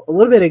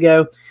bit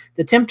ago.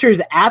 The temperatures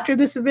after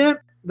this event,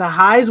 the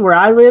highs where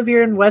I live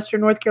here in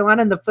Western North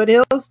Carolina in the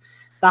foothills,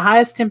 the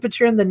highest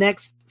temperature in the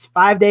next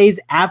 5 days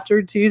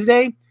after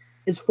Tuesday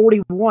is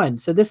 41.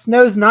 So this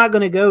snow's not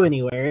going to go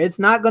anywhere. It's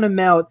not going to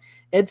melt.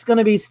 It's going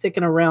to be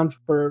sticking around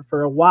for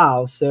a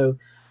while. So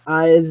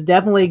is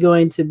definitely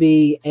going to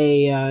be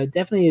a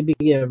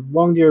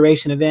long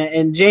duration event.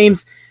 And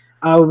James,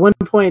 one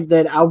point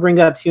that I'll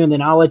bring up to you, and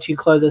then I'll let you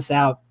close us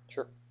out.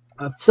 Sure.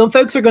 Some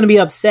folks are going to be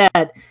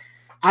upset.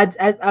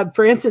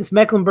 For instance,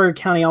 Mecklenburg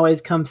County always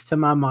comes to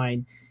my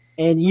mind,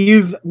 and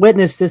you've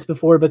witnessed this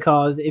before,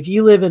 because if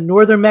you live in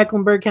northern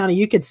Mecklenburg County,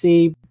 you could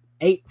see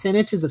 8-10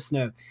 inches of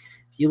snow.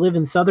 If you live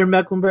in southern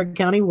Mecklenburg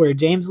County, where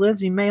James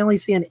lives, you may only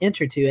see an inch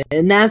or two.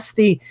 And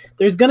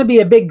there's going to be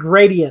a big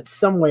gradient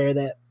somewhere,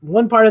 that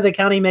one part of the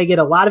county may get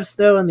a lot of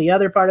snow and the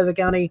other part of the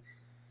county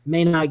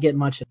may not get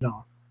much at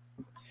all.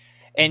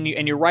 And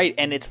you're right,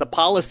 and it's the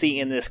policy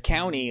in this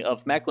county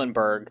of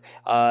Mecklenburg.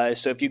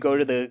 So if you go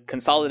to the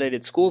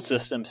Consolidated School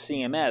System,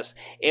 CMS,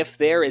 if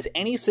there is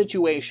any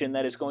situation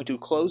that is going to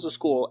close a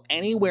school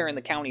anywhere in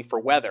the county for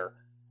weather,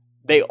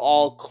 they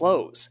all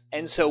close.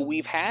 And so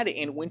we've had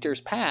in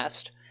winters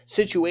past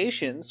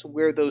situations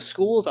where those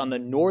schools on the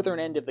northern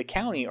end of the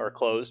county are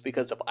closed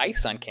because of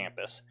ice on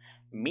campus.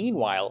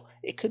 Meanwhile,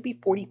 it could be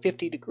 40,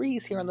 50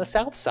 degrees here on the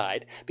south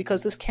side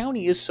because this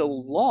county is so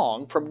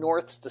long from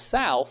north to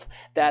south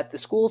that the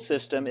school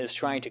system is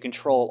trying to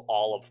control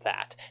all of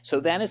that. So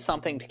that is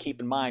something to keep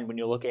in mind when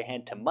you look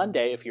ahead to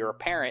Monday if you're a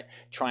parent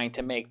trying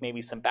to make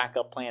maybe some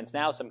backup plans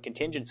now, some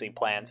contingency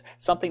plans,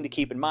 something to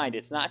keep in mind.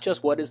 It's not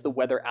just what is the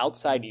weather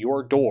outside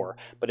your door,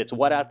 but it's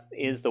what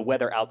is the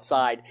weather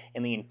outside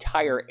in the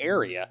entire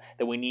area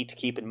that we need to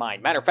keep in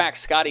mind. Matter of fact,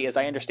 Scotty, as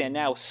I understand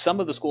now,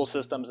 some of the school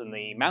systems in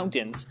the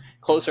mountains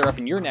closer up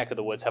in your neck of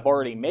the woods have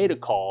already made a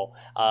call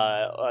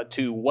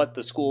to what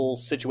the school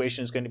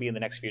situation is going to be in the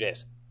next few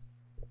days.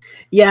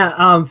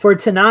 Yeah, for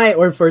tonight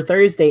or for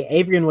Thursday,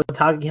 Avery and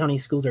Watauga County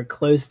schools are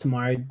closed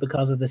tomorrow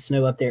because of the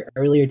snow up there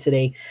earlier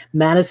today.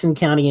 Madison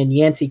County and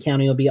Yancey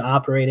County will be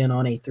operating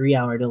on a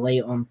 3-hour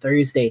delay on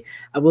Thursday.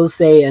 I will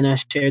say, and I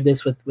shared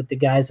this with the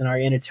guys in our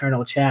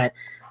internal chat,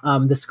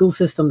 the school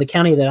system, the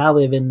county that I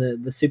live in,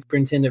 the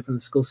superintendent from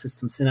the school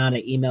system sent out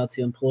an email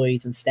to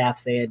employees and staff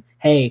saying,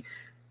 hey,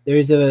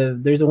 there's a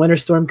winter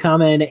storm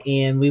coming,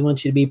 and we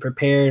want you to be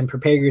prepared and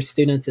prepare your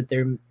students that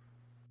there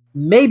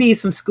may be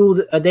some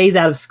days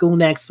out of school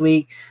next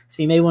week.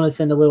 So you may want to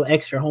send a little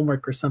extra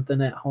homework or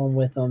something at home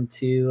with them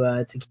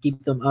to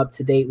keep them up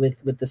to date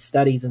with the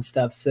studies and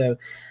stuff. So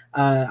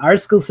our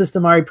school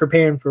system already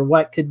preparing for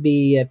what could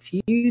be a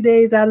few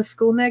days out of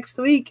school next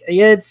week.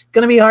 Yeah, it's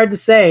going to be hard to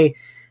say.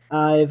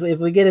 If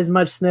we get as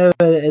much snow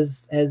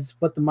as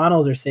what the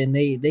models are saying,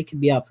 they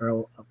could be out for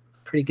a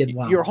pretty good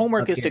while. Your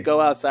homework is to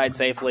go outside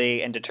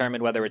safely and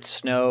determine whether it's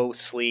snow,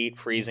 sleet,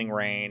 freezing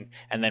rain,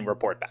 and then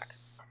report back.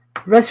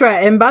 That's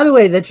right. And by the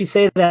way that you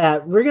say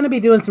that, we're going to be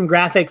doing some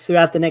graphics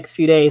throughout the next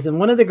few days. And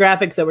one of the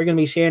graphics that we're going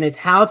to be sharing is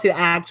how to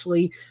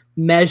actually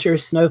measure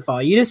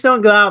snowfall. You just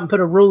don't go out and put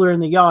a ruler in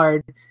the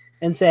yard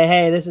and say,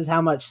 hey, this is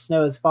how much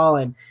snow is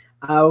falling.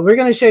 We're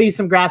going to show you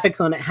some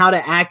graphics on how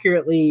to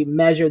accurately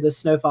measure the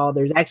snowfall.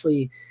 There's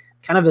actually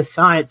kind of a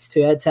science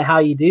to it, to how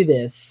you do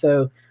this.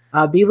 So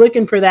be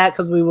looking for that,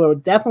 because we will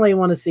definitely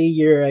want to see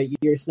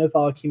your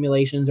snowfall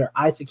accumulations or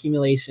ice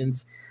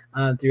accumulations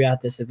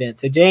throughout this event.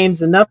 So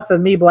James, enough of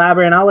me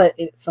blabbering. I'll let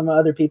some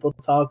other people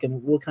talk,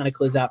 and we'll kind of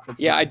close out for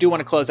today. Yeah, I do want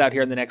to close out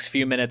here in the next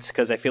few minutes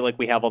because I feel like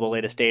we have all the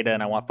latest data,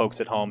 and I want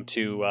folks at home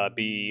to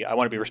I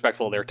want to be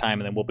respectful of their time,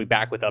 and then we'll be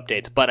back with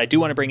updates. But I do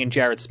want to bring in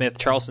Jared Smith,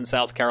 Charleston,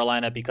 South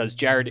Carolina, because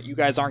Jared, you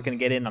guys aren't going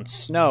to get in on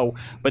snow,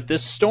 but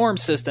this storm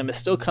system is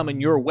still coming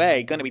your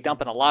way, going to be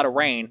dumping a lot of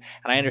rain,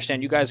 and I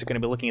understand you guys are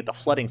going to be looking at the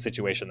flooding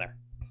situation there.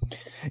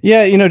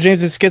 Yeah,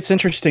 James, this gets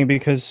interesting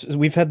because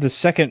we've had the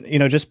second,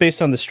 just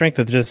based on the strength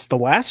of just the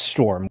last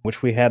storm,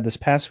 which we had this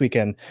past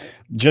weekend,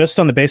 just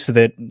on the base of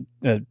it,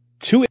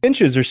 2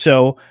 inches or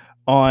so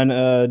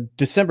on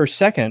December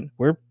 2nd,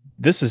 where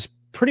this is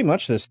pretty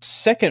much the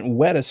second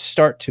wettest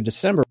start to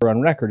December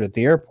on record at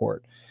the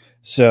airport.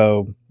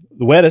 So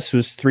the wettest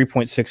was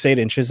 3.68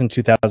 inches in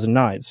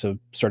 2009. So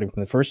starting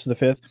from the 1st to the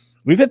 5th,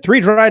 we've had 3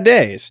 dry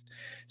days.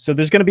 So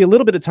there's going to be a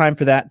little bit of time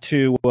for that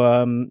to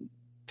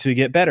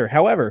get better.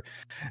 However,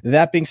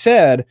 that being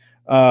said,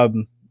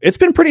 it's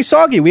been pretty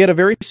soggy. We had a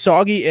very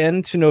soggy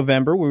end to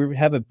November. We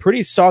have a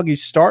pretty soggy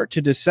start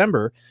to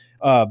December.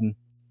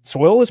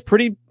 Soil is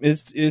pretty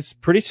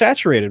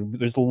saturated.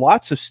 There's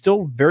lots of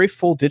still very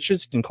full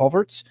ditches and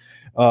culverts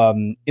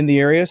in the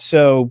area.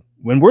 So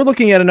when we're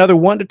looking at another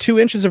 1 to 2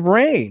 inches of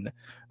rain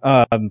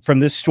from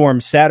this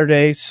storm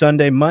Saturday,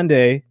 Sunday,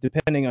 Monday,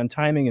 depending on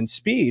timing and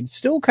speed,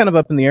 still kind of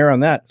up in the air on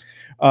that.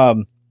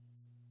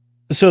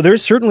 So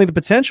there's certainly the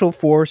potential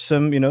for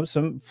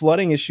some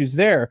flooding issues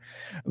there.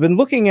 I've been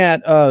looking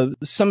at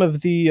some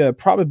of the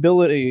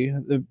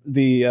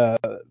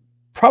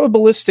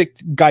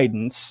probabilistic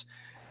guidance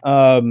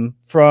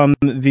from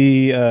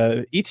the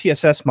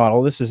ETSS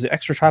model. This is the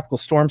extratropical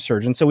storm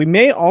surge. And so we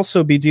may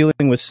also be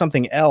dealing with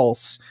something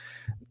else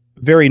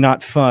very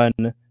not fun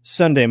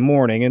Sunday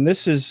morning. And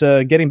this is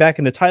getting back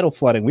into tidal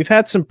flooding. We've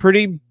had some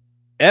pretty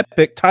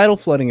epic tidal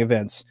flooding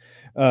events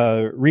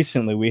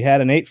recently. We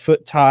had an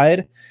 8-foot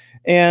tide.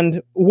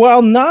 And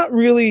while not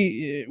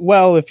really,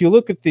 if you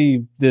look at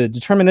the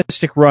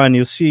deterministic run,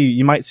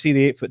 you might see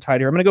the 8-foot tide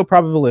here. I'm going to go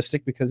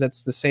probabilistic because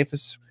that's the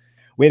safest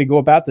way to go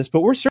about this.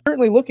 But we're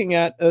certainly looking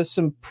at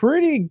some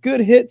pretty good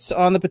hits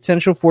on the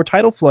potential for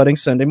tidal flooding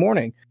Sunday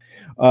morning.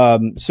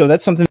 So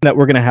that's something that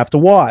we're going to have to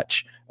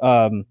watch.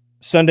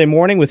 Sunday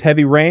morning with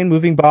heavy rain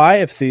moving by,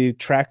 if the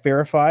track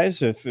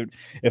verifies, if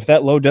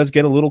that low does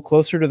get a little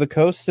closer to the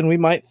coast than we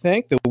might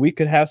think, that we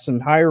could have some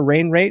higher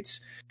rain rates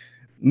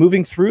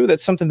moving through.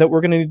 That's something that we're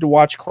going to need to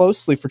watch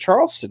closely for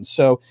Charleston.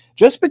 So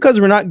just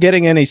because we're not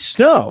getting any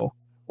snow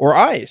or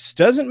ice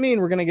doesn't mean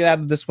we're going to get out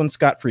of this one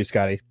scot-free,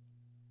 Scotty.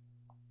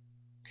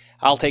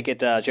 I'll take it,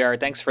 Jared.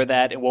 Thanks for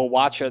that. And we'll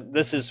watch.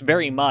 This is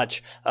very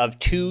much of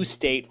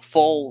 2-state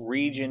full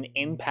region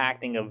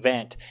impacting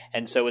event.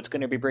 And so it's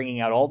going to be bringing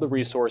out all the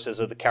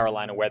resources of the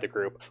Carolina Weather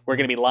Group. We're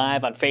going to be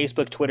live on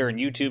Facebook, Twitter, and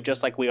YouTube,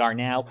 just like we are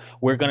now.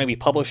 We're going to be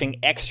publishing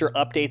extra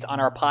updates on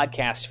our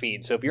podcast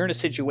feed. So if you're in a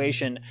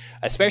situation,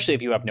 especially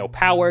if you have no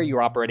power,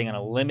 you're operating on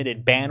a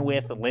limited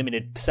bandwidth, a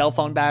limited cell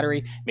phone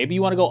battery, maybe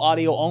you want to go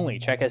audio only.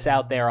 Check us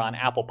out there on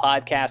Apple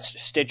Podcasts,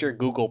 Stitcher,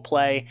 Google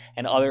Play,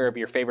 and other of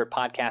your favorite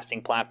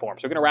podcasting platforms.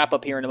 So we're going to wrap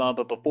up here in a moment,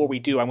 but before we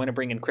do, I want to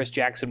bring in Chris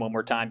Jackson one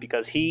more time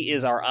because he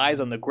is our eyes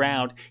on the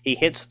ground. He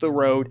hits the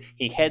road,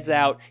 he heads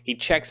out, he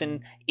checks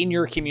in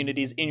your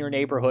communities, in your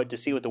neighborhood to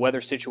see what the weather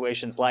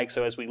situation's like.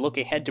 So as we look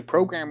ahead to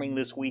programming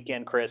this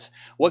weekend, Chris,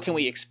 what can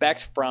we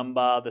expect from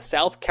the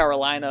South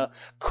Carolina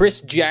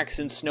Chris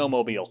Jackson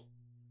snowmobile?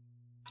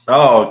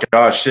 Oh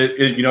gosh,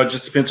 it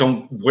just depends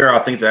on where I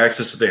think the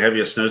axis of the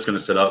heaviest snow is going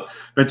to set up.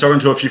 Been talking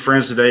to a few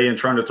friends today and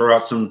trying to throw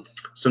out some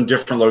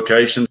different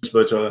locations,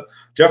 but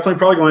definitely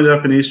probably going to end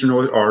up in eastern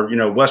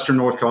or western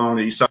North Carolina,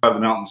 the east side of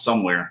the mountain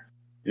somewhere.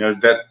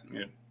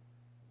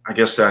 I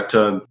guess that's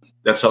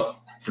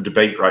up for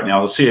debate right now.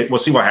 We'll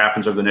see what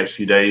happens over the next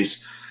few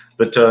days.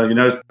 But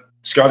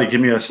Scotty, give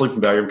me a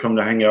sleeping bag. I'm coming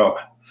to hang out.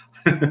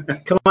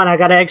 Come on, I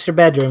got an extra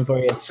bedroom for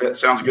you.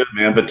 Sounds good,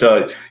 man. But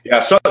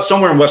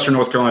somewhere in western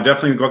North Carolina,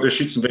 definitely go out there,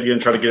 shoot some video,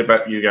 and try to get it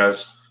back to you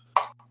guys.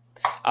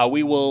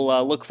 We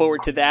will look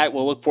forward to that.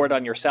 We'll look forward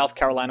on your South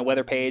Carolina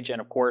weather page and,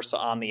 of course,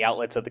 on the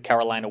outlets of the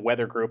Carolina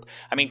Weather Group.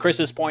 I mean,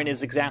 Chris's point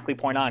is exactly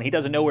point on. He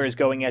doesn't know where he's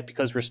going yet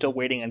because we're still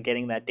waiting on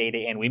getting that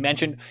data in. We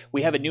mentioned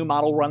we have a new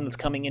model run that's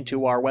coming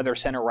into our weather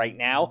center right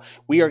now.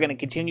 We are going to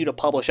continue to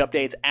publish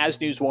updates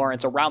as news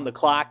warrants around the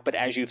clock, but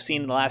as you've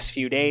seen in the last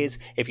few days,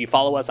 if you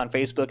follow us on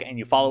Facebook and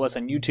you follow us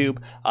on YouTube,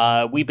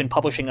 we've been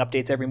publishing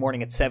updates every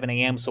morning at 7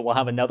 a.m., so we'll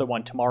have another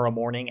one tomorrow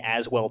morning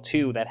as well,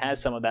 too, that has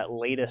some of that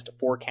latest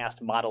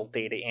forecast model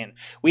data in.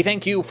 We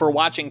thank you for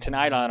watching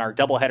tonight on our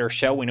doubleheader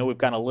show. We know we've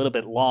gone a little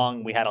bit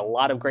long. We had a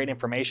lot of great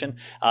information,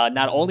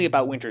 not only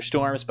about winter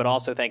storms, but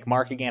also thank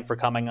Mark again for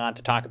coming on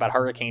to talk about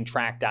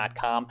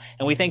hurricanetrack.com.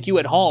 And we thank you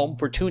at home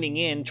for tuning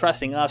in,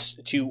 trusting us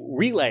to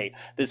relay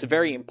this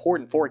very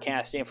important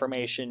forecast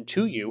information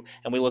to you.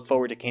 And we look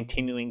forward to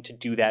continuing to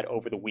do that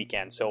over the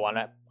weekend. So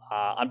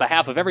on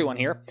behalf of everyone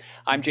here,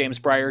 I'm James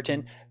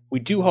Brierton. We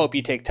do hope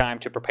you take time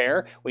to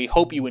prepare. We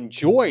hope you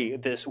enjoy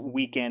this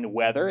weekend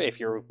weather. If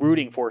you're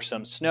rooting for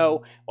some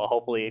snow, well,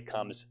 hopefully it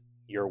comes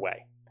your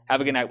way.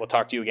 Have a good night. We'll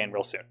talk to you again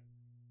real soon.